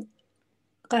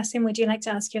 Qasim, would you like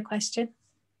to ask your question?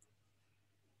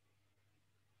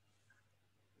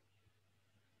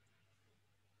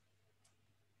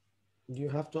 You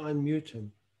have to unmute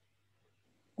him.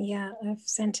 Yeah, I've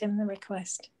sent him the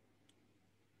request.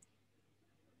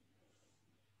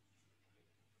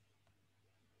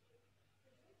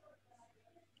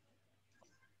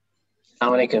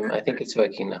 Assalamu alaikum. I think it's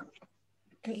working now.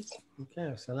 Great.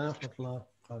 Okay, Salaam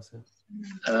Qasim.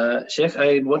 Sheikh,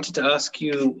 I wanted to ask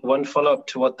you one follow-up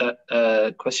to what that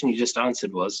question you just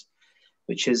answered was,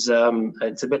 which is,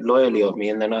 it's a bit lawyerly of me,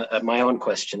 and then my own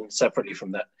question separately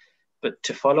from that. But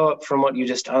to follow up from what you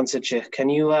just answered, Sheikh, can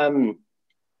you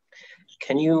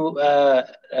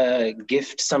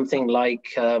gift something like,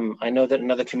 I know that in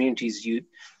other communities you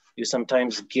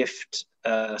sometimes gift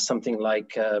something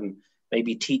like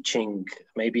maybe teaching,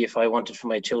 maybe if I wanted for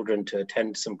my children to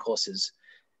attend some courses,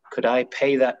 could I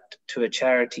pay that to a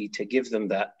charity to give them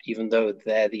that, even though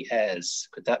they're the heirs?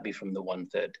 Could that be from the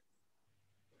 1/3?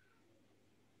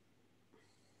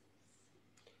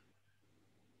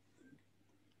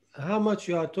 How much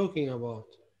you are talking about?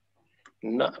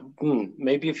 No,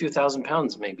 maybe a few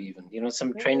 £1,000s, maybe even. You know,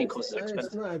 some training courses are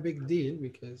expensive. It's not a big deal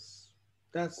because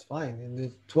that's fine, and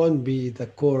it won't be the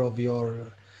core of your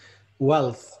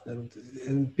wealth.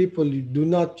 And people do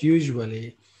not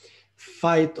usually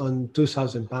fight on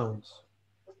 £2,000.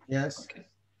 Yes. Okay.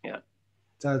 Yeah.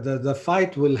 So the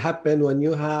fight will happen when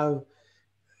you have,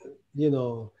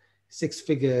 6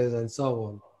 figures and so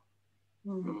on.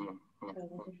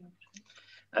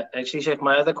 Actually, Sheikh,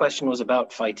 my other question was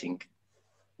about fighting,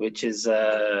 which is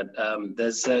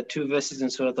there's 2 verses in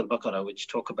Surah Al-Baqarah which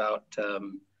talk about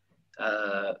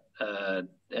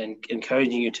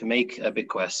encouraging you to make a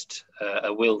bequest,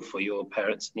 a will for your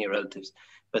parents and your relatives.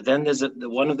 But then there's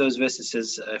one of those verses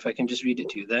says, if I can just read it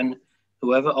to you, then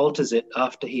whoever alters it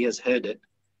after he has heard it,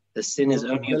 the sin is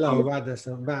only upon...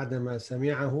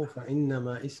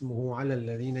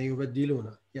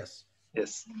 Yes.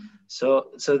 Yes.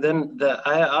 So then the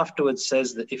ayah afterwards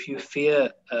says that if you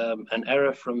fear an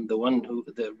error from the one who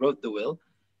wrote the will,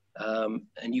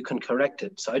 and you can correct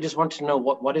it. So I just want to know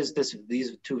what is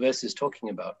these 2 verses talking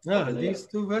about? These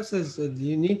 2 verses,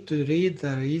 you need to read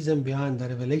the reason behind the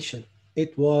revelation.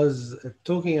 It was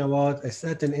talking about a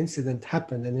certain incident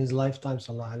happened in his lifetime,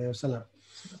 sallallahu alaihi wasallam,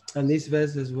 and these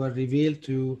verses were revealed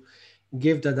to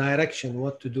give the direction,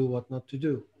 what to do, what not to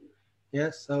do.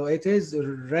 Yes, so it is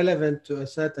relevant to a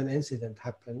certain incident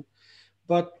happened,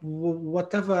 but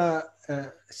whatever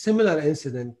similar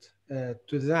incident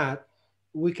to that,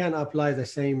 we can apply the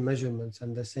same measurements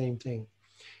and the same thing.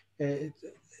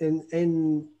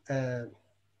 In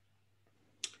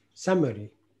summary,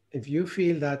 if you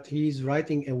feel that he's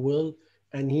writing a will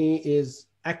and he is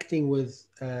acting with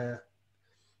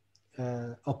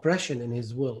oppression in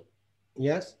his will,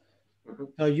 yes,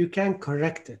 so you can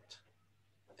correct it.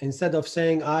 Instead of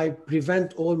saying, I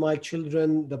prevent all my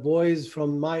children, the boys,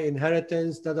 from my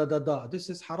inheritance, This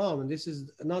is haram and this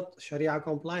is not Sharia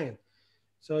compliant.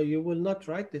 So you will not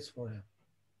write this for him.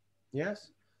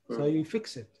 Yes? So you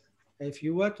fix it. If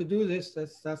you were to do this,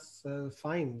 that's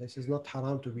fine. This is not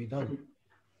haram to be done.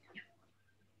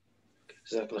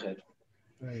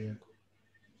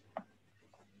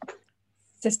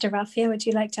 Sister Rafia, would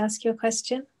you like to ask your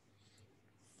question?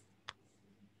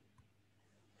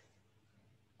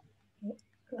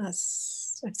 I've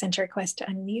sent a request to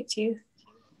unmute you.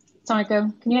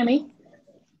 Assalamualaikum. Can you hear me?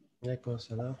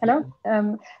 Hello.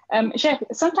 Sheikh,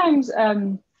 sometimes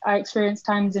I experience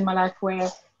times in my life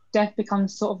where death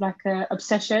becomes sort of like an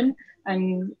obsession,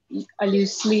 and I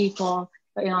lose sleep, or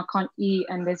I can't eat,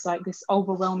 and there's like this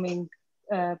overwhelming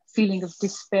feeling of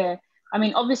despair. I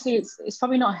mean, obviously it's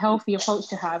probably not a healthy approach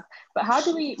to have, but how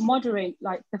do we moderate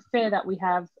like the fear that we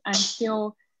have and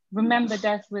still remember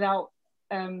death without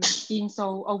being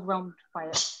so overwhelmed by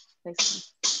it, basically?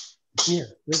 Yeah,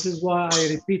 this is why I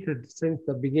repeated since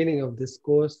the beginning of this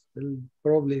course till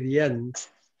probably the end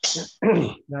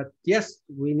that yes,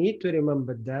 we need to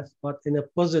remember death, but in a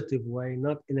positive way,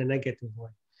 not in a negative way.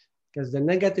 Because the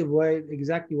negative way,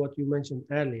 exactly what you mentioned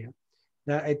earlier,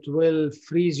 that it will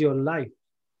freeze your life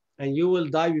and you will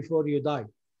die before you die.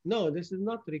 No, this is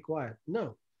not required.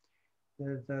 No.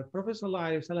 The Prophet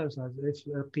ﷺ says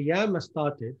if Qiyamah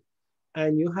started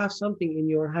and you have something in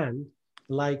your hand,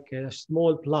 like a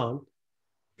small plant,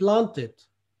 plant it.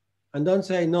 And don't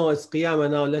say, no, it's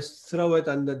Qiyamah now, let's throw it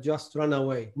and just run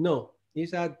away. No, he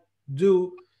said,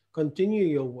 continue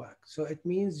your work. So it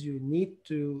means you need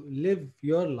to live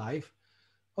your life.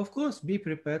 Of course, be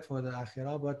prepared for the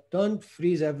Akhirah, but don't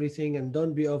freeze everything and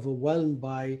don't be overwhelmed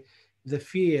by the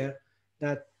fear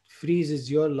that freezes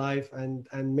your life and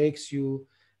makes you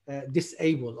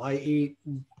disabled, i.e.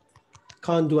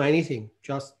 can't do anything,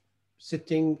 just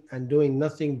sitting and doing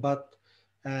nothing but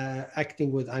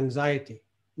acting with anxiety.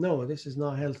 No, this is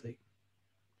not healthy.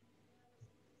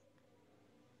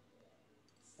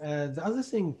 The other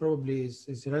thing probably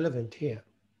is relevant here,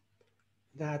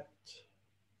 that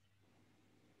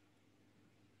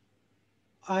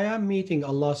I am meeting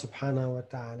Allah subhanahu wa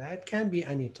ta'ala. It can be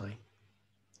any time.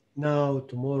 Now,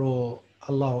 tomorrow,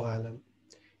 Allahu Alam.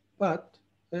 But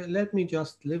let me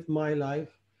just live my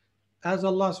life as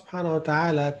Allah subhanahu wa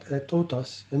ta'ala taught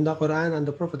us in the Quran and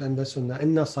the Prophet and the Sunnah.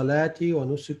 Inna salati wa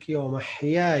nusuki wa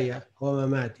mahyaya wa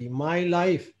mamati. My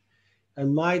life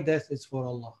and my death is for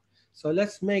Allah. So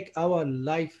let's make our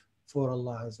life for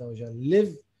Allah Azza wa Jal.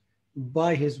 Live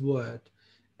by His word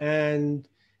and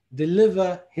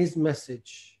deliver His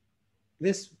message.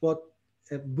 This is what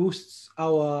boosts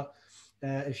our,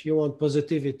 if you want,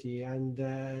 positivity and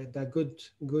the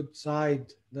good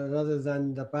side rather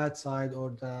than the bad side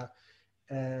or the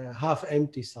half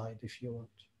empty side, if you want.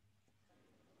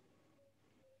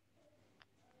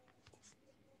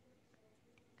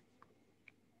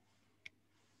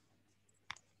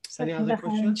 Any other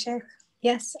questions?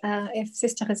 Yes, if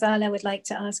Sister Ghazala would like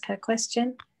to ask her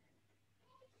question,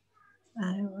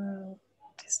 I will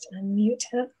just unmute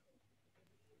her.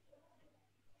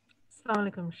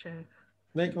 Assalamu alaikum, Sheikh.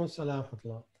 Walaikum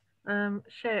assalam.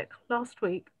 Sheikh, last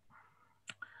week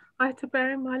I had to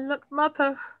bury my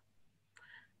mother.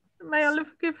 May Allah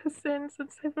forgive her sins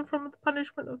and save her from the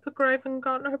punishment of the grave and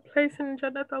grant her a place in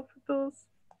Jannat al-Firdaus.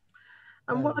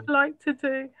 And what I'd like to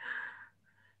do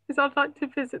is I'd like to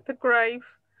visit the grave.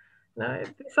 No,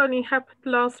 this only happened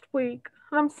last week.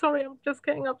 And I'm sorry, I'm just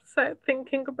getting upset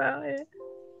thinking about it.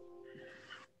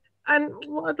 And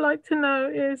what I'd like to know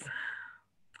is,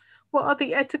 what are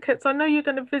the etiquettes? I know you're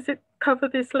going to cover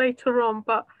this later on,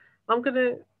 but I'm going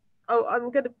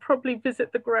to probably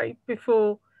visit the grave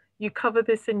before you cover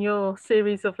this in your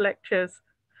series of lectures.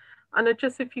 And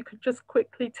if you could just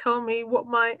quickly tell me what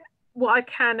I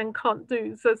can and can't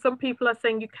do. So some people are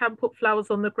saying you can put flowers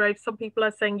on the grave. Some people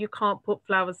are saying you can't put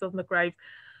flowers on the grave.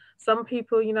 Some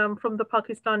people, from the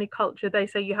Pakistani culture, they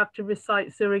say you have to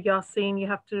recite Surah Yasin, you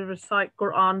have to recite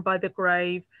Quran by the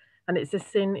grave, and it's a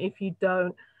sin if you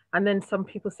don't. And then some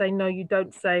people say, no, you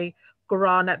don't say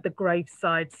Quran at the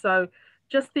graveside. So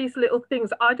just these little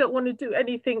things. I don't want to do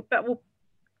anything that will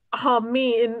harm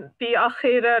me in the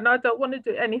Akhirah, and I don't want to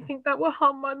do anything that will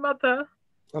harm my mother.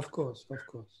 Of course.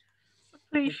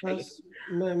 Please,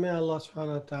 may Allah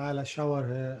subhanahu wa ta'ala shower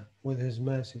her with His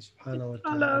mercy subhanahu wa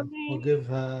ta'ala. Forgive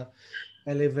her,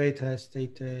 elevate her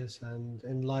status and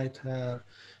enlight her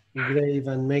grave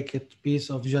and make it piece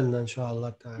of Jannah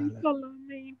inshallah ta'ala.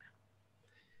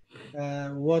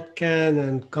 What can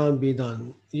and can't be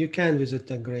done? You can visit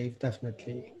the grave,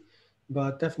 definitely.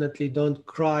 But definitely don't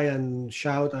cry and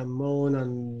shout and moan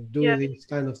and do these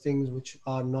kind of things which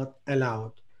are not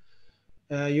allowed.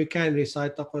 You can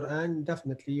recite the Quran,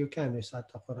 definitely you can recite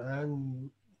the Quran,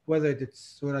 whether it's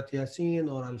Surah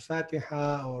Yasin or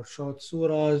Al-Fatiha or short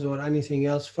surahs or anything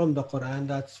else from the Quran,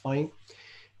 that's fine.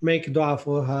 Make dua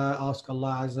for her, ask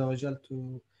Allah Azza wa Jal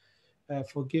to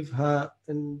forgive her.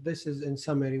 And this is in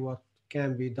summary what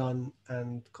can be done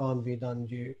and can't be done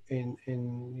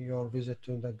in your visit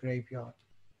to the graveyard.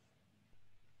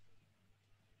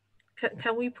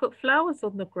 Can we put flowers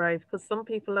on the grave? Because some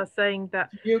people are saying that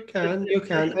you can.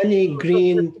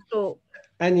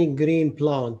 Any green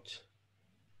plant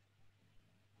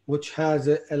which has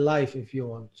a life, if you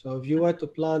want. So if you were to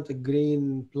plant a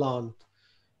green plant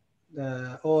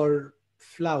or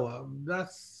flower,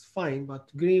 that's fine.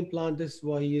 But green plant, this is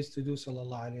what he used to do,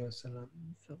 sallallahu alaihi wasallam.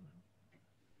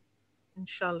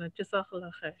 Inshallah.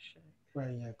 Jazakallah khair, Sheikh.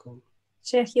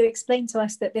 Sheikh, you explained to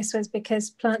us that this was because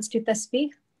plants do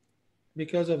tasbih?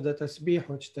 Because of the tasbih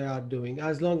which they are doing.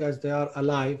 As long as they are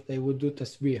alive, they would do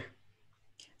tasbih.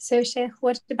 So, Sheikh,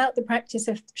 what about the practice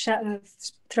of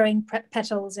throwing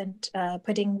petals and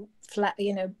putting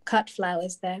cut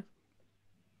flowers there?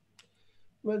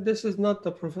 Well, this is not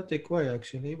the prophetic way,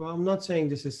 actually. But I'm not saying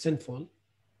this is sinful,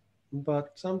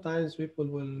 but sometimes people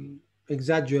will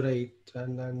exaggerate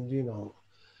and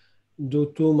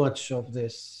do too much of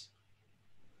this.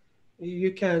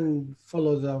 You can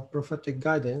follow the prophetic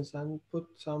guidance and put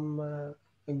some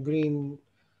green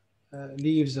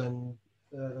leaves and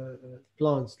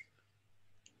plants.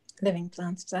 Living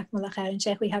plants. Jazakumullah khair. And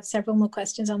Sheikh, we have several more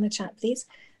questions on the chat, please.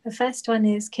 The first one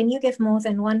is, can you give more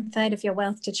than 1/3 of your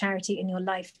wealth to charity in your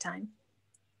lifetime?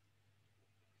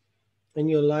 In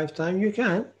your lifetime, you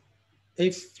can.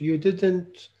 If you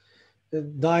didn't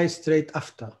die straight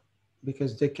after,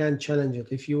 because they can challenge it.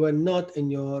 If you were not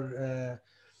in your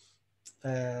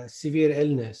severe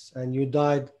illness and you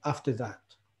died after that.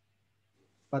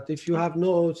 But if you have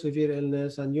no severe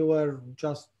illness and you were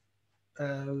just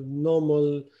a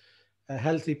normal,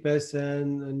 healthy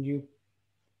person and you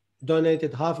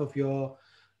donated half of your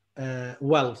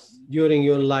wealth during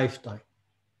your lifetime,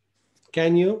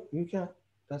 can you? You can.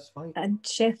 That's fine. And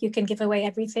Sheikh, you can give away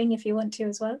everything if you want to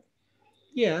as well?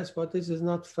 Yes, but this is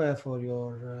not fair for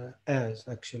your heirs,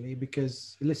 actually,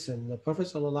 because listen, the Prophet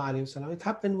ﷺ, it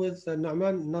happened with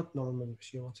Nu'man, not Nu'man,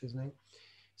 what's his name?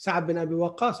 Sa'ad bin Abi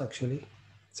Waqqas, actually.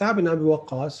 Sa'ad bin Abi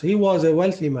Waqqas, he was a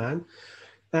wealthy man,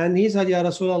 and he said, Ya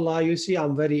Rasulullah, you see,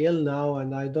 I'm very ill now,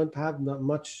 and I don't have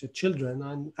much children.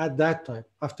 And at that time,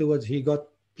 afterwards, he got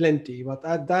plenty, but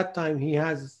at that time, he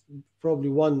has probably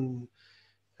one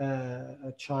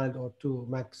a child or two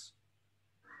max.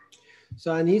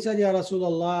 So, and he said, Ya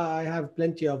Rasulullah, I have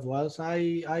plenty of wealth.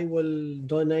 I will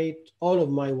donate all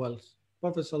of my wealth.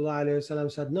 Prophet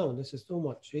ﷺ said, no, this is too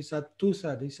much. He said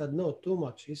 2/3. He said, no, too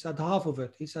much. He said half of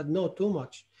it. He said, no, too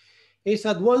much. He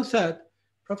said 1/3.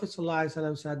 Prophet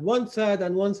ﷺ said 1/3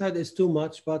 and 1/3 is too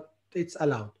much, but it's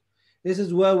allowed. This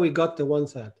is where we got the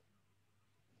 1/3.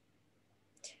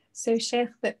 So, Sheikh,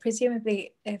 but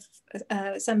presumably if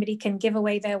somebody can give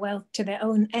away their wealth to their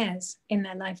own heirs in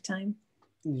their lifetime.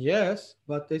 Yes,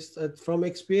 but it's from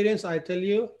experience, I tell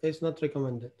you, it's not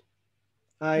recommended.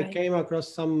 I came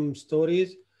across some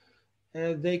stories.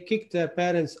 They kicked their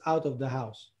parents out of the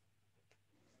house.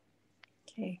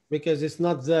 Okay. Because it's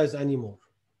not theirs anymore.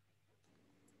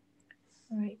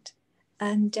 Right.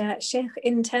 And Sheikh,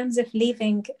 in terms of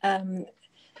leaving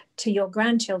to your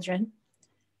grandchildren,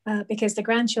 because the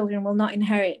grandchildren will not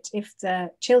inherit if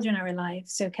the children are alive,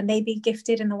 so can they be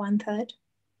gifted in the 1/3?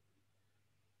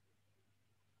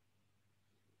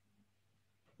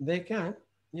 They can,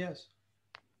 yes.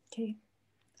 Okay.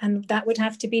 And that would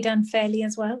have to be done fairly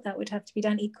as well? That would have to be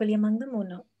done equally among them or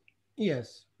not?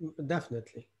 Yes,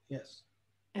 definitely, yes.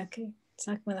 Okay.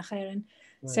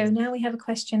 So now we have a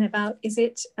question about, is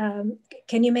it,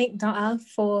 can you make dua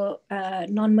for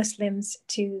non-Muslims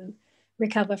to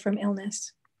recover from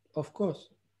illness? Of course,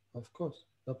 of course.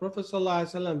 The Prophet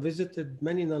ﷺ visited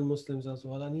many non-Muslims as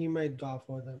well, and he made dua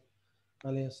for them.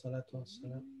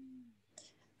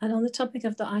 And on the topic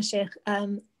of dua, Sheikh,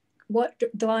 what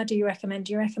dua do you recommend?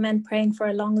 Do you recommend praying for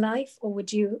a long life, or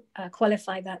would you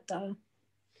qualify that dua?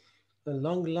 A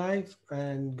long life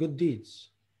and good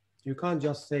deeds. You can't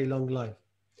just say long life.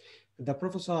 The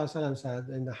Prophet ﷺ said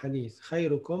in the hadith,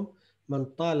 خيركم من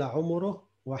طال عمره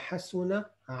وحسن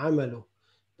عمله.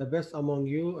 The best among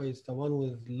you is the one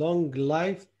with long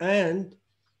life and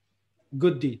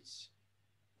good deeds.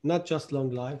 Not just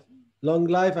long life. Long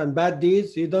life and bad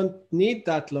deeds, you don't need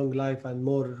that long life and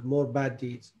more bad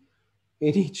deeds.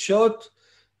 You need short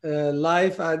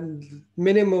life and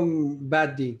minimum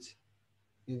bad deeds.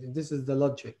 This is the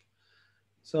logic.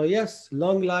 So yes,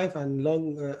 long life and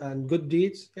and good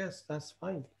deeds, yes, that's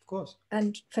fine, of course.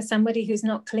 And for somebody who's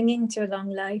not clinging to a long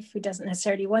life, who doesn't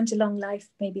necessarily want a long life,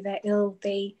 maybe they're ill,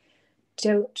 they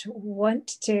don't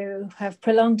want to have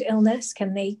prolonged illness,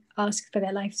 can they ask for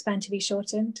their lifespan to be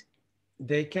shortened?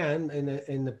 They can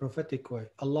in the prophetic way.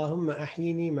 Allahumma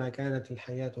ahyini ma kanat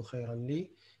al-hayatu khayran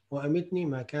li wa amitni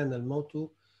ma kana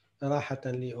al-mautu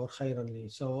rahatan li or khayran li.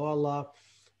 So Allah,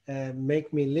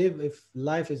 make me live if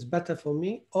life is better for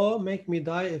me, or make me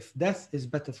die if death is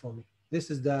better for me. This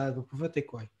is the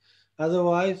prophetic way.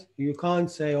 Otherwise, you can't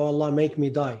say, oh Allah, make me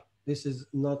die. This is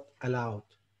not allowed.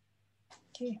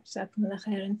 Okay, so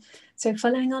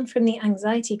following on from the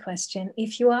anxiety question,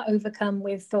 if you are overcome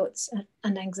with thoughts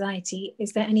and anxiety,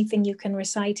 is there anything you can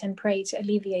recite and pray to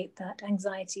alleviate that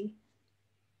anxiety?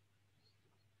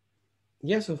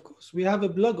 Yes, of course. We have a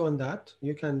blog on that.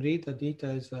 You can read the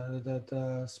details,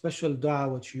 the special dua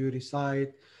which you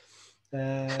recite.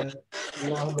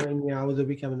 اللهم إني أعوذ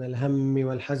بك من الهم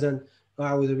والحزن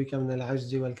وأعوذ بك من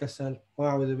العجز والكسل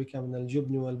وأعوذ بك من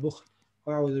الجبن والبخل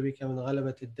وأعوذ بك من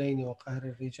غلبة الدين وقهر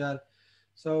الرجال.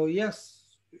 So yes,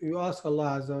 you ask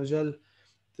Allah Azza wa Jal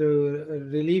to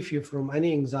relieve you from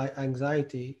any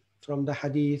anxiety from the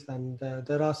hadith, and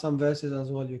there are some verses as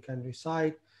well you can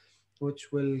recite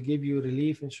which will give you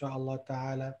relief, inshallah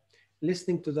ta'ala.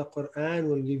 Listening to the Quran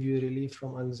will give you relief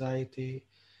from anxiety.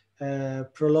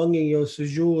 Prolonging your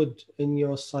sujood in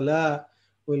your salah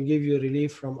will give you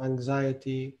relief from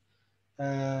anxiety.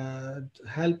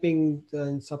 Helping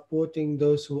and supporting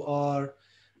those who are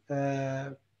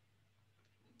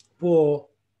poor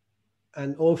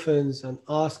and orphans and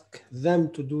ask them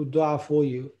to do dua for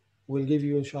you will give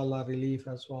you, inshallah, relief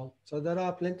as well. So there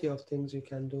are plenty of things you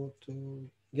can do to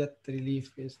get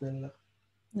relief, bismillah.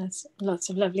 That's lots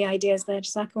of lovely ideas there.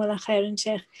 Jazakumullah khairan,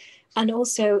 Sheikh. And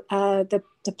also the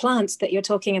plants that you're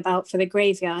talking about for the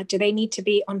graveyard, do they need to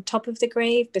be on top of the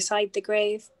grave, beside the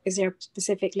grave? Is there a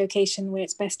specific location where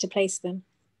it's best to place them?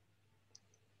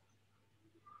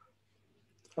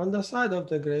 On the side of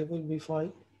the grave will be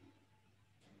fine.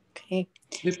 Okay.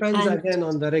 Depends again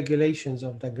on the regulations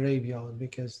of the graveyard,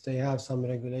 because they have some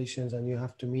regulations and you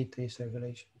have to meet these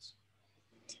regulations.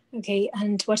 Okay,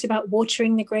 and what about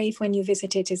watering the grave when you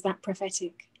visit it? Is that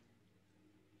prophetic?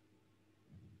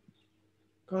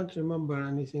 Can't remember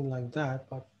anything like that,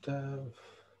 but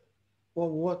well,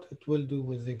 what it will do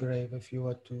with the grave if you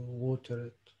were to water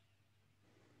it?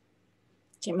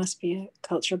 It must be a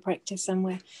cultural practice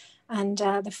somewhere. And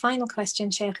the final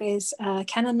question, Sheikh, is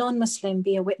can a non-Muslim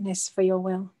be a witness for your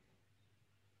will?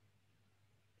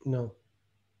 No.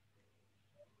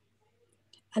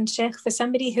 And Sheikh, for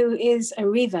somebody who is a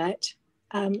revert,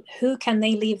 who can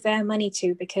they leave their money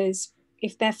to? Because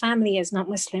if their family is not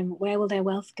Muslim, where will their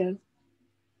wealth go?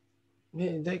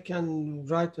 Yeah, they can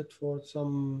write it for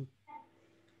some.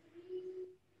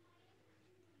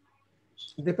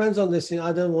 It depends on the scene.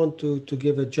 I don't want to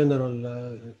give a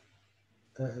general,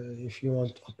 if you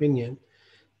want, opinion.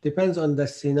 Depends on the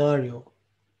scenario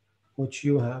which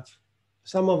you have.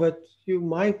 Some of it you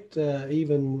might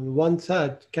even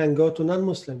 1/3 can go to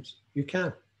non-Muslims. You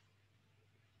can.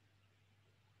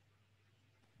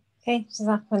 Okay,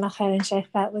 Jazakumullah khairan,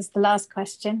 Sheikh. That was the last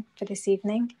question for this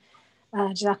evening.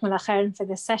 Jazakumullah khairan for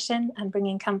this session and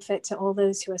bringing comfort to all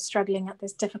those who are struggling at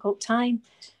this difficult time,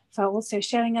 for also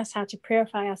showing us how to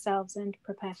purify ourselves and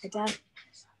prepare for death.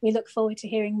 We look forward to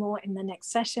hearing more in the next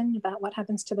session about what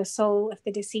happens to the soul of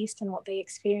the deceased and what they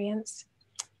experience.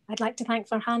 I'd like to thank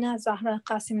Farhana, Zahra,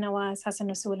 Qasim Nawaz, Hassan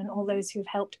Rasul, and all those who've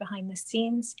helped behind the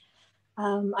scenes.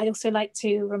 I'd also like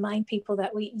to remind people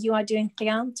that you are doing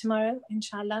Qiyam tomorrow,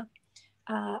 inshallah,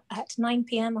 at 9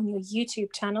 p.m. on your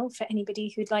YouTube channel. For anybody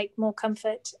who'd like more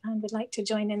comfort and would like to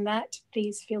join in that,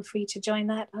 please feel free to join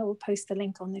that. I will post the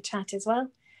link on the chat as well.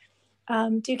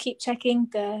 Do keep checking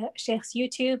the Sheikh's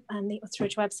YouTube and the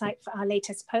Uthruj website for our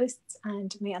latest posts,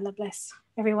 and may Allah bless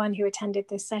everyone who attended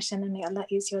this session, and may Allah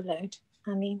ease your load.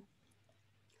 Ameen.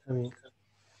 Ameen.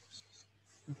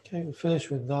 Okay, we'll finish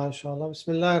with that, inshallah.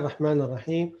 Bismillah ar-Rahman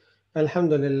ar-Rahim.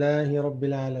 Alhamdulillahi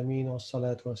Rabbil Alameen wa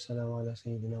salatu wa salamu ala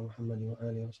Sayyidina Muhammad wa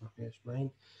alihi wa sahbihi ajma'in.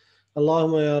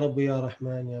 Allahumma ya Rabbi ya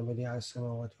Rahman ya Badi'a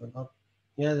as-samawati wal ard.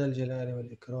 Ya dhal jalali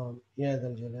wal ikram. Ya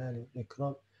dhal jalali wal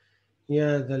ikram.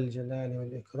 يا ذا الجلال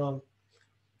والإكرام.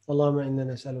 اللهم إنا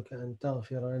نسألك أن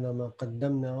تغفر لنا ما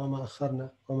قدمنا وما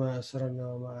أخرنا وما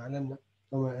أسررنا وما أعلنا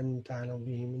وما أنت أعلم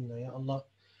به منا. Ya Allah,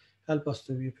 help us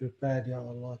to be prepared, Ya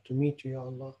Allah, to meet you, Ya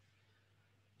Allah.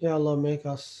 Ya Allah, make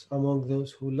us among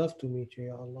those who love to meet you,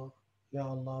 Ya Allah. Ya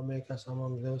Allah, make us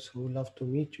among those who love to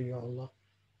meet you, Ya Allah.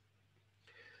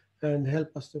 And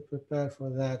help us to prepare for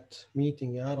that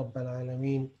meeting, Ya Rabbal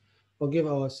Alameen. Forgive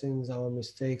our sins, our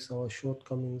mistakes, our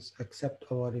shortcomings. Accept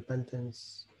our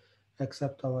repentance.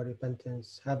 Accept our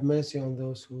repentance. Have mercy on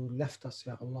those who left us,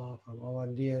 Ya Allah, from our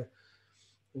dear,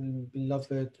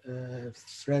 beloved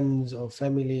friends or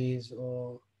families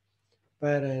or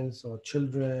parents or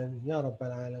children. Ya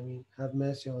Rabbal Alameen. Have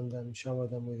mercy on them. Shower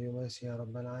them with your mercy, Ya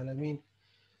Rabbal Alameen.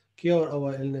 Cure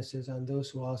our illnesses and those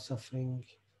who are suffering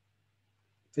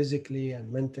physically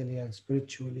and mentally and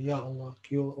spiritually. Ya Allah,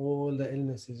 cure all the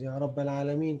illnesses. Ya Rabbal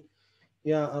Alameen.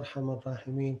 Ya Arham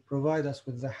Ar-Rahimeen. Provide us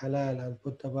with the halal and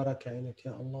put the barakah in it.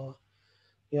 Ya Allah.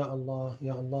 Ya Allah.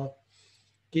 Ya Allah.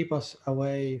 Keep us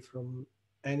away from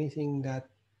anything that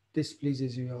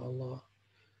displeases you, Ya Allah.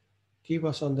 Keep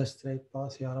us on the straight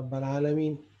path, Ya Rabbal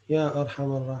Alameen. Ya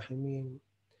Arham Ar-Rahimeen.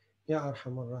 Ya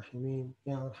Arham Ar-Rahimeen.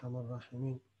 Ya Arham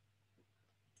Ar-Rahimeen.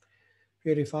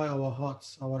 Purify our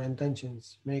hearts, our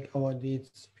intentions. Make our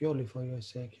deeds purely for your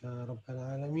sake, Ya Rabbal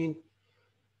Alameen.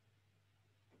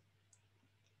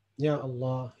 Ya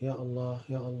Allah, Ya Allah,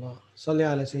 Ya Allah. Salli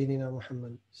ala Sayyidina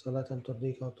Muhammad. Salatan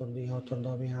turdika wa turdiha wa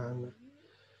turda biha anna.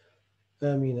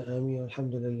 آمين آمين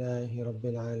والحمد لله رب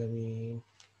العالمين.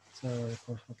 السلام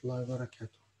عليكم ورحمة الله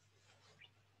وبركاته.